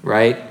 Amen.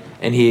 Right?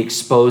 And he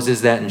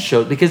exposes that and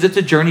shows, because it's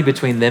a journey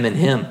between them and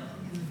him,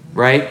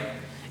 right?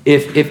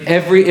 If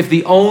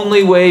the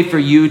only way for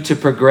you to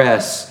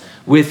progress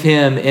with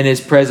him in his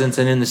presence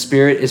and in the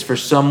Spirit is for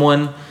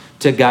someone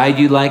to guide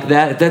you like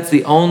that, if that's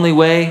the only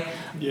way,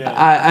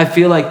 I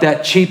feel like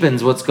that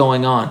cheapens what's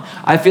going on.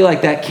 I feel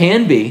like that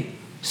can be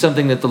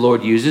something that the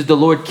Lord uses. The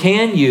Lord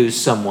can use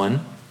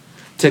someone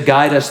to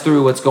guide us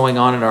through what's going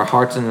on in our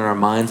hearts and in our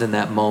minds in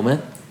that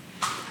moment.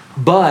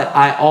 But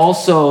I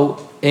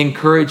also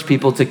encourage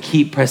people to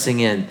keep pressing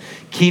in,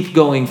 keep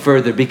going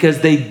further,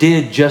 because they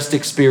did just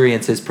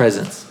experience his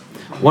presence.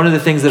 One of the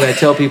things that I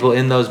tell people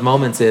in those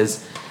moments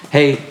is,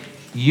 hey,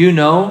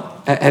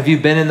 have you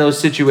been in those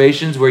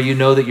situations where you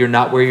know that you're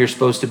not where you're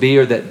supposed to be,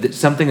 or that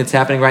something that's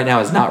happening right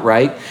now is not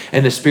right,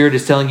 and the Spirit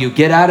is telling you,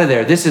 get out of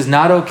there. This is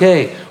not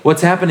okay.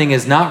 What's happening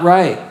is not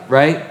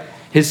right?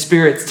 His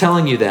Spirit's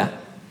telling you that.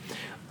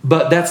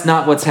 But that's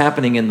not what's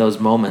happening in those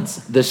moments.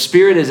 The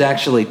Spirit is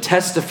actually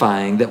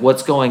testifying that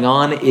what's going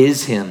on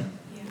is him.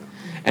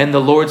 And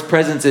the Lord's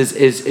presence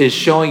is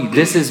showing you,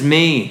 this is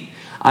me.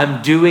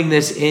 I'm doing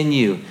this in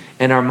you.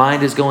 And our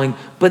mind is going,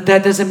 but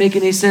that doesn't make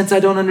any sense. I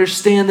don't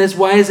understand this.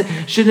 Why is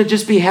it? Shouldn't it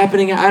just be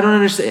happening? I don't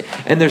understand.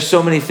 And there's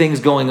so many things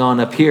going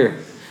on up here.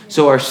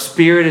 So our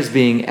spirit is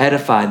being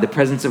edified. The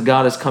presence of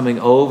God is coming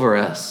over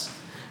us,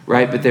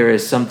 right? But there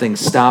is something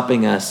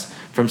stopping us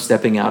from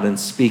stepping out and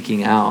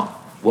speaking out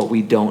what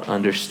we don't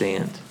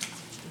understand.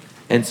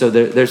 And so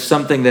there's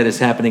something that is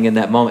happening in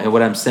that moment. And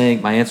what I'm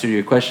saying, my answer to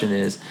your question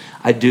is,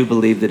 I do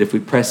believe that if we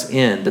press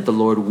in, that the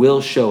Lord will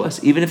show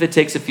us, even if it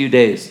takes a few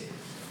days,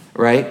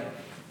 right?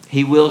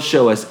 He will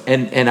show us.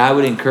 And I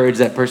would encourage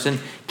that person,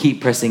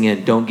 keep pressing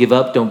in. Don't give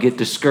up. Don't get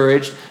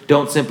discouraged.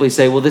 Don't simply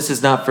say, well, this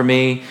is not for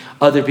me.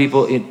 Other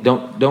people,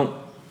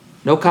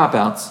 no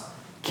cop-outs.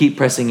 Keep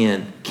pressing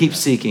in. Keep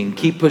seeking.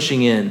 Keep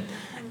pushing in.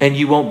 And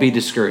you won't be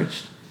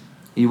discouraged.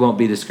 You won't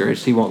be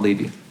discouraged. He won't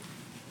leave you.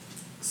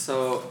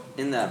 So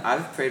in that,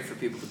 I've prayed for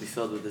people to be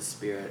filled with the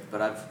Spirit,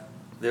 but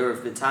there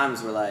have been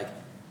times where like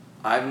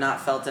I've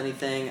not felt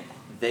anything,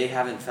 they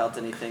haven't felt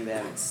anything, they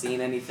haven't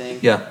seen anything.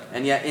 Yeah.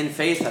 And yet in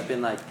faith, I've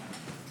been like,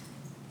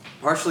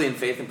 partially in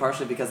faith and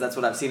partially because that's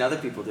what I've seen other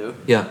people do.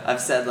 Yeah.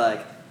 I've said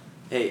like,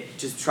 hey,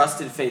 just trust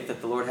in faith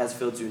that the Lord has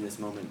filled you in this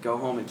moment. Go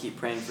home and keep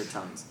praying for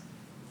tongues.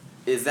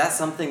 Is that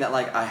something that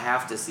like I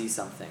have to see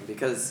something?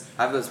 Because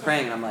I was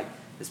praying and I'm like,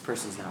 this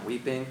person's not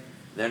weeping.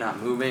 They're not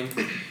moving.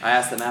 I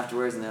asked them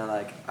afterwards and they're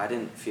like, I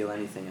didn't feel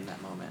anything in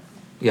that moment.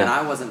 Yeah. And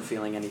I wasn't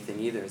feeling anything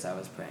either as I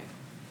was praying.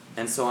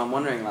 And so I'm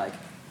wondering like,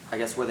 I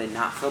guess were they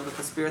not filled with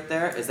the Spirit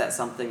there? Is that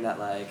something that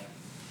like,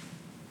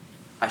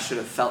 I should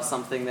have felt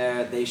something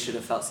there, they should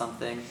have felt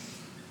something?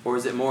 Or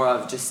is it more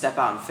of just step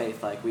out in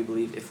faith, like we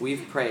believe if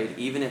we've prayed,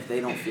 even if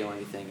they don't feel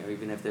anything, or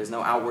even if there's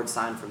no outward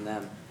sign from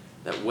them,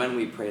 that when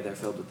we pray, they're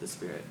filled with the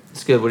Spirit?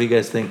 It's good. What do you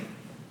guys think?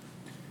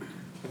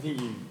 I think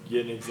you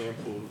get an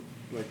example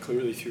like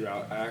clearly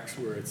throughout Acts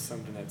where it's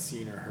something that's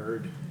seen or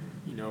heard.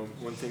 You know,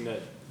 one thing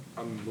that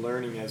I'm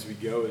learning as we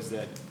go is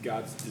that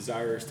God's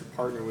desire is to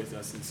partner with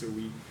us, and so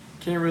we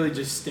can't really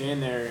just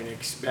stand there and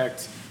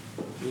expect,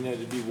 you know,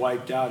 to be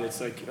wiped out. It's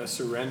like a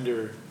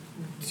surrender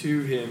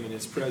to Him and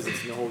His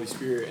presence and the Holy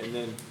Spirit, and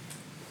then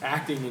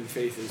acting in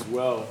faith as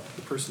well.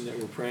 The person that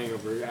we're praying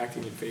over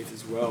acting in faith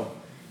as well,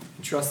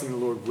 and trusting the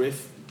Lord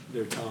with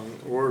their tongue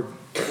or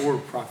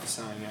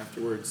prophesying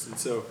afterwards. And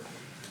so,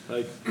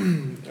 like,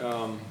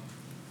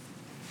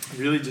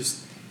 really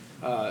just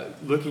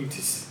looking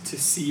to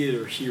see it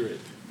or hear it.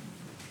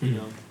 You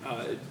know,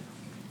 it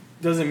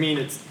doesn't mean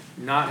it's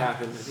not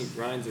happened. I think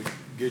Ryan's a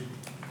good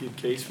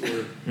case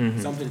where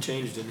something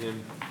changed in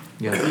him.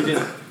 Yeah.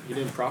 He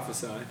didn't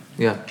prophesy.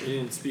 Yeah. He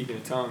didn't speak in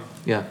a tongue.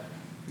 Yeah.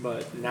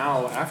 But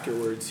now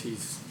afterwards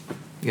he's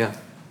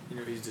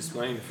he's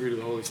displaying the fruit of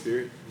the Holy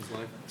Spirit in his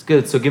life. It's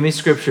good. So give me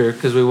scripture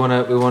because we want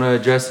to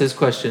address his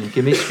question.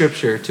 Give me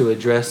scripture to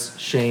address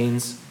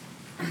Shane's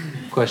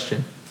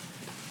question.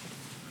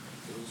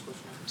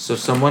 So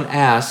someone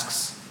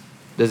asks,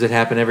 does it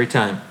happen every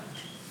time?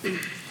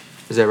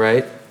 Is that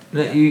right?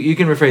 No, Yeah. you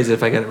can rephrase it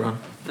if I got it wrong.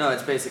 No,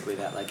 it's basically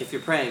that. Like, if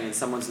you're praying and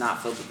someone's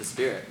not filled with the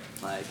Spirit,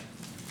 like,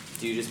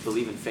 do you just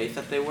believe in faith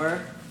that they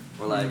were?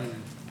 Or, like...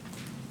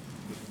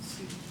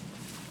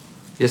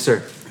 Yes,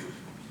 sir.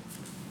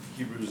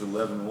 Hebrews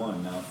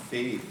 11:1. Now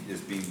faith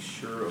is being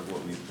sure of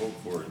what we hope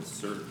for and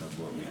certain of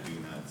what we do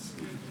not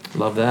see.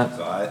 Love that.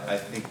 So I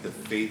think the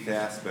faith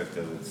aspect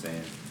of it,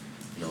 saying,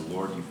 you know,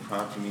 Lord, you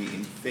prompted me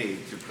in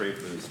faith to pray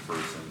for this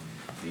person.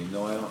 Even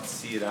though I don't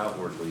see it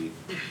outwardly,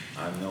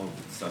 I know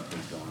that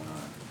something's going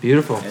on.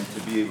 Beautiful. And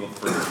to be able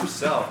for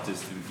yourself,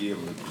 just to be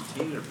able to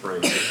continue to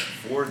pray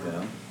for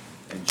them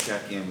and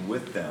check in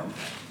with them,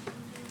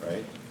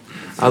 right?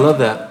 I love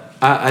that.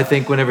 I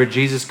think whenever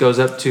Jesus goes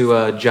up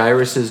to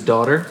Jairus'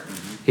 daughter,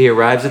 he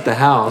arrives at the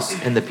house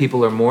and the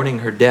people are mourning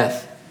her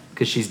death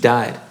because she's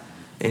died.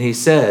 And he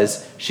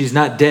says, she's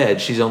not dead,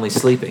 she's only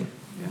sleeping.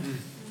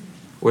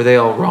 Were they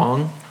all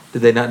wrong?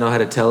 Did they not know how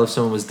to tell if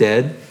someone was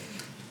dead?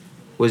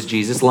 Was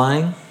Jesus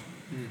lying?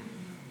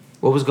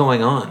 What was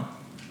going on?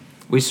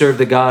 We serve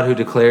the God who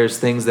declares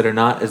things that are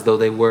not as though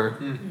they were.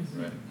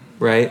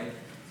 Right?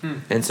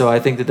 And so I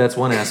think that that's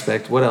one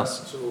aspect. What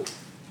else? So,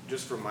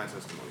 just from my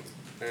testimony,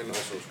 and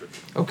also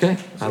scripture. Okay,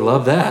 I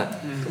love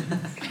that.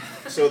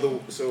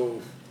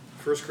 So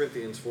 1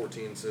 Corinthians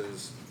 14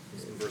 says,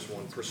 in verse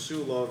 1,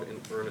 pursue love and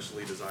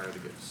earnestly desire the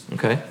gifts.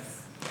 Okay.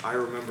 I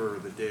remember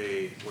the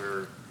day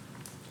where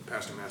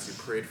Pastor Massey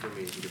prayed for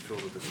me to get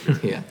filled with the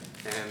Spirit. Yeah.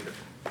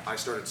 And I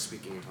started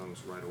speaking in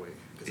tongues right away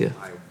because Yeah.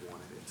 I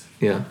wanted it.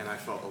 Yeah. And I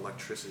felt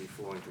electricity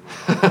flowing through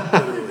my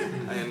body, literally.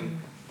 And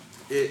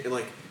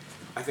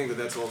I think that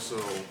that's also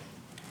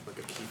like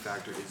a key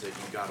factor is that you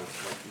gotta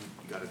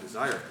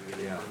desire it.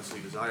 You gotta honestly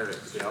desire it.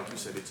 Because like you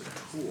said, it's a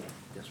tool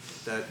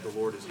that the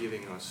Lord is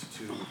giving us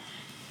to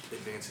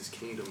advance His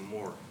kingdom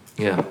more.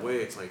 Yeah. In a way,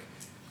 it's like,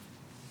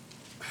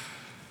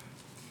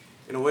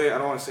 I don't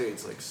want to say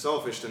it's like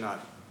selfish to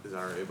not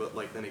desire it, but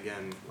like then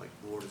again, like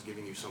the Lord is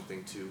giving you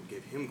something to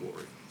give Him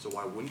glory. So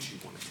why wouldn't you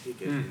want to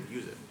take it and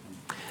use it?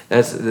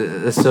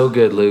 That's so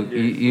good, Luke.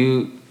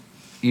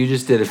 You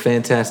just did a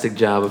fantastic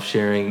job of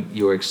sharing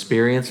your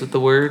experience with the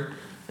Word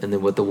and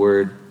then what the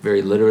Word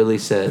very literally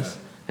says.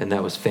 And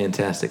that was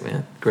fantastic,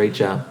 man. Great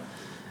job.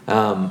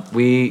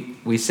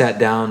 We sat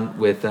down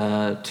with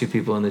two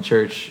people in the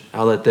church.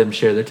 I'll let them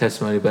share their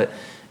testimony, but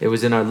it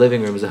was in our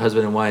living room. It was a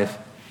husband and wife.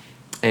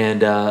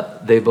 And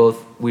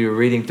we were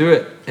reading through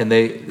it, and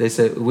they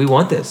said, we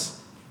want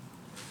this.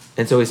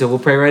 And so we said, we'll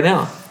pray right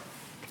now.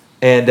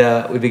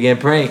 And we began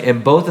praying,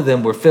 and both of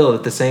them were filled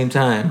at the same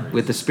time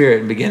with the Spirit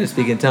and began to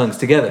speak in tongues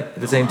together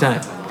at the same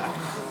time.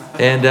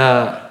 And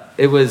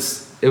it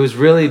was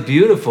really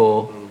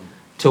beautiful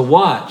to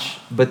watch.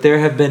 But there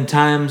have been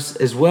times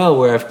as well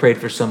where I've prayed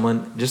for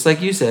someone, just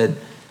like you said,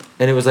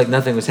 and it was like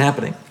nothing was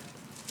happening.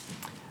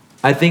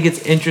 I think it's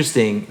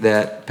interesting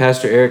that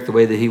Pastor Eric, the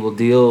way that he will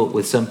deal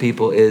with some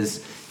people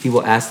is he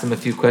will ask them a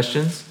few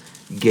questions,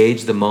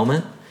 gauge the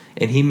moment,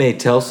 and he may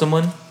tell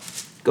someone,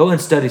 go and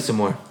study some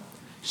more.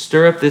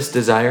 Stir up this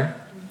desire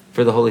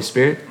for the Holy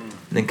Spirit,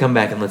 and then come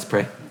back and let's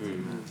pray.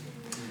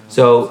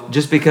 So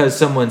just because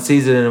someone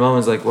sees it in a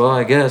moment, is like, well,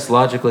 I guess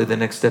logically the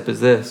next step is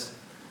this.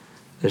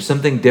 There's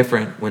something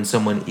different when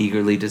someone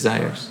eagerly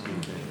desires.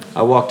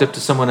 I walked up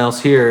to someone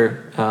else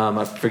here,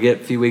 I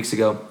forget, a few weeks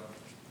ago,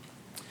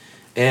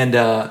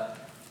 and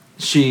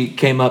she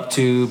came up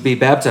to be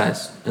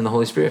baptized in the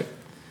Holy Spirit.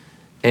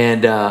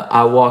 And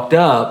I walked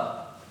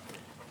up,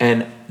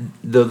 and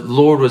the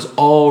Lord was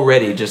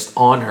already just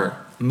on her,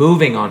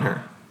 moving on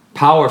her,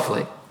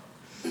 powerfully.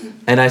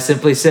 And I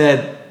simply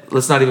said,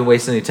 let's not even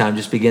waste any time,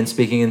 just begin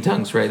speaking in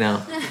tongues right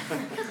now.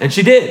 And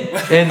she did.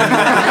 And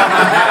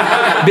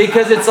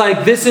because it's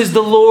like, this is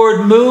the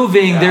Lord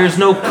moving. There's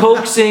no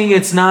coaxing.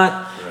 It's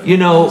not,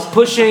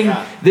 pushing.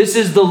 This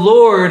is the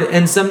Lord.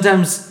 And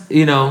sometimes,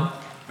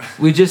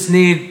 we just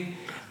need,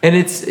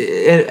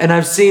 and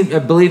I've seen,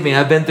 believe me,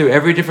 I've been through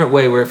every different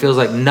way where it feels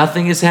like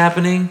nothing is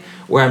happening,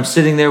 where I'm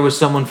sitting there with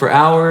someone for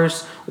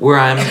hours, where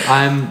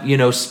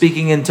I'm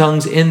speaking in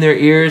tongues in their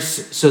ears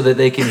so that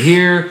they can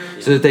hear,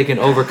 so that they can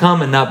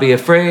overcome and not be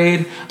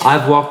afraid.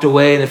 I've walked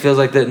away and it feels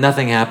like that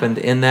nothing happened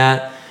in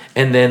that.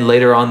 And then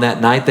later on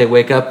that night, they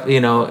wake up,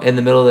 in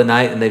the middle of the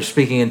night and they're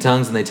speaking in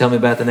tongues and they tell me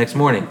about it the next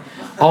morning.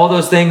 All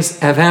those things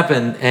have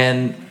happened.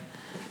 And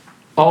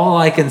all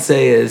I can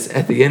say is,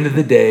 at the end of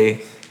the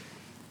day,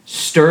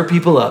 stir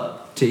people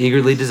up to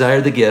eagerly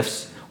desire the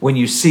gifts. When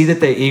you see that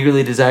they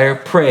eagerly desire,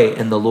 pray,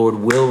 and the Lord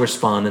will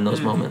respond in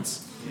those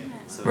moments.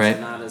 So right? it's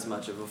not as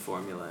much of a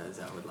formula as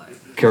I would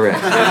like. Correct.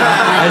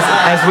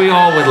 As we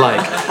all would like.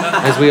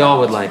 As we all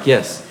would like,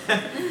 yes.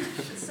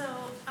 So,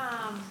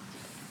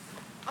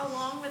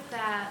 along with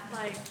that,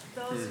 like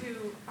those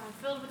who are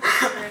filled with the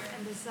Spirit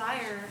and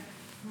desire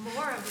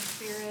more of the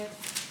Spirit,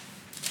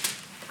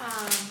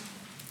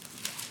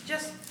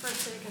 just for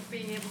sake of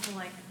being able to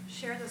like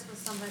share this with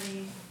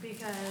somebody,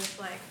 because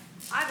like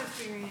I've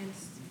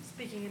experienced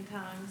speaking in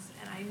tongues,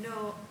 and I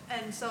know,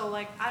 and so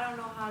like I don't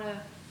know how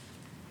to.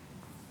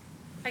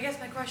 I guess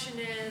my question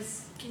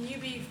is, can you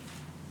be?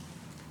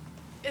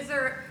 Is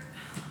there?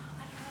 I don't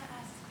know how to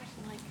ask this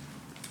question. Like,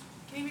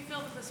 can you be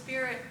filled with the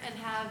Spirit and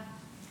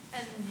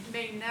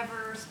may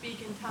never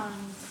speak in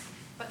tongues,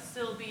 but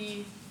still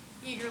be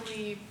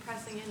eagerly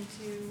pressing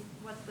into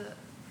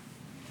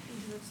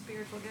into the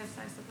spiritual gifts,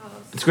 I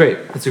suppose? It's great.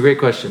 It's a great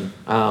question.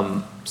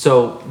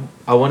 So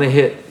I want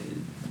to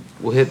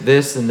we'll hit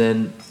this and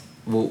then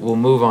we'll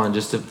move on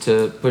just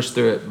to push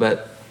through it.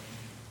 But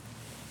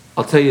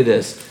I'll tell you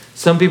this.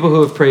 Some people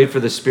who have prayed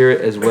for the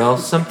Spirit as well,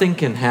 something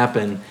can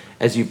happen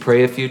as you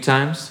pray a few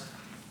times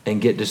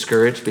and get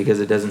discouraged because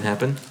it doesn't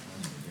happen.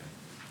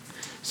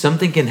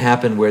 Something can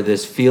happen where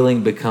this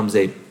feeling becomes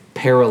a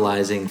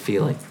paralyzing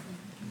feeling.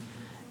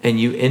 And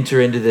you enter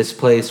into this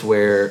place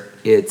where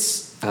it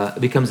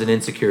becomes an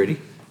insecurity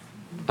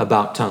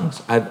about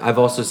tongues. I've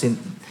also seen,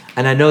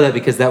 and I know that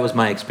because that was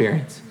my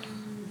experience.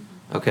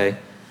 Okay?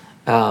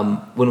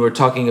 When we're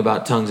talking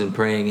about tongues and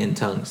praying in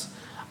tongues,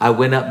 I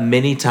went up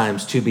many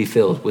times to be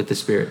filled with the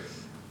Spirit.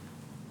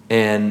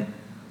 And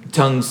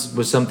tongues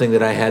was something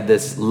that I had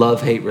this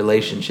love-hate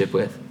relationship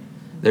with.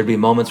 There'd be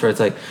moments where it's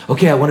like,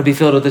 okay, I want to be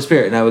filled with the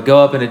Spirit. And I would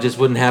go up and it just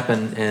wouldn't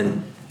happen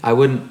and I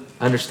wouldn't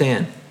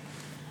understand.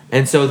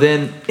 And so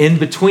then in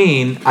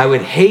between, I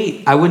wouldn't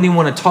even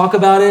want to talk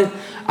about it.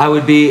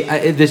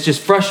 This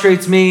just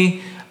frustrates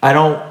me. I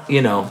don't,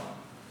 and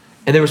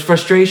there was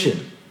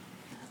frustration.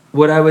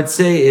 What I would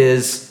say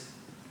is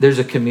there's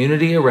a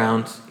community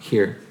around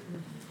here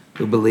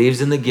who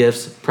believes in the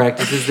gifts,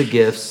 practices the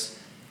gifts,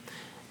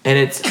 and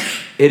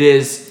it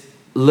is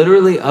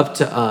literally up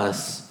to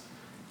us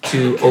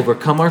to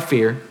overcome our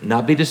fear,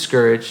 not be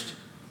discouraged,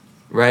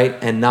 right?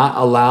 And not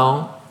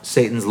allow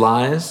Satan's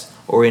lies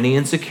or any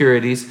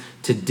insecurities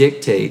to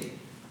dictate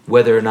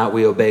whether or not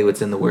we obey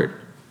what's in the Word.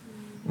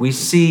 We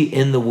see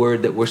in the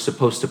Word that we're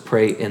supposed to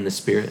pray in the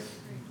Spirit.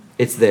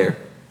 It's there.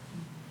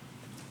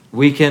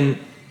 We can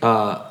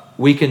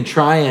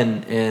try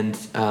and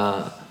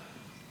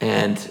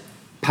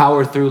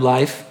power through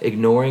life,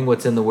 ignoring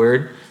what's in the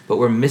Word, but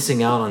we're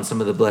missing out on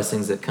some of the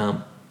blessings that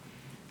come.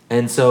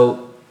 And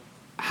so,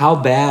 how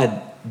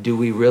bad do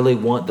we really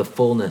want the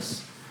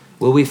fullness?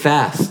 Will we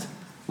fast?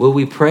 Will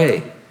we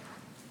pray?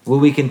 Will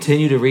we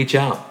continue to reach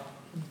out?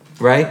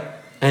 Right?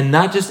 And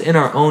not just in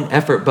our own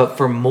effort, but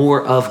for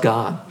more of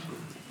God.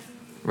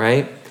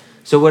 Right?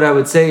 So what I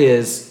would say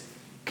is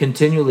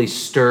continually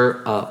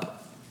stir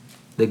up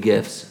the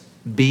gifts.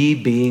 Be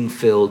being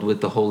filled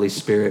with the Holy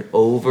Spirit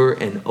over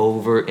and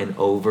over and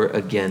over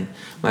again.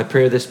 My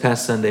prayer this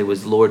past Sunday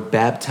was, Lord,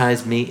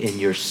 baptize me in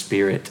your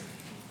Spirit.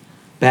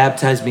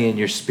 Baptize me in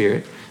your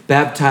Spirit.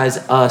 Baptize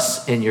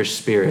us in your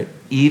Spirit,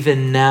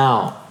 even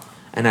now.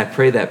 And I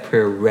pray that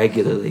prayer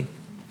regularly.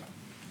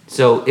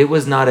 So it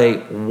was not a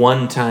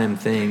one-time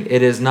thing.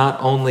 It is not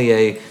only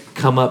a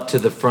come up to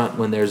the front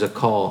when there's a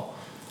call.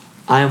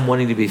 I am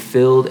wanting to be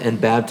filled and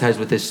baptized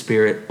with His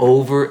Spirit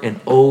over and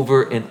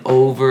over and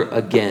over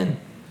again.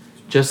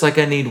 Just like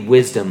I need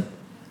wisdom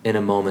in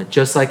a moment,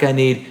 just like I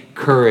need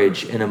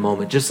courage in a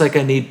moment, just like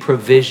I need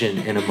provision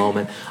in a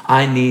moment,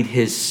 I need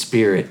his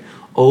Spirit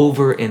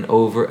over and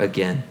over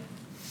again.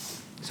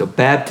 So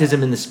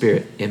baptism in the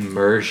Spirit,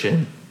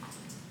 immersion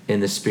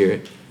in the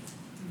Spirit.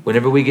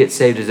 Whenever we get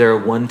saved, is there a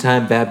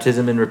one-time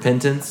baptism in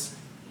repentance?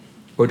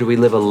 Or do we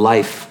live a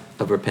life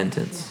of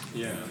repentance?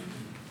 Yeah.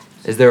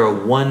 Is there a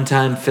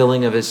one-time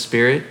filling of his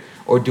Spirit?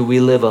 Or do we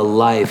live a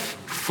life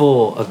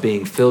full of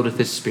being filled with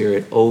his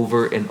Spirit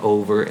over and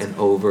over and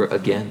over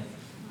again?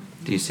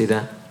 Do you see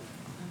that?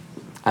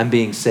 I'm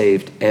being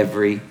saved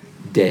every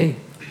day.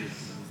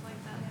 It's like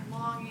that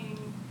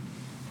longing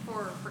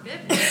for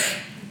forgiveness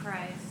in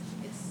Christ.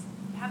 It's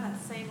have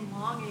that same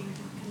longing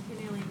to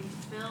continually be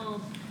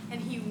filled, and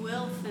he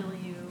will fill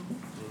you.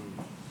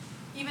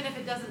 Even if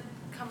it doesn't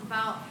come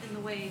about in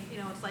the way,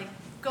 it's like,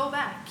 go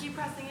back, keep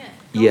pressing in.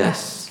 Go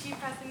Yes. back, keep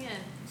pressing in.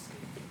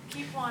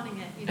 Keep wanting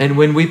it. And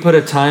when we put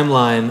a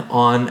timeline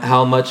on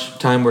how much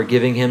time we're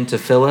giving him to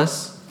fill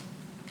us,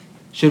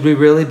 should we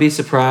really be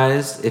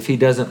surprised if he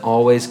doesn't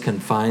always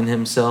confine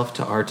himself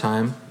to our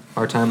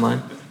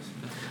timeline?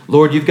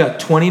 Lord, you've got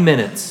 20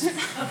 minutes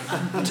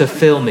to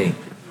fill me.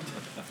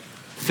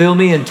 Fill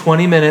me in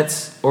 20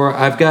 minutes, or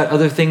I've got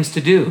other things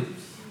to do,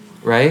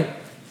 right?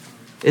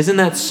 Isn't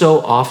that so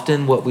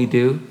often what we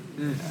do?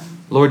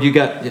 Lord,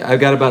 I've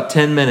got about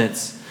 10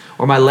 minutes,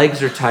 or my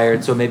legs are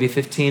tired, so maybe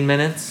 15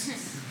 minutes,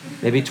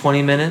 maybe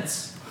 20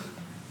 minutes.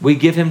 We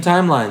give him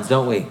timelines,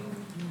 don't we?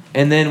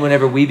 And then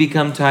whenever we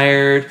become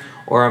tired,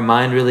 or our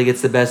mind really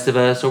gets the best of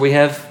us, or we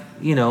have,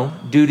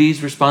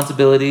 duties,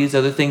 responsibilities,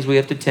 other things we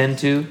have to tend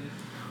to,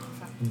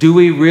 do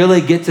we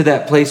really get to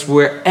that place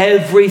where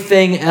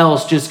everything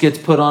else just gets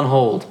put on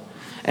hold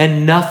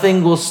and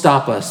nothing will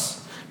stop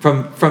us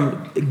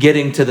from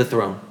getting to the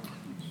throne?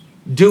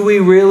 Do we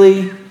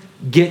really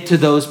get to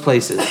those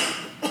places?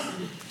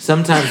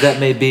 Sometimes that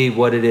may be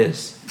what it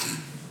is.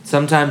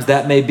 Sometimes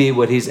that may be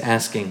what he's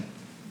asking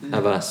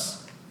of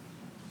us.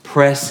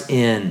 Press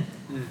in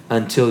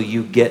until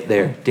you get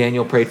there.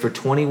 Daniel prayed for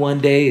 21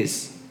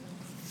 days.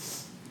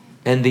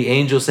 And the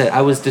angel said,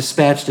 I was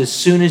dispatched as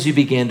soon as you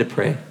began to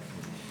pray.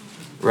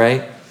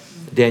 Right?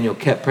 Daniel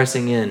kept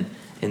pressing in,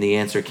 and the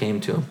answer came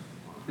to him.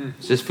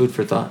 It's just food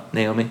for thought.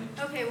 Naomi?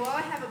 Okay, well,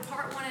 I have a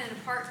part 1 and a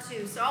part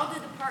 2. So I'll do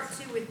the part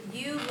 2 with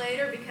you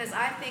later because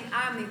I think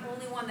I'm the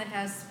only one that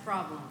has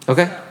problems.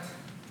 Okay. So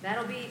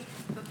that'll be,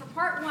 but for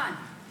part 1.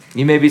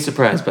 You may be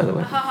surprised, by the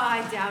way. Oh,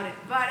 I doubt it,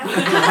 but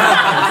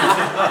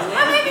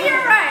well, maybe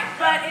you're right.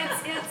 But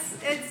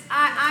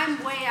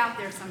I'm way out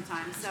there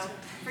sometimes, so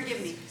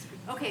forgive me.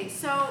 Okay,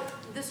 so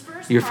this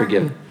first You're part,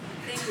 forgiven.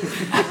 Thank you.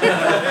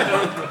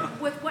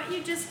 With what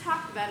you just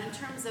talked about in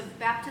terms of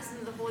baptism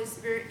of the Holy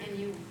Spirit, and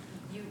you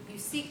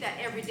seek that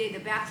every day, the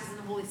baptism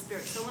of the Holy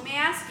Spirit. So let me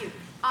ask you,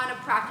 on a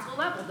practical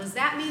level, does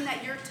that mean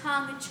that your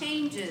tongue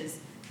changes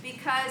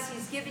because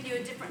he's given you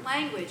a different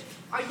language?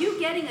 Are you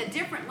getting a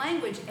different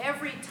language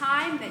every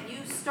time that you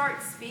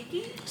start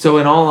speaking? So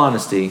in all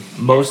honesty,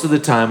 most of the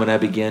time when I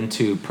begin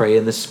to pray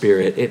in the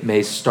Spirit, it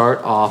may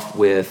start off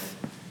with,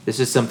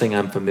 this is something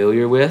I'm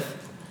familiar with.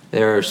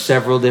 There are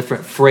several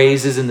different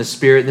phrases in the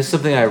Spirit. This is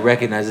something I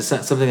recognize. It's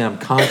not something I'm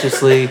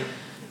consciously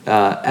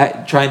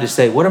trying to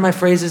say. What are my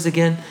phrases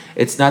again?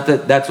 It's not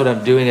that that's what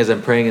I'm doing as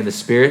I'm praying in the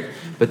Spirit,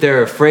 but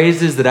there are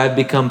phrases that I've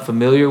become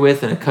familiar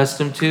with and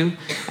accustomed to,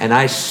 and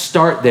I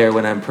start there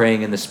when I'm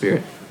praying in the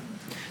Spirit.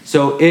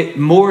 So it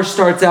more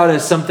starts out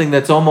as something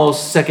that's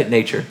almost second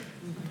nature.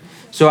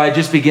 So I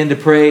just begin to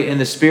pray in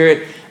the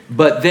Spirit,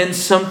 but then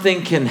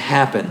something can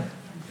happen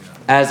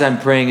as I'm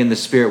praying in the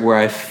Spirit where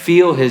I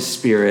feel his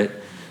Spirit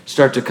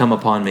start to come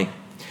upon me.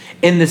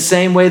 In the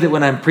same way that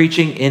when I'm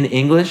preaching in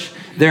English,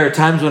 there are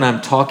times when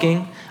I'm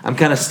talking, I'm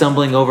kind of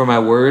stumbling over my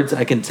words.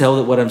 I can tell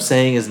that what I'm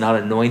saying is not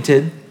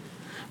anointed.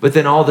 But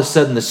then all of a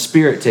sudden the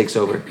Spirit takes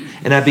over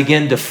and I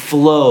begin to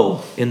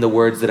flow in the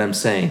words that I'm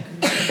saying.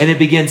 And it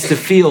begins to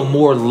feel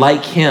more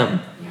like him.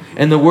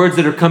 And the words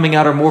that are coming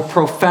out are more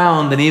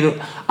profound than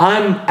even...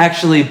 I'm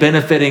actually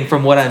benefiting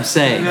from what I'm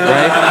saying,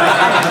 right?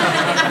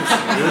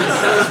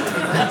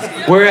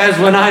 Whereas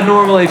when I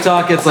normally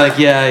talk, it's like,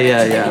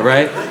 yeah,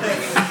 right?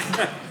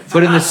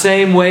 But in the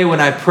same way,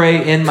 when I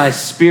pray in my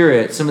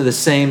spirit, some of the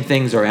same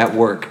things are at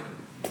work.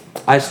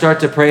 I start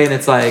to pray and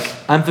it's like,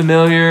 I'm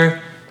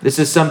familiar. This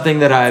is something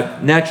that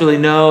I naturally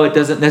know. It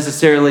doesn't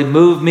necessarily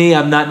move me.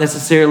 I'm not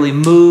necessarily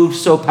moved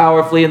so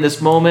powerfully in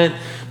this moment.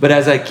 But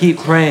as I keep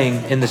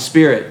praying in the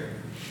Spirit,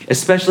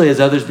 especially as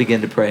others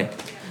begin to pray,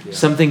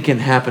 something can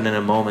happen in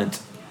a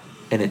moment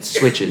and it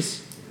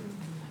switches.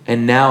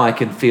 And now I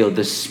can feel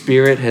the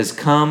Spirit has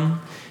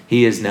come.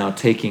 He is now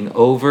taking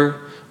over.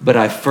 But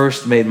I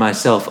first made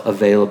myself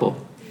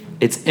available.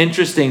 It's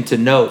interesting to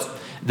note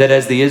that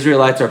as the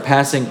Israelites are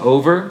passing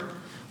over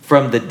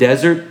from the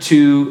desert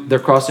to, they're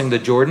crossing the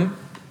Jordan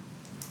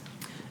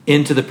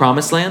into the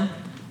promised land,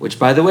 which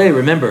by the way,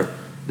 remember,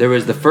 there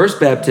was the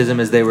first baptism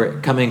as they were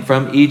coming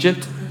from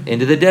Egypt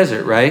into the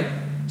desert, right?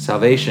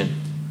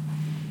 Salvation.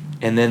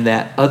 And then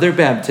that other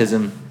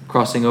baptism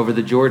crossing over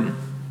the Jordan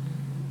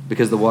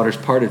because the waters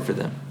parted for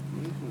them.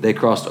 They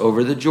crossed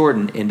over the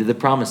Jordan into the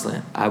promised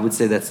land. I would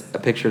say that's a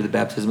picture of the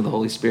baptism of the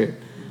Holy Spirit.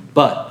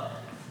 But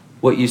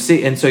what you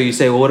see, and so you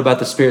say, well, what about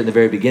the Spirit in the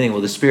very beginning?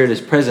 Well, the Spirit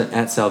is present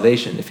at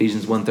salvation,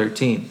 Ephesians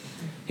 1:13.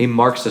 He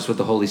marks us with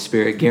the Holy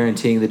Spirit,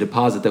 guaranteeing the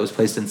deposit that was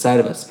placed inside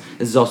of us.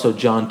 This is also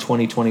John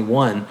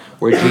 20:21,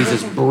 where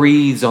Jesus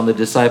breathes on the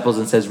disciples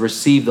and says,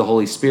 receive the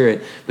Holy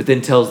Spirit, but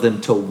then tells them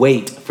to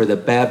wait for the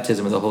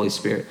baptism of the Holy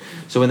Spirit.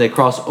 So when they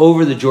cross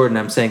over the Jordan,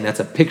 I'm saying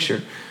that's a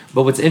picture.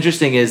 But what's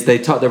interesting is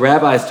the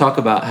rabbis talk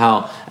about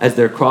how as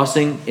they're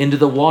crossing into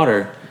the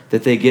water,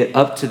 that they get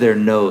up to their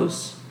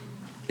nose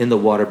in the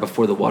water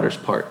before the waters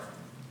part.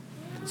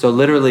 So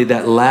literally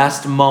that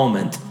last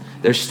moment,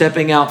 they're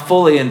stepping out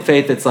fully in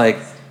faith. It's like,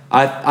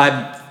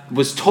 I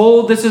was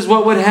told this is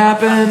what would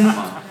happen.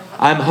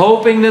 I'm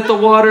hoping that the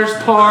waters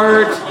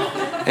part.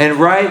 And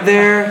right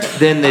there,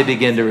 then they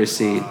begin to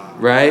recede,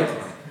 right?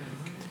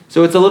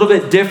 So it's a little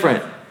bit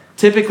different.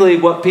 Typically,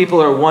 what people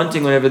are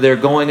wanting whenever they're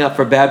going up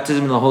for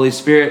baptism in the Holy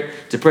Spirit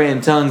to pray in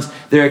tongues,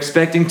 they're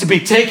expecting to be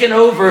taken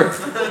over.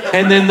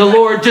 And then the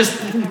Lord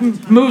just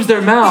moves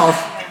their mouth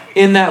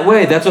in that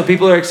way. That's what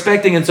people are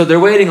expecting. And so they're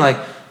waiting like,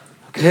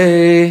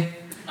 okay,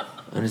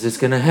 when is this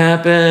going to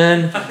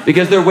happen?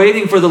 Because they're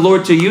waiting for the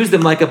Lord to use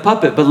them like a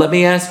puppet. But let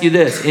me ask you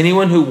this.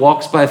 Anyone who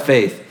walks by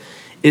faith,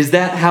 is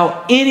that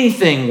how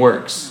anything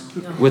works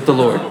with the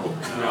Lord?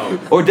 No.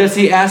 Or does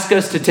he ask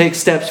us to take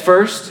steps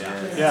first?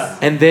 Yeah.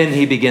 And then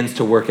he begins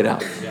to work it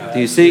out. Do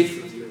you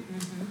see?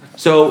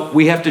 So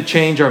we have to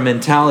change our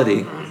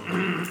mentality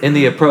in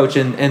the approach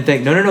and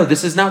think, no,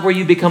 this is not where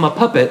you become a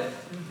puppet,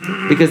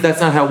 because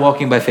that's not how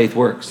walking by faith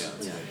works.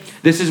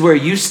 This is where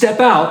you step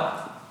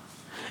out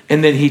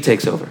and then he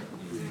takes over.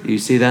 Do you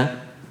see that?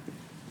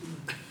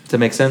 Does that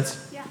make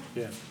sense?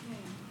 Yeah.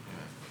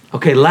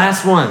 Okay,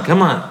 last one.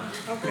 Come on.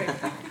 Okay.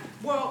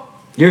 Well.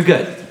 You're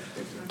good.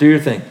 Do your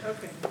thing.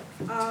 Okay.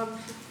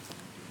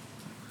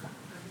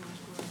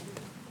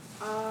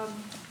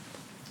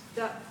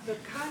 The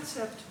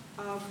concept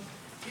of,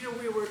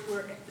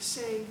 we're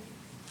saying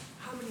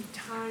how many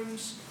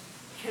times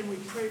can we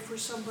pray for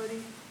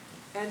somebody?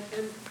 And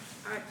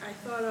I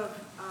thought of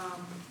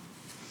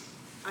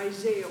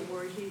Isaiah,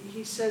 where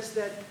he says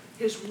that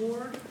his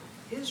word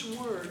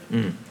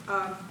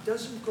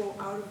doesn't go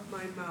out of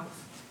my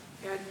mouth,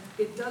 and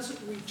it doesn't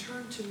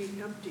return to me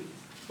empty,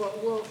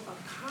 but will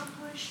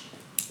accomplish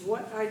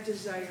what I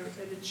desire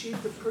and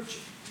achieve the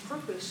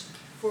purpose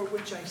for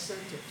which I sent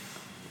it.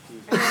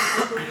 And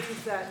I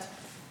believe that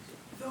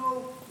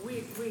though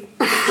we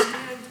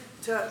stand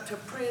to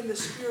pray in the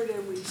Spirit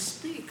and we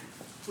speak,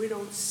 we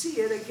don't see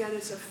it. Again,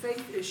 it's a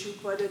faith issue,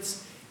 but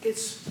it's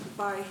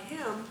by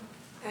Him,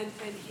 and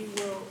He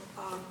will.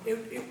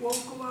 It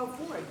won't go out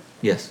void.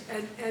 Yes.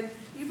 And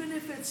even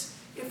if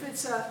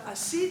it's a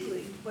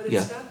seedling, but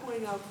it's not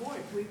going out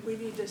void, we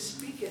need to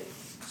speak it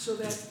so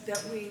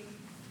that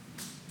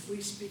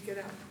we speak it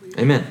out.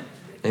 Amen.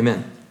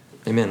 Amen.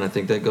 Amen. I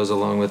think that goes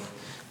along with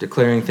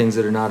declaring things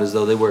that are not as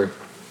though they were.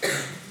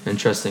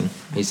 Interesting.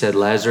 He said,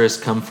 Lazarus,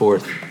 come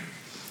forth.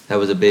 That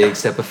was a big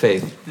step of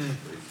faith.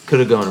 Could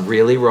have gone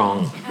really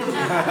wrong.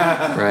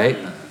 Right?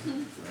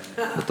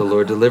 But the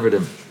Lord delivered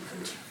him.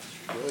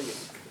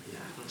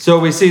 So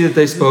we see that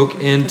they spoke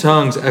in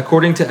tongues.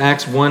 According to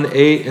Acts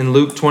 1:8 and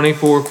Luke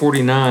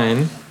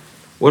 24:49,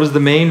 what is the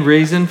main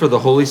reason for the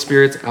Holy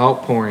Spirit's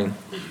outpouring?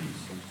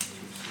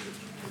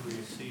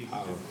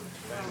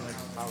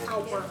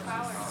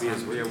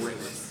 Be a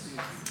witness.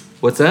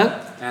 What's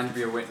that? And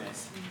be a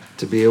witness.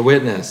 To be a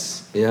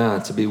witness. Yeah,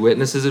 to be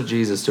witnesses of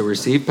Jesus. To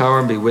receive power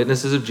and be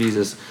witnesses of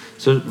Jesus.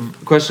 So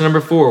question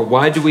number 4,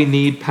 why do we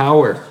need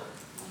power?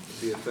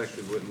 To be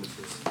effective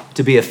witnesses.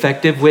 To be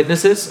effective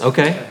witnesses?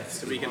 Okay.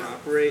 So we can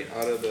operate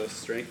out of the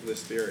strength of the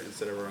Spirit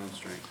instead of our own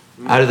strength.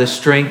 Out of the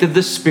strength of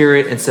the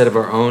Spirit instead of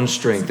our own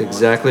strength.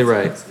 Exactly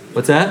right.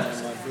 What's that?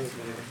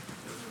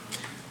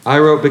 I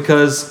wrote,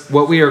 because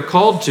what we are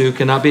called to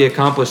cannot be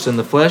accomplished in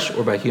the flesh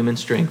or by human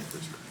strength.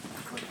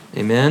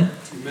 Amen?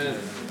 Amen.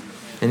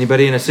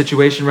 Anybody in a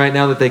situation right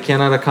now that they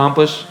cannot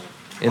accomplish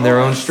in their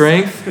own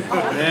strength?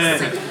 Amen.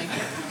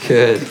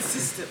 Good.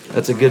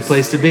 That's a good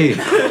place to be.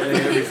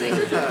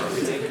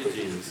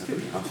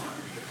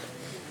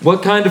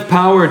 What kind of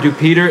power do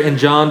Peter and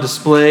John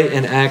display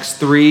in Acts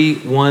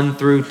 3:1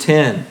 through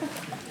 10?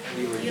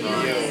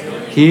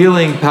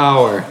 Healing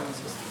power.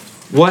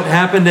 What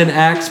happened in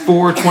Acts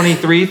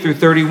 4:23 through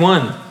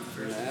 31?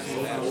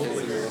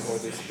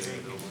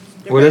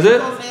 What is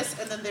it?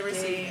 And then they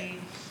received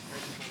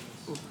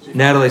it.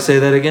 Natalie, say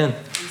that again.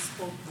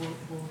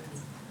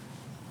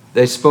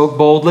 They spoke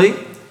boldly.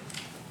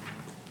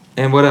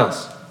 And what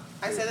else?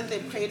 I said that they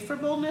prayed for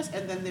boldness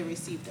and then they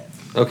received it.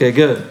 Okay,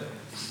 good.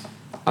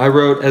 I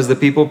wrote, as the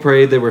people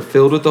prayed, they were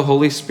filled with the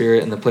Holy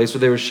Spirit, and the place where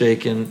they were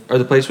shaken, or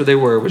the place where they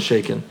were was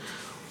shaken.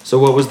 So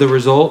what was the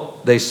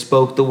result? They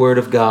spoke the word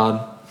of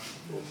God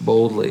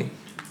boldly.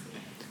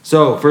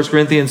 So, 1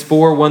 Corinthians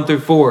 4:1 through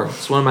 4.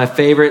 It's one of my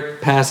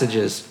favorite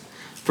passages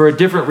for a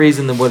different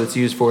reason than what it's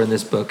used for in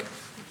this book.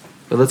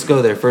 But let's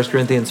go there. 1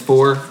 Corinthians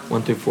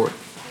 4:1 through 4.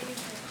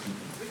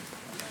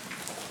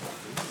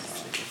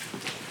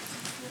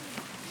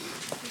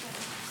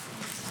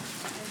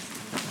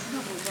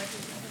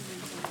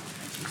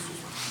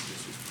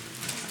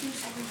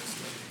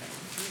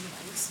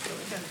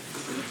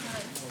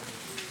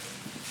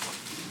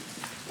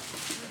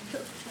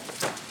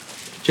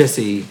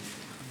 Jesse,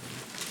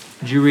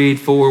 would you read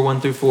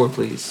 4:1-4,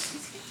 please?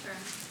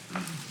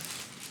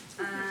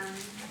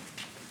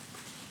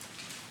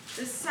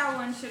 This is how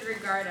one should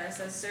regard us,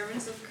 as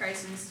servants of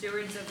Christ and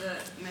stewards of the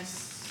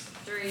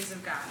mysteries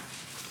of God.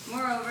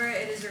 Moreover,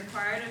 it is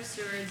required of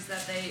stewards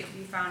that they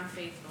be found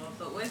faithful.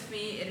 But with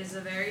me, it is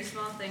a very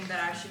small thing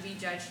that I should be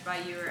judged by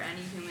you or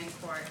any human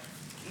court.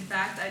 In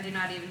fact, I do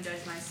not even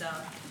judge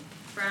myself.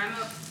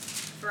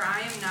 For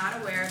I am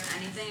not aware of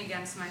anything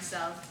against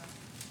myself,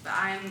 but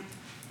I am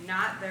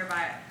not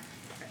thereby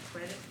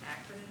acquitted.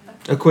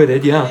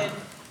 Acquitted, yeah.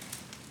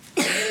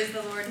 It is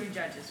the Lord who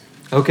judges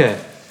me. Okay.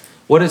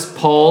 What is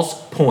Paul's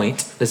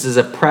point? This is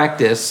a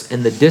practice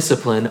in the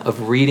discipline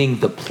of reading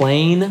the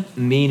plain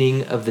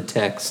meaning of the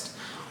text.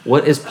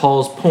 What is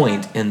Paul's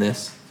point in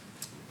this?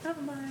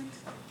 Never mind.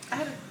 I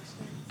had a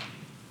question.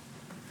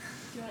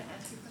 Do you want to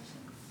ask your question?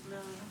 No.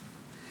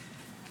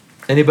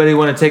 Anybody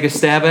want to take a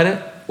stab at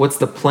it? What's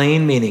the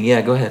plain meaning?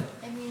 Yeah, go ahead.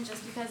 I mean,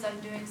 just because I'm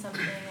doing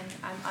something and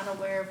I'm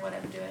unaware of what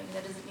I'm doing,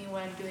 that doesn't mean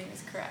what I'm doing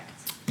is correct.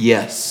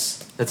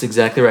 Yes, that's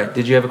exactly right.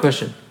 Did you have a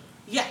question?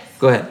 Yes.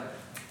 Go ahead.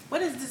 What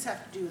does this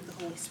have to do with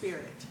the Holy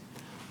Spirit?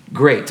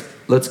 Great.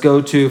 Let's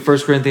go to 1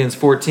 Corinthians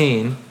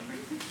 14,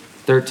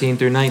 13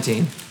 through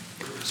 19.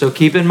 So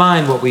keep in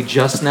mind what we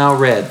just now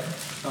read.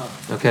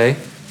 Okay?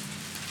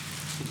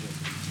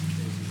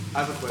 I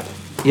have a question.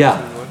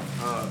 Yeah.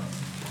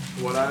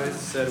 What I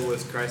said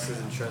was Christ has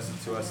entrusted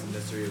to us the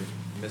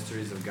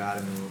mysteries of God,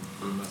 and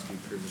we must be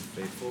proven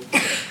faithful.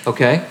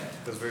 Okay.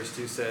 Because verse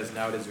 2 says,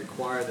 now it is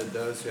required that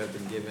those who have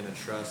been given a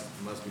trust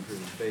must be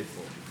proven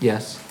faithful.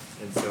 Yes.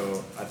 And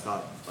so I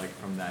thought, like,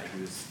 from that,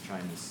 he was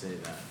trying to say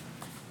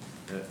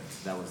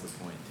that was the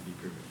point, to be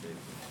proven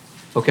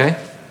faithful. Okay.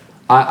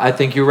 I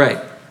think you're right.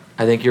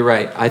 I think you're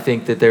right. I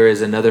think that there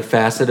is another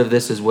facet of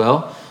this as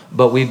well,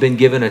 but we've been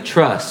given a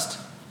trust.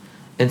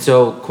 And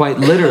so, quite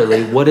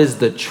literally, what is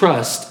the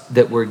trust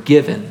that we're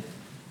given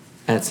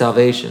at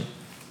salvation?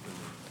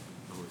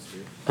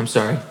 I'm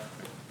sorry.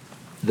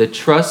 The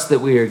trust that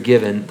we are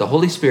given, the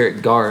Holy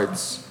Spirit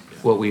guards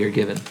what we are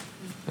given.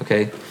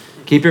 Okay?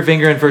 Keep your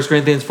finger in 1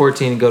 Corinthians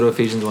 14 and go to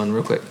Ephesians 1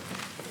 real quick.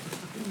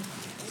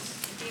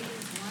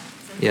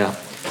 Yeah.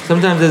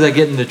 Sometimes as I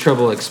get into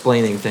trouble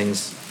explaining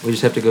things, we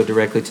just have to go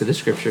directly to the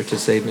scripture to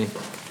save me.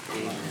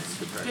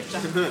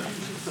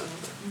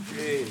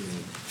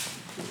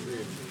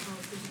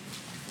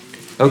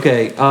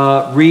 Okay,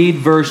 read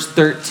verse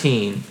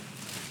 13.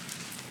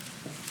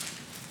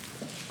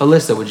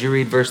 Alyssa, would you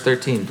read verse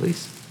 13,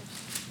 please?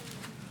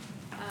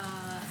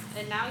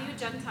 And now you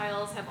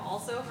Gentiles have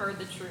also heard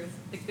the truth,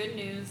 the good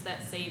news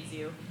that saves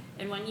you.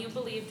 And when you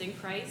believed in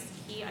Christ,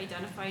 he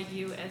identified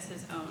you as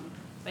his own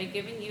by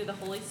giving you the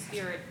Holy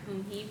Spirit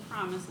whom he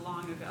promised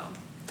long ago.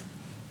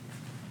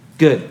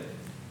 Good.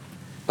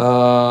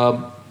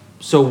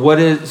 So what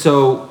is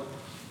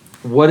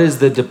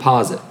the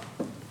deposit?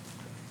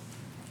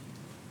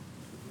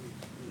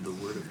 The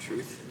word of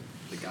truth,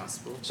 the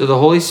gospel. So the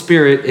Holy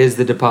Spirit is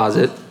the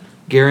deposit,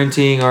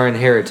 guaranteeing our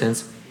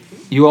inheritance.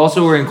 You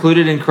also were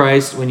included in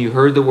Christ when you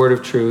heard the word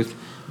of truth,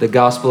 the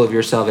gospel of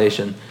your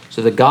salvation.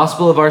 So the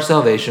gospel of our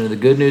salvation, or the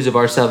good news of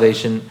our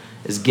salvation,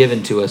 is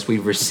given to us.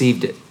 We've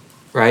received it,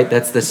 right?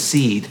 That's the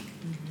seed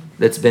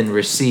that's been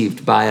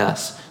received by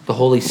us. The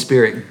Holy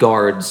Spirit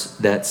guards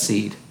that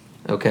seed,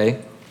 okay?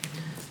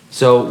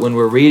 So when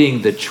we're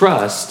reading the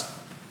trust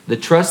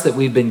that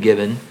we've been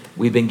given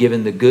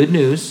the good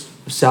news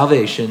of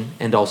salvation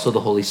and also the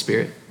Holy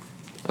Spirit,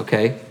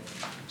 okay?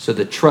 So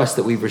the trust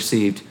that we've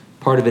received,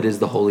 part of it is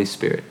the Holy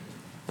Spirit,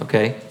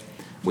 okay?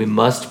 We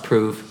must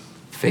prove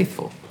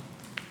faithful,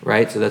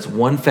 right? So that's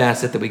one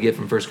facet that we get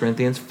from 1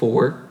 Corinthians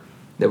 4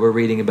 that we're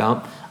reading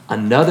about.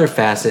 Another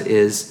facet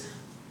is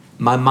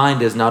my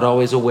mind is not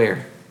always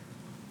aware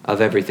of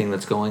everything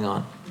that's going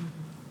on,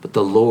 but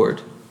the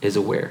Lord is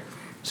aware.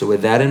 So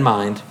with that in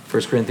mind,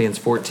 1 Corinthians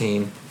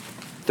 14,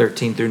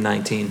 13 through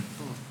 19.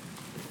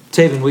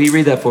 Taven, will you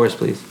read that for us,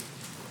 please?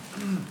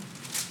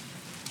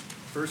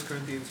 1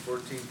 Corinthians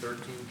 14, 13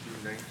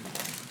 through 19.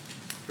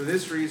 For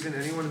this reason,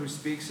 anyone who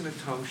speaks in a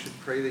tongue should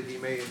pray that he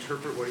may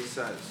interpret what he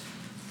says.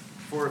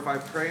 For if I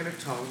pray in a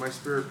tongue, my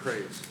spirit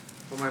prays,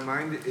 but my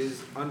mind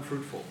is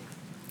unfruitful.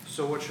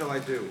 So what shall I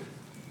do?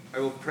 I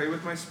will pray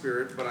with my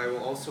spirit, but I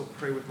will also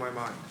pray with my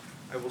mind.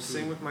 I will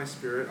sing with my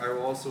spirit, I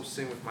will also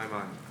sing with my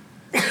mind.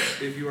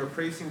 If you are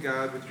praising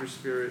God with your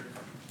spirit,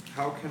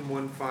 how can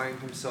one find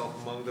himself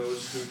among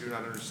those who do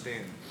not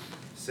understand?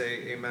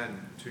 Say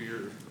amen to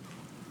your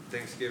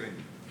thanksgiving,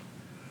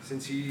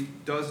 since he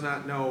does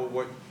not know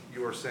what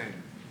you are saying.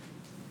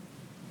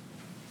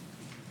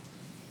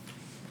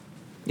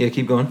 Yeah,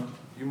 keep going.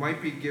 You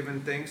might be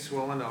given thanks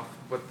well enough,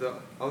 but the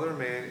other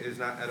man is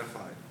not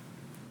edified.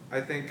 I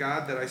thank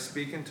God that I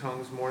speak in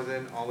tongues more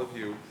than all of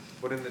you,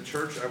 but in the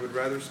church I would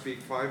rather speak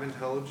 5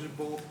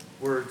 intelligible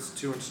words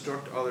to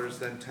instruct others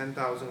than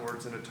 10,000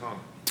 words in a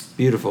tongue.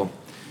 Beautiful.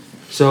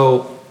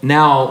 So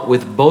now,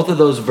 with both of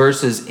those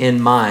verses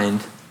in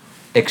mind,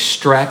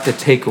 extract a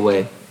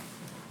takeaway.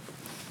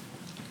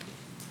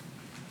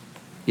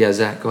 Yeah,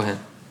 Zach, go ahead.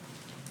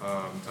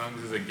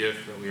 tongues is a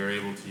gift that we are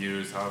able to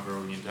use. However,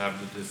 we need to have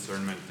the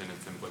discernment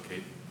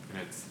in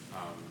its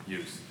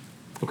use.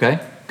 Okay,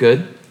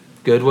 good.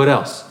 Good. What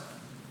else?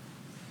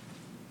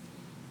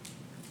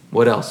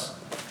 What else?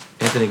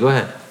 Anthony, go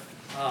ahead.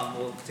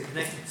 Well, to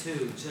connect the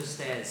two,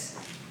 just as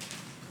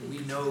we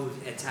know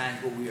at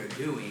times what we are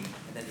doing,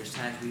 and then there's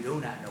times we do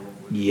not know what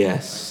we're doing.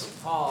 Yes. Right?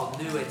 So Paul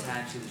knew at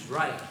times he was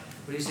right,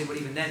 but he said, but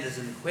even then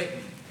doesn't equip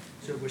me.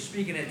 So if we're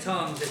speaking in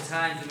tongues, at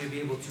times we may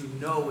be able to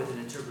know with an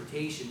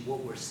interpretation what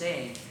we're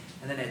saying,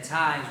 and then at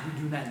times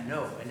we do not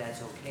know, and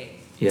that's okay.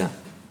 Yeah.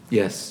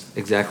 Yes.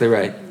 Exactly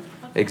right.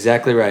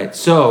 Exactly right.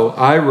 So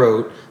I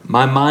wrote,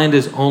 my mind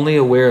is only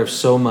aware of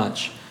so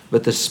much,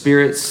 but the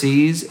Spirit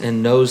sees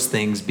and knows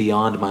things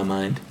beyond my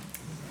mind.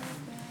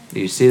 Do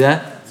you see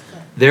that?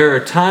 There are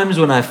times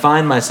when I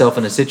find myself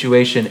in a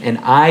situation and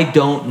I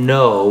don't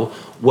know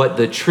what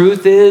the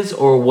truth is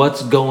or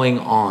what's going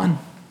on.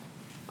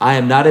 I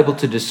am not able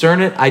to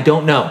discern it. I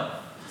don't know.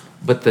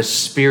 But the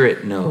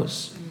Spirit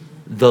knows.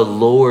 The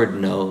Lord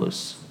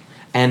knows.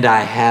 And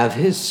I have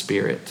His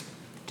Spirit.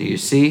 Do you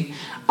see?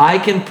 I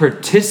can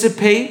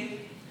participate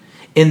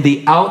in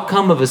the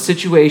outcome of a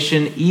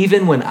situation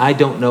even when I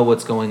don't know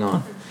what's going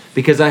on.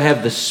 Because I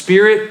have the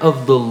Spirit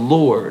of the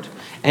Lord.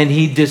 And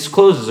He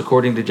discloses,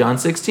 according to John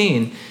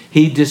 16,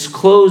 He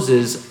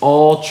discloses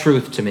all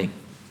truth to me.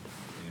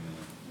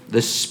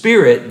 The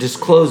Spirit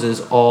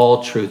discloses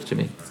all truth to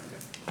me.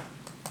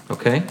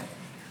 Okay?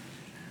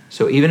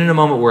 So even in a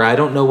moment where I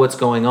don't know what's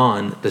going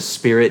on, the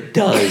Spirit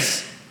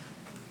does.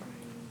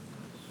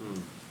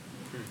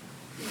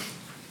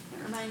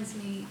 It reminds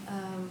me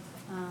of,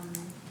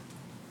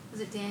 was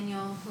it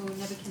Daniel who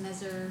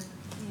Nebuchadnezzar,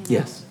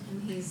 Yes.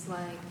 and he's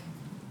like,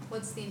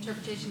 what's the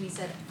interpretation? He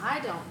said, I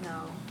don't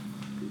know,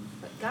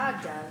 but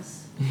God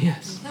does.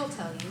 Yes. And He'll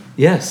tell you.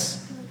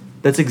 Yes.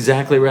 That's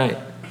exactly right.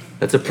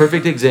 That's a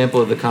perfect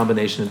example of the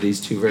combination of these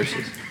two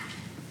verses.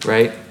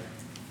 Right?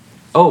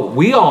 Oh,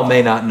 we all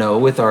may not know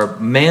with our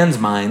man's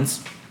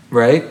minds,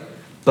 right?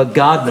 But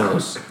God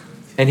knows,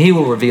 and He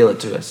will reveal it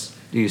to us.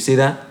 Do you see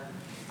that?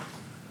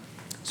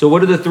 So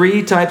what are the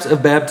three types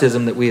of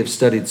baptism that we have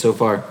studied so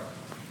far?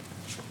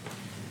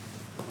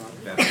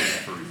 Baptism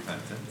for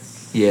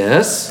repentance.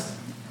 Yes.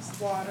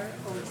 Water.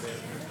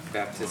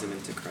 Baptism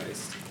into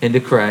Christ. Into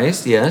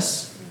Christ,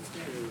 yes.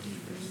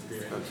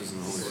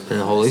 And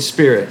the Holy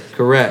Spirit,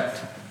 correct.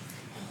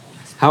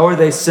 How are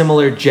they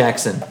similar,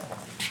 Jackson?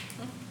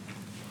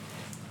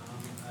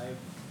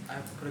 I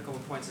have to put a couple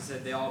points. I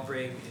said they all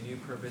bring a new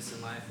purpose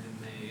in life, and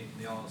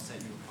they all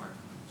set you apart.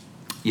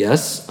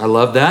 Yes, I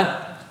love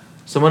that.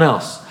 Someone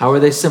else. How are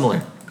they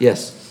similar?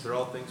 Yes. They're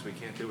all things we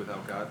can't do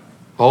without God.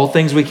 All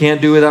things we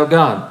can't do without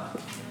God.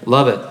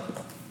 Love it.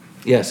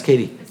 Yes,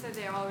 Katie. I said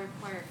they all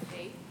require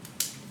faith.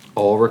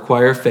 All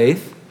require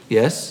faith.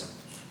 Yes.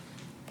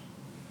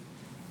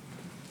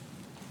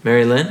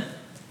 Mary Lynn?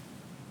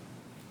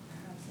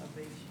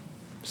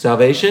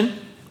 Salvation?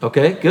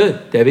 Okay,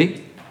 good.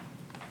 Debbie?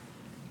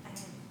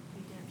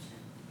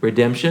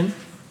 Redemption?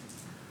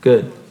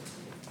 Good.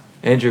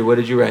 Andrew, what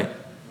did you write?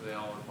 They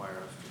all require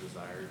us to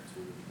desire to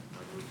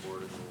move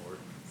forward in the Lord.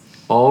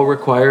 All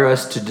require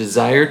us to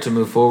desire to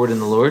move forward in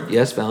the Lord.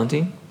 Yes,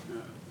 Valentine?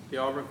 They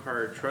all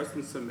require trust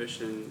and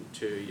submission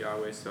to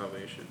Yahweh's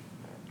salvation.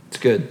 It's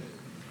good.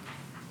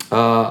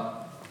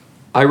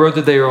 I wrote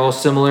that they are all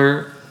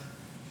similar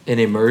in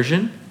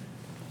immersion.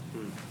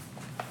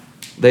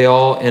 They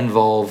all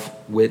involve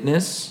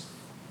witness.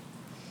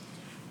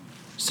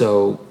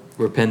 So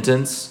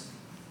repentance,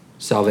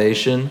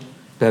 salvation,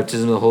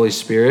 baptism of the Holy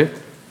Spirit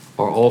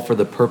are all for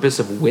the purpose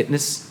of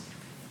witness,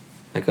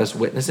 like us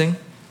witnessing.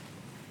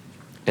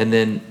 And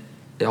then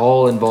they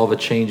all involve a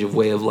change of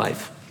way of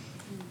life.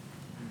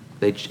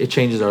 It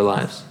changes our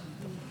lives.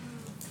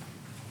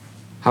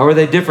 How are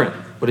they different?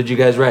 What did you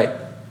guys write?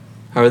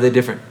 How are they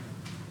different?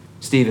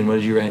 Stephen, what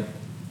did you write?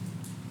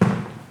 I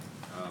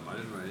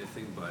didn't write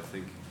anything, but I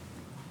think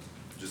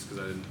just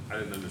because I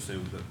didn't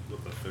understand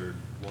what the third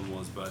one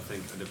was, but I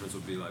think a difference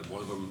would be like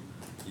one of them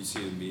you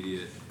see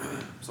immediate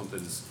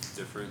something's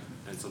different,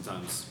 and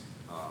sometimes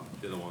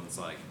the other one's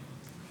like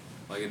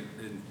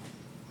in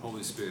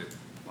Holy Spirit,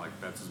 like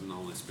baptism in the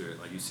Holy Spirit,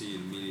 like you see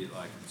immediate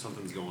like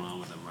something's going on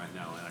with them right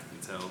now, and I can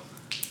tell,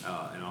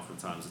 and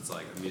oftentimes it's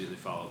like immediately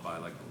followed by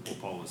like what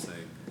Paul was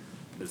saying.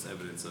 There's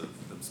evidence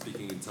of them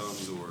speaking in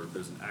tongues, or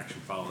there's an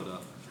action followed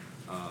up.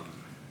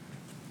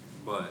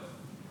 But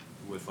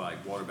with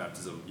like water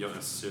baptism, you don't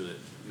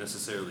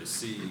necessarily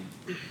see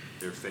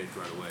their faith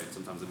right away.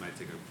 Sometimes it might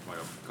take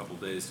a couple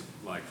days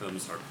to like for them to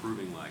start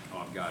proving like, oh,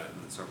 I've got it,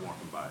 and then start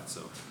walking by it.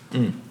 So,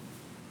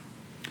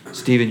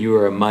 Stephen, you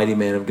are a mighty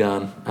man of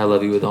God. I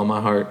love you with all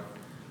my heart.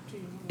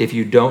 If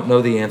you don't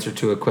know the answer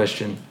to a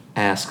question,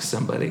 ask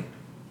somebody.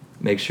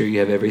 Make sure you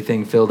have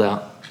everything filled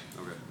out.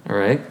 Okay. All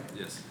right?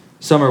 Yes.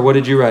 Summer, what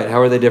did you write? How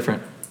are they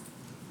different?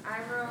 I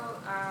wrote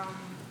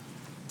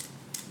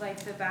like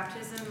the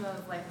baptism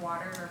of like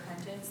water and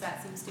repentance.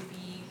 That seems to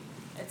be,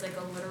 it's like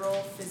a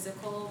literal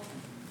physical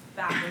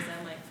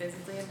baptism, like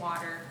physically in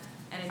water,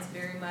 and it's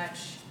very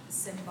much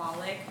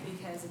symbolic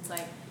because it's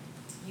like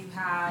you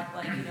had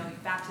like,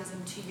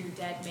 baptism to your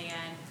dead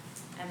man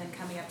and then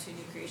coming up to a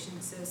new creation,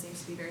 so it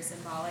seems to be very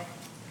symbolic.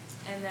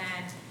 And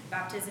then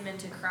baptism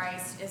into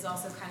Christ is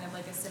also kind of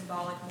like a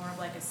symbolic, more of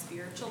like a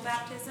spiritual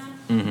baptism.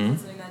 Mm-hmm.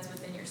 Something that's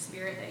within your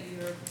spirit, that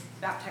you are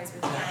baptized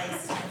with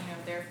Christ,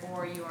 and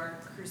therefore you are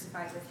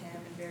crucified with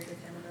him and buried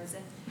with him and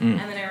risen. And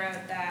then I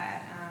wrote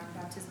that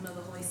baptism of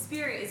the Holy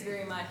Spirit is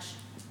very much,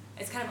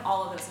 it's kind of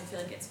all of those. I feel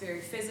like it's very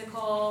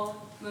physical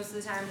most of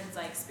the time. It's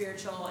like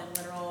spiritual and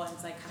literal, and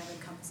it's like kind of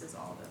encompasses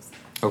all of those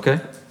things.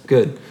 Okay,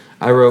 good.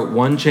 I wrote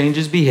one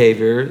changes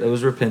behavior, that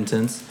was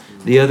repentance.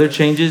 The other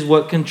changes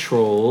what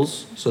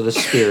controls, so the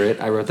spirit.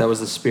 I wrote that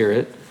was the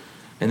spirit.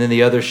 And then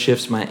the other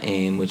shifts my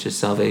aim, which is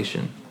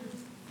salvation.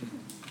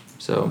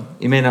 So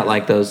you may not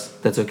like those.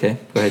 That's okay.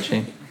 Go ahead,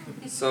 Shane.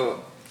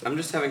 So I'm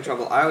just having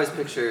trouble. I always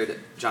pictured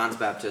John's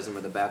baptism,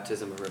 or the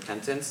baptism of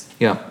repentance,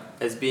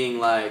 as being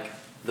like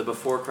the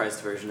before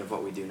Christ version of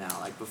what we do now.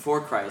 Like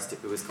before Christ,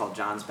 it was called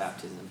John's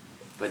baptism.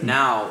 But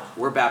now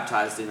we're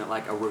baptized in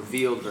like a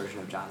revealed version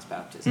of John's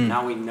baptism.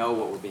 Now we know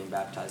what we're being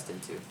baptized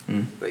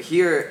into. But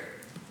here,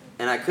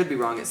 and I could be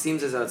wrong, it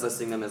seems as though it's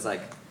listing them as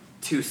like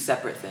two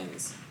separate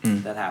things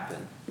that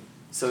happen.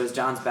 So is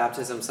John's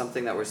baptism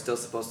something that we're still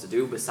supposed to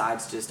do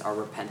besides just our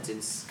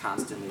repentance,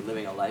 constantly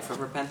living a life of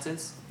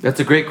repentance? That's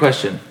a great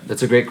question.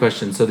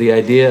 So the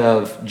idea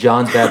of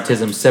John's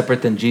baptism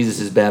separate than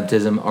Jesus'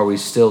 baptism, are we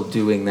still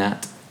doing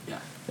that? Yeah.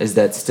 Is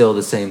that still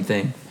the same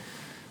thing?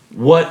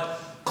 What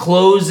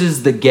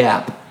closes the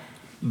gap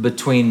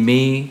between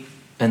me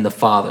and the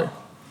Father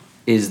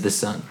is the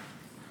Son.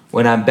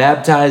 When I'm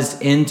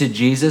baptized into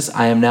Jesus,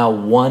 I am now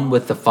one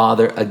with the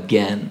Father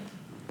again.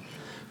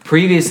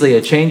 Previously,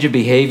 a change of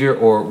behavior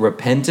or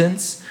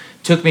repentance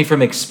took me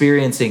from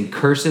experiencing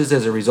curses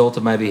as a result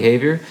of my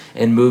behavior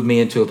and moved me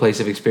into a place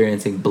of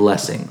experiencing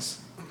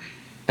blessings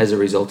as a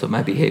result of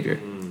my behavior.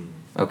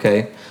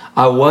 Okay?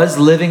 I was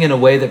living in a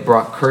way that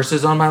brought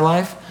curses on my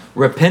life.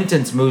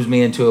 Repentance moves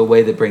me into a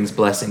way that brings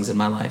blessings in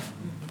my life.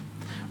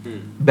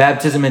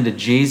 Baptism into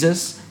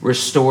Jesus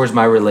restores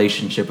my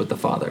relationship with the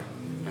Father.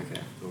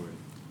 Okay.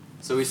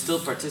 So we still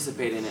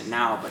participate in it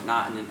now, but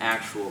not in an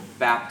actual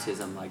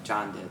baptism like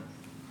John did.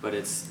 But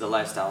it's the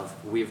lifestyle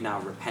of we've now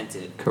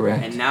repented.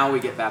 Correct. And now we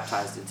get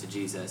baptized into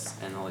Jesus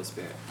and the Holy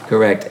Spirit.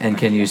 Correct. And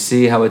can you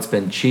see how it's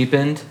been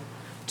cheapened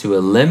to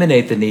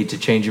eliminate the need to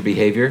change your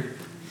behavior?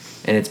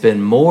 And it's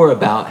been more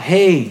about,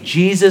 hey,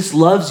 Jesus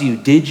loves you.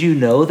 Did you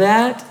know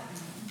that?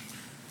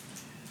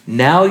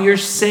 Now you're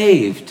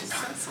saved.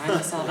 Sign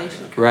of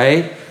salvation.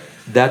 Right?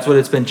 That's what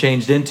it's been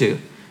changed into.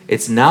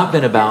 It's not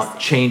been about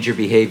change your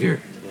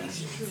behavior.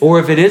 Or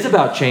if it is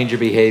about change your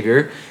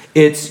behavior,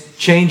 it's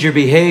change your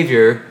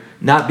behavior,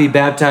 not be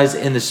baptized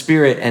in the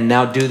Spirit and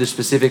now do the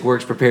specific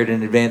works prepared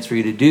in advance for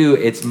you to do.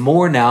 It's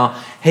more now,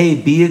 hey,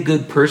 be a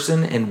good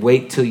person and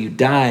wait till you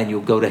die and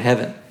you'll go to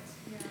heaven.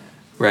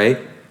 Right?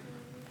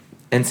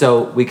 And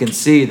so we can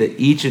see that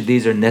each of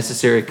these are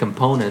necessary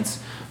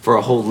components for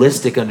a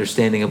holistic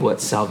understanding of what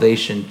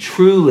salvation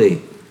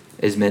truly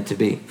is meant to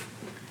be.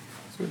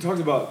 So we talked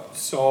about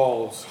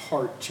Saul's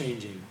heart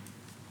changing,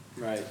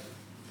 right?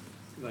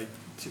 Like,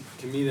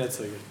 to me, that's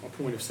like a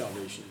point of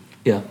salvation.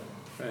 Yeah.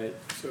 Right?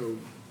 So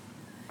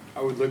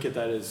I would look at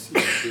that as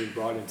being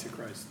brought into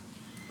Christ.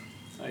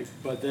 Like,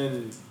 but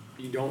then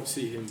you don't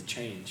see him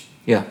change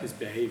his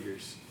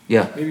behaviors.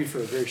 Yeah. Maybe for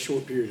a very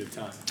short period of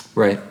time.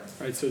 Right.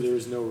 Right? So there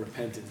is no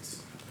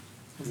repentance.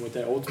 And what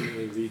that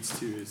ultimately leads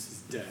to is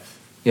his death.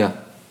 Yeah.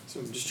 So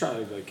I'm just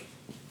trying to like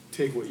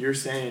take what you're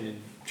saying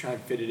and try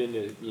and fit it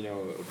into,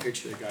 a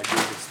picture that God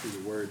gave us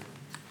through the word.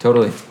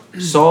 Totally.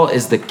 Saul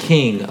is the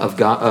king of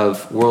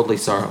worldly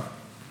sorrow.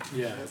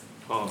 Yeah.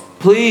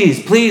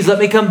 Please let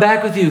me come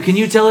back with you. Can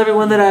you tell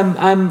everyone that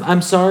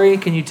I'm sorry?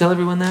 Can you tell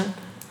everyone that?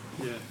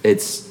 Yeah.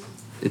 It's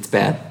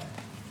bad.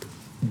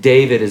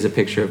 David is a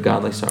picture of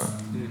godly sorrow.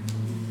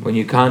 When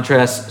you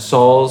contrast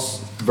Saul's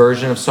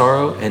version of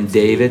sorrow and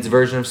David's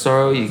version of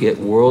sorrow, you get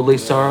worldly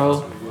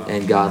sorrow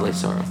and godly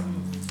sorrow.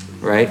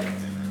 Right?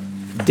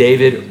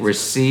 David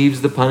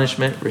receives the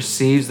punishment,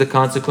 receives the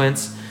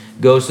consequence,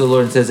 goes to the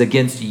Lord and says,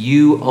 against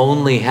you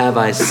only have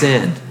I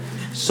sinned.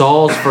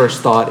 Saul's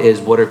first thought is,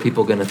 what are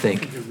people going to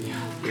think?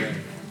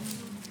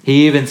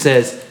 He even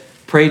says,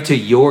 pray to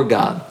your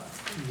God,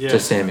 to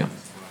Samuel.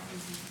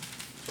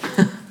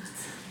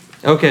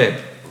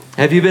 Okay.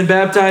 Have you been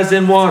baptized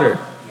in water?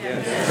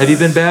 Yes. Have you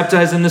been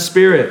baptized in the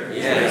Spirit?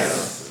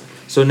 Yes.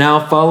 So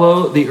now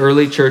follow the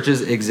early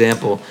church's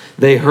example.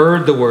 They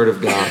heard the word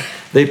of God.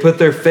 They put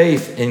their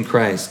faith in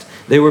Christ.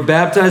 They were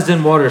baptized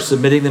in water,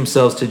 submitting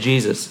themselves to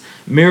Jesus.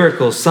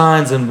 Miracles,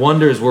 signs, and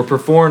wonders were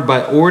performed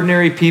by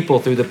ordinary people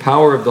through the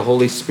power of the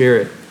Holy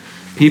Spirit.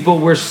 People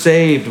were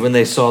saved when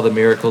they saw the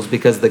miracles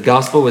because the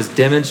gospel was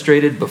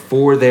demonstrated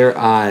before their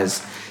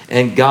eyes,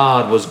 and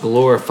God was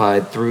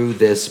glorified through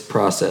this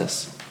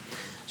process.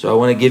 So I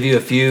want to give you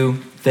a few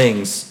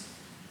things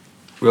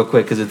real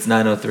quick because it's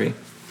 9:03.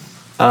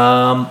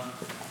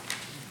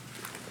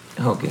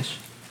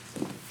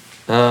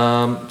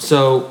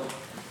 So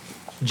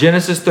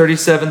Genesis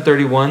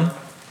 37:31,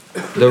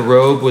 the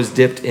robe was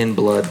dipped in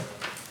blood.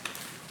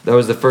 That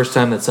was the first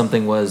time that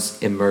something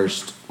was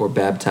immersed or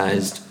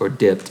baptized or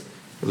dipped.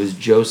 It was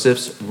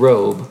Joseph's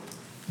robe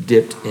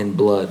dipped in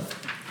blood.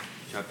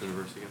 Chapter and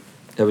verse again.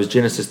 That was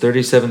Genesis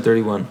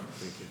 37:31.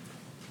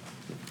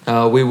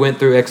 We went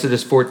through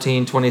Exodus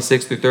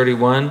 14:26 through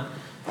 31.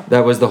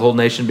 That was the whole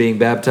nation being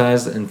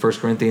baptized, and 1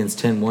 Corinthians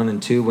 10:1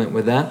 and 2 went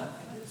with that.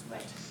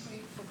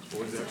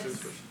 What was the Exodus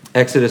verse?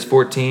 Exodus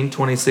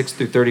 14:26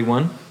 through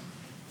 31.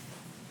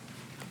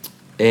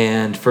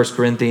 And 1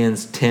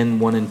 Corinthians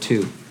 10:1 and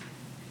 2.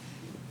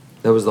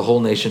 That was the whole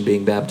nation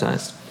being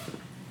baptized.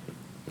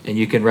 And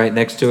you can write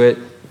next to it,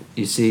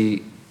 you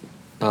see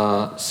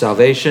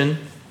salvation,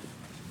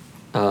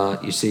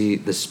 you see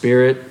the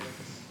Spirit,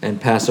 and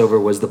Passover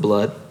was the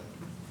blood.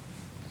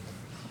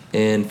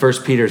 In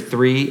 1 Peter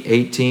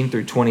 3:18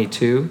 through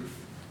 22,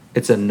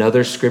 it's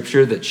another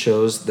scripture that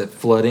shows that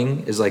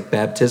flooding is like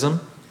baptism.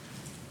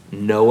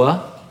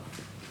 Noah,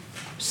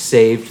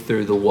 saved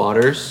through the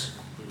waters.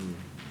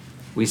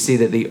 We see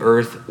that the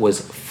earth was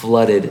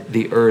flooded.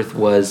 The earth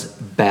was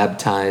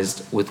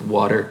baptized with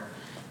water.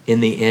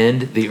 In the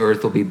end, the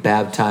earth will be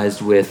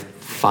baptized with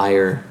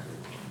fire.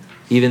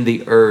 Even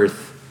the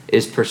earth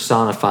is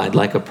personified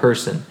like a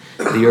person.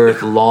 The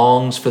earth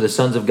longs for the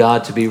sons of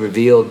God to be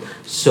revealed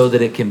so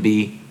that it can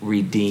be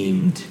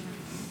redeemed.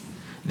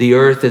 The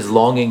earth is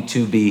longing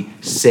to be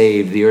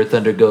saved. The earth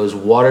undergoes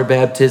water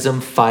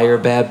baptism, fire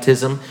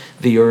baptism.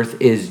 The earth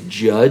is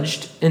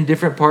judged in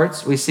different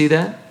parts. We see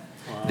that.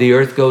 The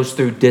earth goes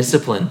through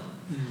discipline.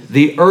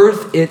 The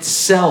earth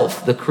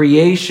itself, the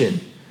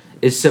creation,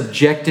 is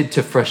subjected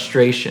to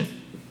frustration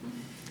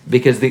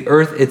because the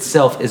earth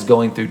itself is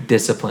going through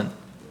discipline.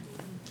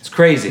 It's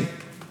crazy.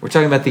 We're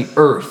talking about the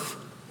earth.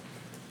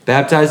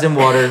 Baptized in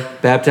water,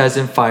 baptized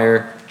in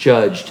fire,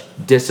 judged,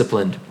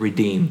 disciplined,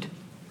 redeemed.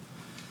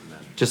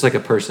 Just like a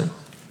person.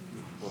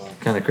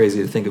 Kind of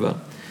crazy to think about.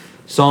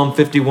 Psalm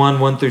 51,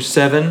 1 through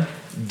 7.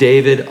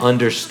 David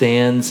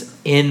understands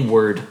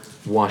inward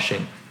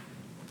washing.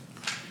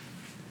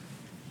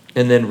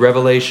 And then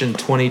Revelation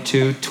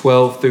 22,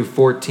 12 through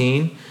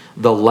 14.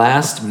 The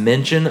last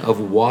mention of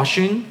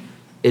washing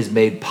is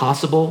made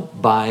possible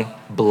by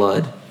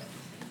blood.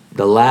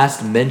 The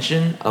last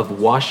mention of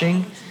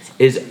washing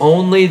is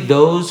only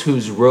those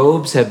whose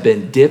robes have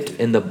been dipped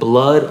in the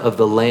blood of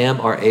the Lamb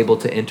are able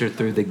to enter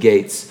through the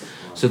gates.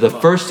 So the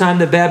first time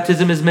that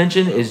baptism is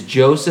mentioned is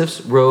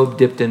Joseph's robe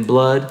dipped in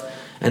blood.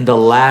 And the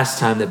last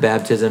time that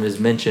baptism is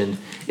mentioned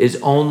is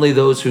only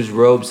those whose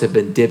robes have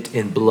been dipped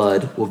in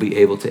blood will be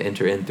able to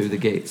enter in through the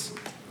gates.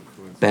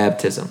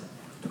 Baptism.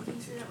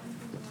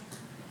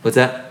 What's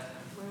that?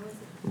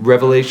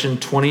 Revelation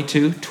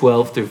 22,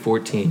 12 through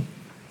 14.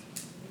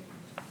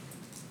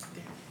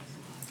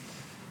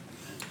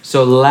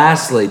 So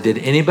lastly, did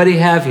anybody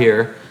have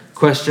here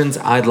questions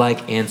I'd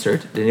like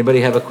answered? Did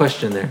anybody have a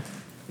question there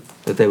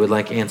that they would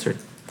like answered?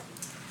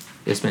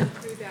 Yes, ma'am.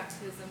 Three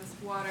baptisms,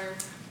 water,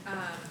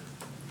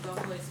 the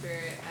Holy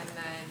Spirit, and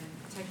then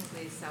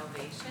technically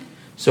salvation.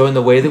 So in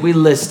the way that we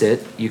list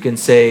it, you can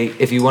say,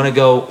 if you want to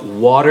go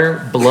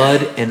water,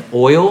 blood, and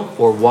oil,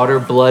 or water,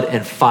 blood,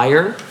 and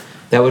fire,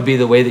 that would be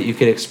the way that you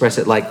could express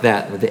it like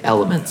that, with the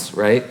elements,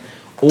 right?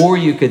 Or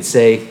you could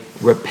say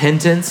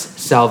repentance,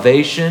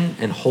 salvation,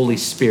 and Holy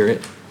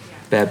Spirit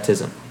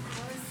baptism.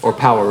 Or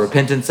power.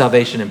 Repentance,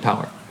 salvation, and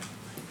power.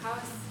 How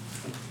is,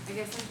 I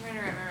guess I'm trying to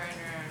remember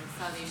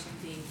salvation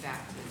being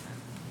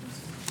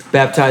baptism.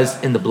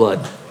 Baptized in the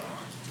blood.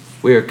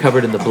 We are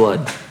covered in the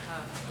blood.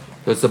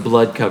 So it's the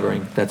blood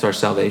covering. That's our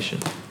salvation.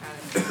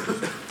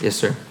 Yes,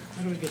 sir.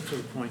 How do we get to a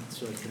point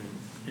so I can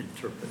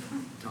interpret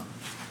tongues?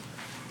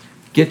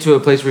 Get to a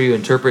place where you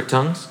interpret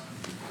tongues?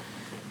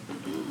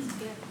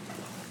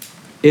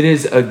 It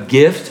is a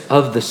gift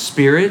of the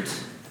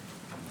Spirit.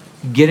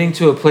 Getting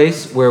to a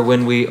place where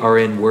when we are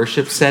in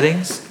worship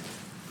settings,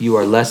 you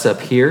are less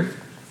up here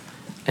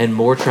and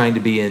more trying to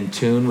be in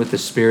tune with the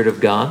Spirit of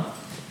God,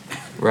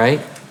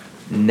 right?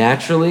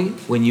 Naturally,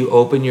 when you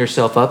open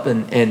yourself up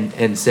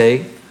and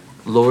say,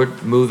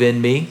 Lord, move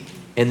in me,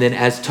 and then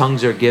as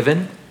tongues are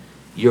given,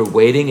 you're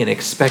waiting and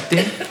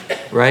expecting,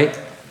 right?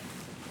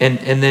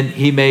 And then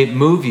he may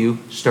move you,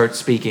 start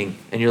speaking.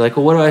 And you're like,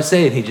 well, what do I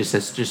say? And he just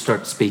says, just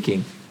start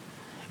speaking.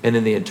 And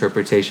then the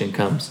interpretation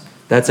comes.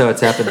 That's how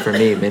it's happened for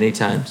me many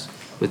times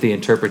with the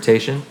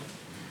interpretation.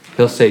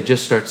 He'll say,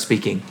 just start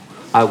speaking.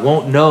 I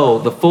won't know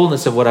the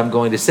fullness of what I'm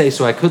going to say,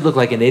 so I could look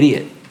like an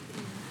idiot.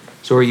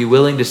 So are you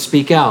willing to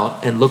speak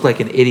out and look like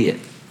an idiot?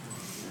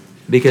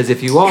 Because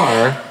if you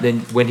are,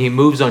 then when he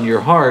moves on your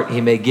heart,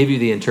 he may give you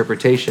the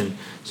interpretation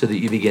so that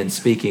you begin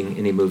speaking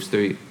and he moves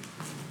through you.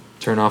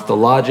 Turn off the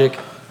logic,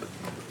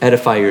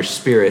 edify your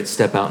spirit,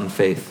 step out in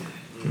faith.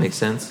 Make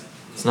sense?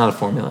 It's not a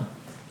formula.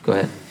 Go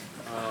ahead.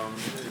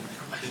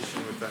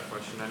 With that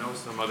question, I know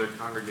some other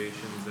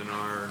congregations in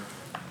our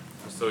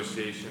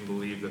association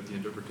believe that the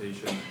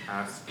interpretation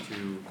has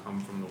to come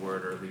from the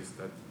Word, or at least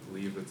I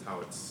believe that's how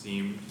it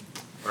seemed,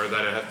 or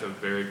that it has to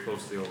very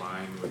closely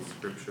align with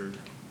Scripture.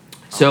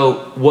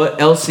 So what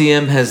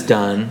LCM has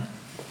done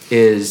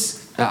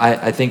is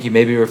I think you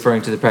may be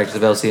referring to the practice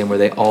of LCM where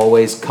they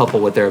always couple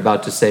what they're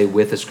about to say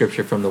with a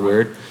scripture from the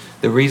Word.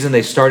 The reason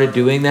they started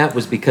doing that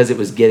was because it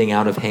was getting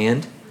out of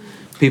hand.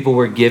 People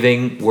were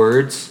giving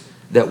words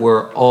that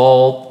were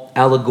all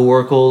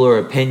allegorical or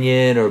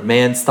opinion or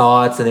man's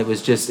thoughts, and it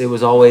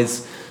was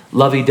always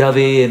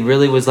lovey-dovey and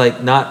really was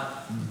like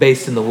not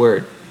based in the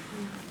Word.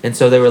 And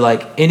so they were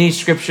like, any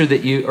scripture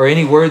that you, or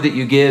any word that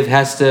you give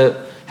has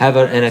to have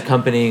an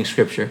accompanying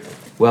scripture.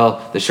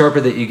 Well, the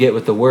sharper that you get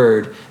with the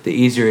word, the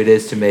easier it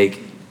is to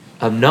make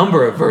a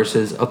number of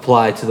verses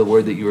apply to the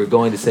word that you were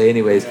going to say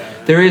anyways.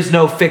 There is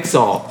no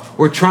fix-all.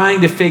 We're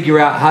trying to figure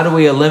out how do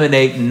we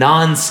eliminate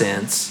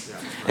nonsense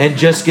and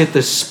just get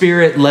the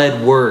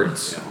Spirit-led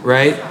words,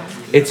 right?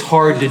 It's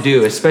hard to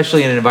do,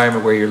 especially in an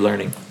environment where you're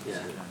learning.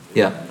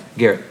 Yeah,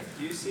 Garrett.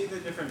 Do you see the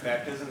different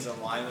baptisms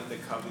align with the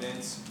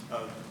covenants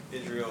of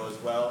Israel as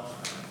well?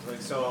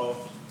 Like, so,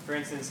 for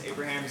instance,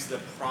 Abraham's the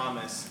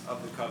promise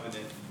of the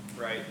covenant,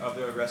 right? Of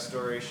the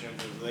restoration of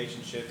the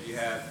relationship. You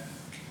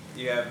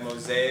have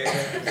Mosaic,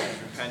 which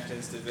is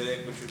repentance,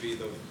 Davidic, which would be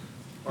the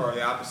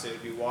opposite,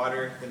 would be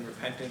water, then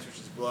repentance, which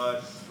is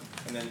blood,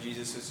 and then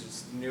Jesus, which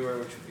is newer,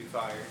 which would be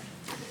fire.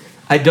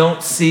 I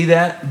don't see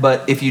that,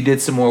 but if you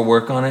did some more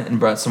work on it and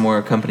brought some more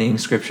accompanying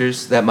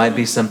scriptures, that might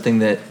be something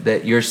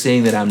that you're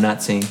seeing that I'm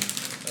not seeing.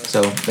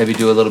 So maybe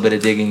do a little bit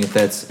of digging if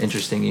that's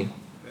interesting you.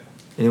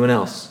 Anyone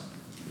else?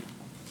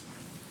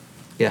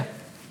 Yeah.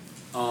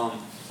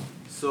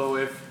 So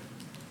if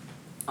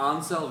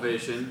on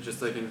salvation,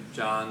 just like in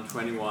John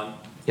 21,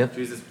 Yep.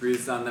 Jesus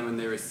breathes on them and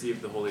they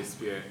receive the Holy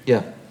Spirit.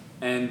 Yeah.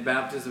 And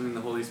baptism in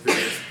the Holy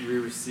Spirit, we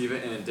receive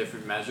it in a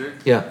different measure.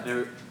 Yeah.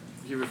 And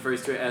he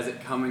refers to it as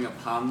it coming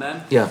upon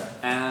them. Yeah.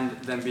 And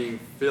them being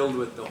filled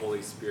with the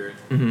Holy Spirit.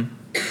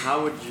 Mm-hmm.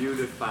 How would you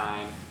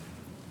define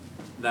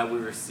that we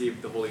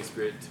received the Holy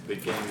Spirit to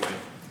begin with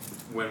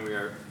when we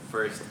are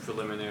first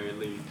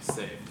preliminarily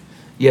saved?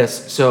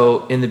 Yes.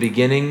 So in the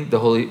beginning,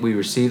 we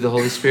receive the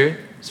Holy Spirit.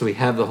 So we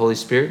have the Holy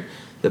Spirit.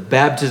 The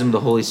baptism of the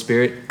Holy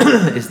Spirit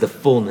is the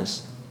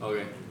fullness.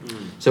 Okay.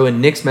 So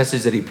in Nick's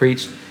message that he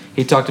preached,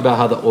 he talked about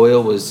how the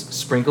oil was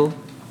sprinkled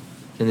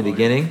in the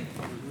beginning,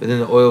 but then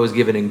the oil was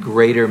given in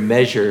greater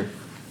measure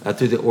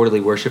through the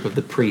orderly worship of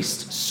the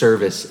priest's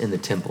service in the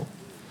temple.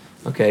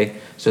 Okay,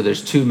 so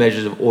there's two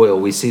measures of oil.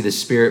 We see the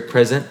Spirit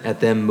present at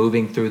them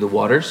moving through the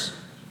waters,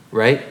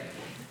 right?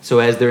 So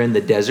as they're in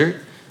the desert,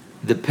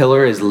 the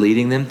pillar is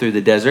leading them through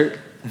the desert.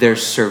 They're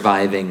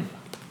surviving.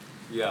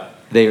 Yeah.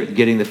 They're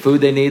getting the food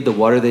they need, the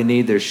water they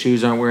need. Their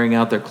shoes aren't wearing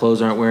out. Their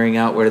clothes aren't wearing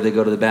out. Where do they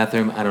go to the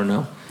bathroom? I don't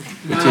know.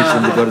 We teach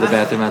them to go to the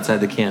bathroom outside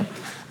the camp.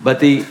 But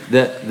the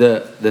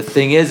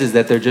thing is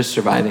that they're just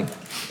surviving.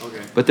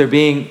 Okay. But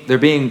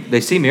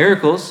they see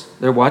miracles.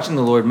 They're watching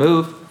the Lord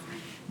move.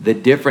 The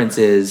difference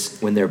is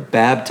when they're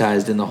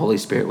baptized in the Holy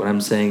Spirit. What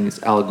I'm saying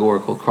is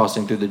allegorical,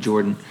 crossing through the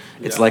Jordan.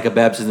 It's like a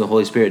baptism in the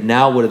Holy Spirit.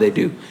 Now what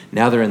do?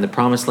 Now they're in the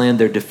promised land.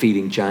 They're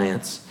defeating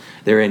giants.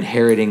 They're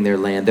inheriting their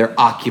land. They're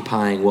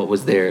occupying what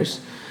was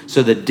theirs.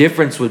 So the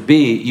difference would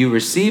be you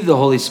receive the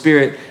Holy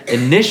Spirit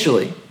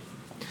initially.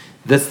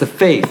 That's the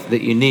faith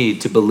that you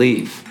need to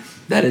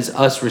believe. That is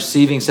us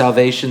receiving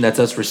salvation. That's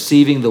us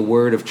receiving the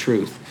word of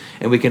truth.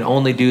 And we can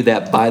only do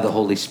that by the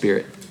Holy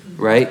Spirit,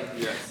 right?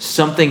 Yes.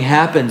 Something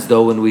happens,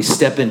 though, when we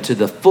step into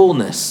the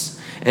fullness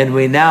and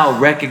we now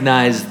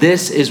recognize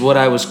this is what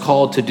I was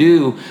called to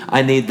do.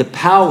 I need the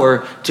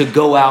power to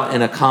go out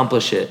and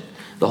accomplish it.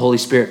 The Holy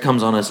Spirit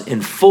comes on us in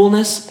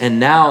fullness, and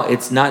now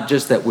it's not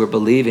just that we're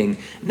believing.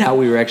 Now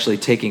we are actually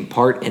taking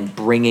part in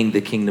bringing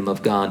the kingdom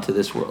of God to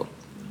this world,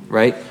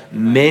 right?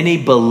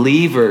 Many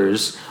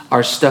believers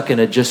are stuck in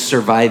a just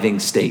surviving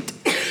state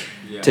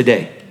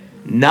today.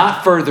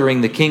 Not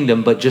furthering the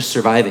kingdom, but just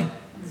surviving.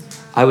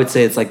 I would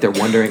say it's like they're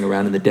wandering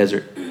around in the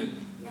desert.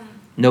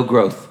 No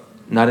growth.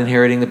 Not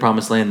inheriting the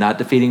promised land, not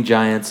defeating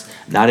giants,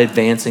 not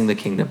advancing the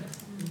kingdom.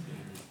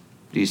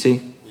 Do you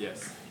see?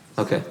 Yes.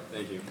 Okay.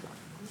 Thank you.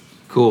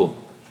 Cool.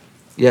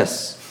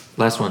 Yes.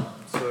 Last one.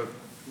 So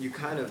you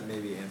kind of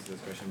maybe answered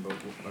this question, but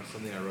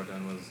something I wrote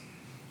down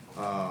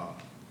was,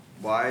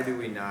 why do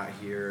we not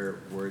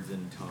hear words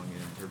in tongue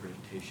and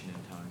interpretation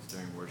in tongues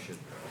during worship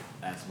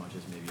as much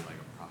as maybe like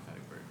a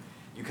prophetic word?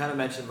 You kind of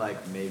mentioned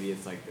like maybe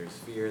it's like there's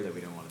fear that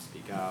we don't want to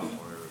speak out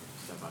or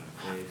step out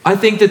of faith. I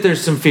think that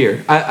there's some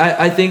fear.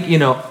 I think,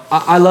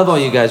 I love all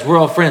you guys. We're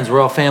all friends.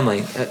 We're all family.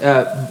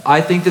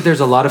 I think that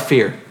there's a lot of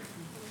fear,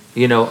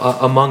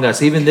 among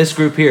us, even this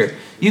group here.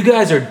 You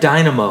guys are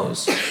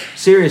dynamos.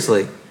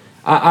 Seriously.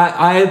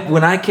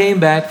 When I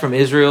came back from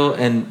Israel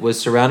and was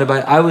surrounded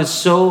by, I was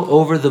so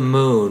over the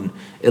moon,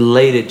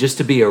 elated just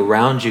to be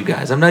around you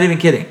guys. I'm not even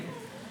kidding.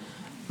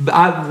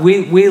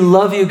 We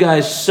love you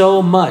guys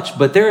so much,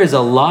 but there is a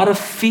lot of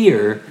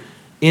fear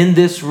in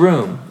this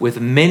room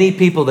with many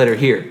people that are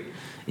here.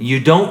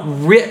 You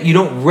don't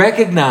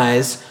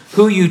recognize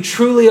who you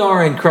truly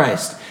are in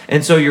Christ.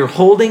 And so you're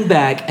holding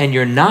back and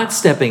you're not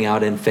stepping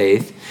out in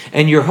faith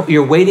and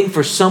you're waiting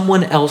for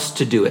someone else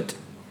to do it.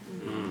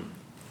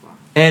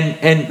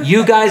 And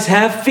you guys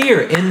have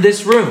fear in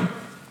this room.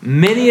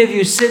 Many of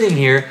you sitting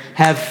here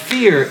have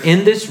fear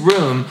in this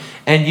room,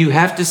 and you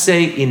have to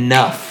say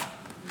enough.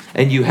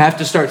 And you have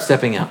to start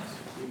stepping out.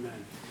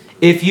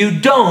 If you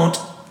don't,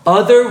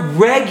 other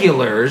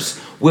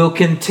regulars will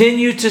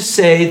continue to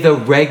say the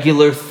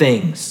regular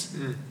things.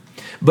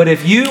 But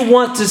if you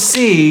want to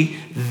see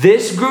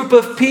this group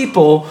of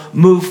people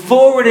move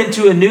forward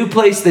into a new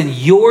place, then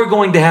you're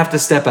going to have to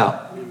step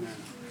out.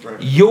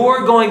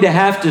 You're going to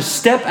have to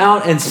step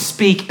out and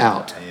speak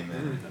out.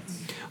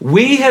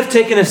 We have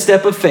taken a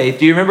step of faith.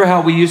 Do you remember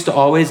how we used to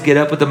always get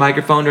up with the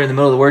microphone during the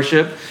middle of the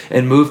worship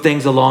and move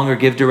things along or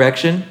give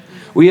direction?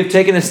 We have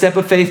taken a step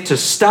of faith to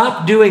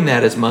stop doing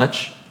that as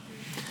much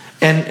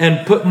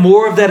and put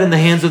more of that in the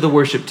hands of the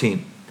worship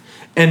team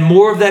and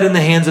more of that in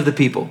the hands of the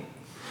people.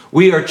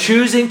 We are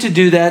choosing to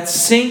do that,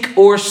 sink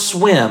or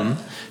swim,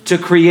 to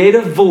create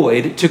a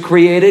void, to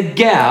create a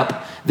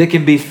gap that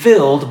can be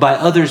filled by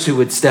others who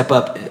would step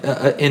up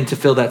in to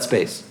fill that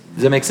space.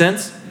 Does that make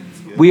sense?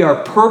 We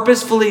are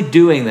purposefully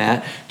doing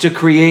that to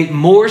create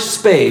more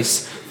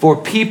space for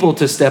people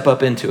to step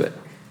up into it.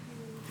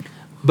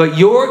 But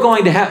you're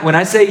going to have, when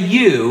I say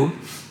you,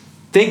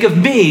 think of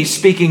me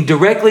speaking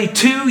directly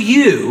to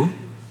you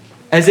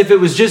as if it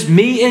was just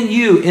me and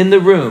you in the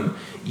room.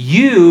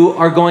 You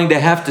are going to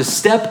have to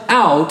step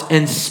out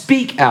and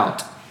speak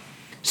out.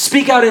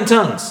 Speak out in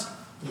tongues.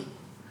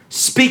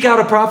 Speak out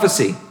a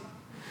prophecy.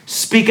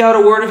 Speak out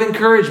a word of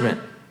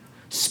encouragement.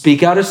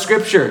 Speak out a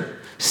scripture.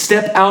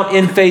 Step out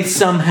in faith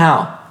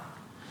somehow.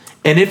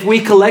 And if we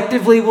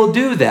collectively will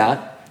do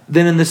that,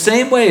 then in the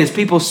same way as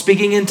people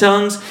speaking in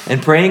tongues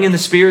and praying in the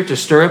Spirit to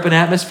stir up an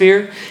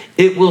atmosphere,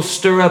 it will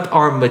stir up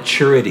our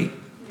maturity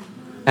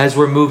as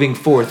we're moving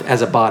forth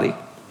as a body.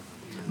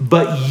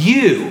 But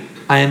you,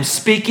 I am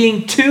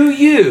speaking to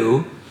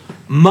you,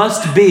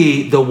 must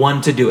be the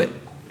one to do it.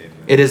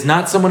 It is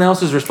not someone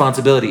else's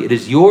responsibility. It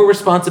is your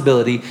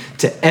responsibility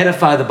to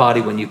edify the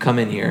body when you come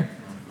in here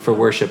for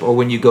worship or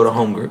when you go to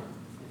home group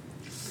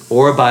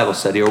or a Bible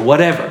study or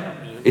whatever.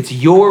 It's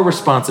your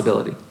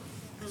responsibility.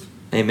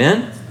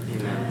 Amen?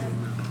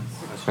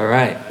 All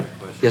right.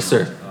 Yes,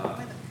 sir.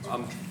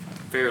 I'm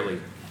fairly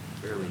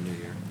new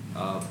here,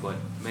 but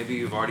maybe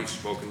you've already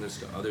spoken this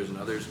to others, and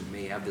others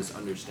may have this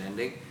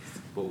understanding.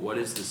 But what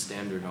is the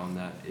standard on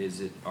that?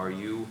 Are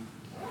you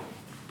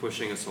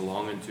pushing us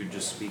along into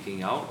just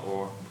speaking out,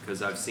 or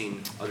because I've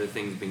seen other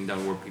things being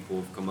done where people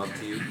have come up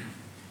to you?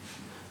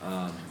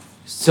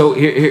 So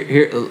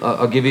here,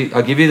 I'll give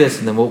you this,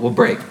 and then we'll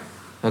break.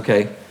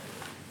 Okay.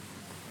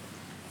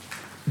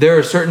 There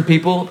are certain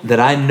people that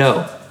I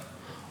know.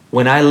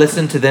 When I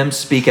listen to them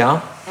speak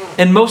out,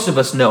 and most of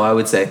us know, I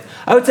would say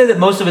that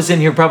most of us in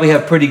here probably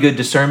have pretty good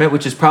discernment,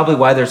 which is probably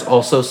why there's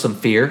also some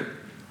fear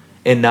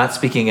in not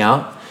speaking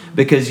out,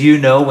 because you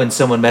know when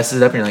someone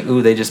messes it up and you're like,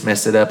 ooh, they just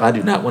messed it up. I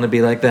do not want to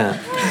be like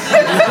that.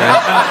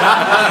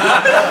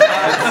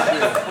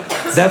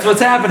 Right? That's what's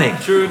happening.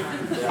 True.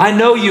 I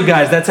know you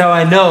guys. That's how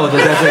I know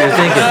that's what you're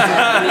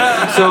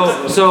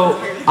thinking. So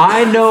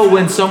I know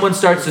when someone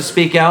starts to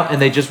speak out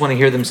and they just want to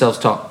hear themselves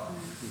talk.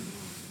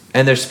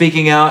 And they're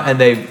speaking out, and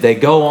they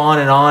go on,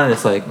 and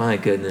it's like, my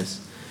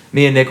goodness.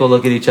 Me and Nick will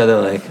look at each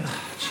other like,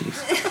 jeez.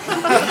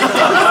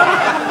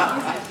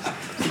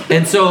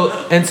 And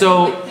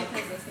so,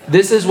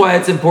 this is why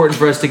it's important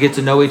for us to get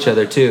to know each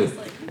other too,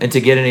 and to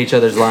get in each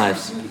other's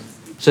lives,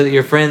 so that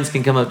your friends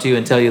can come up to you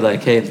and tell you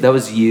like, hey, that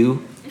was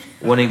you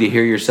wanting to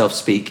hear yourself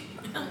speak,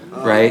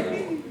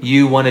 right?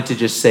 You wanted to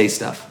just say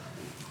stuff,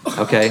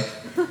 okay?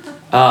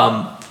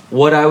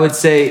 What I would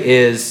say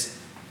is,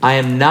 I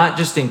am not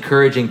just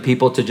encouraging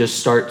people to just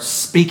start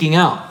speaking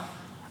out.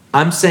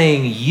 I'm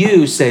saying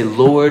you say,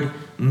 Lord,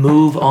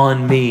 move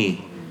on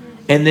me.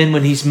 And then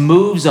when he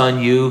moves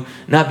on you,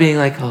 not being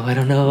like, oh, I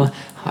don't know.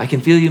 I can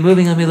feel you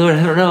moving on me, Lord.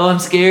 I don't know. I'm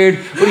scared.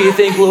 What do you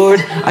think, Lord?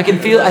 I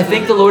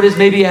think the Lord is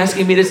maybe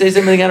asking me to say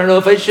something. I don't know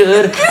if I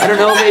should. I don't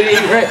know, maybe.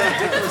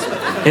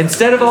 Right?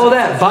 Instead of all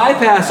that,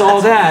 bypass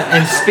all that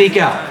and speak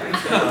out.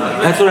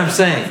 That's what I'm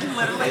saying.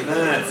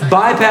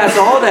 Bypass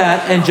all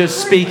that and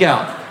just speak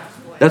out.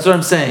 That's what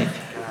I'm saying.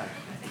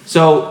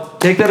 So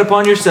take that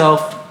upon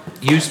yourself.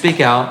 You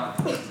speak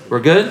out. We're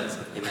good?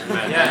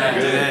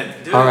 Yeah,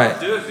 good. All right.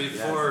 Do it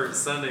before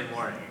Sunday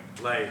morning.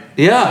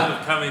 Yeah. Instead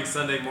of coming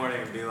Sunday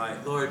morning and be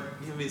like, Lord,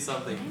 give me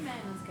something.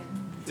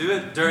 Do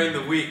it during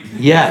the week.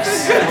 Yes.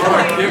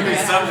 Lord, give me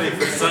something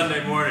for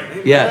Sunday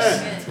morning.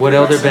 Yes. What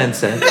Elder Ben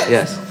said.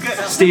 Yes.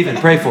 Stephen,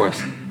 pray for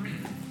us.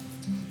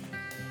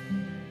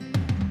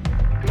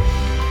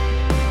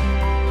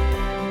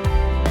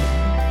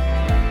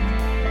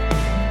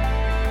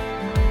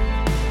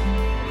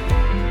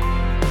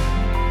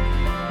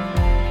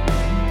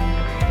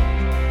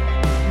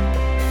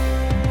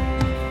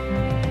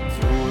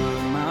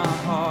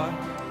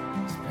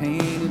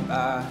 Painted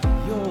by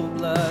your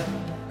blood,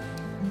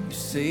 you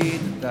say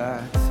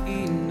that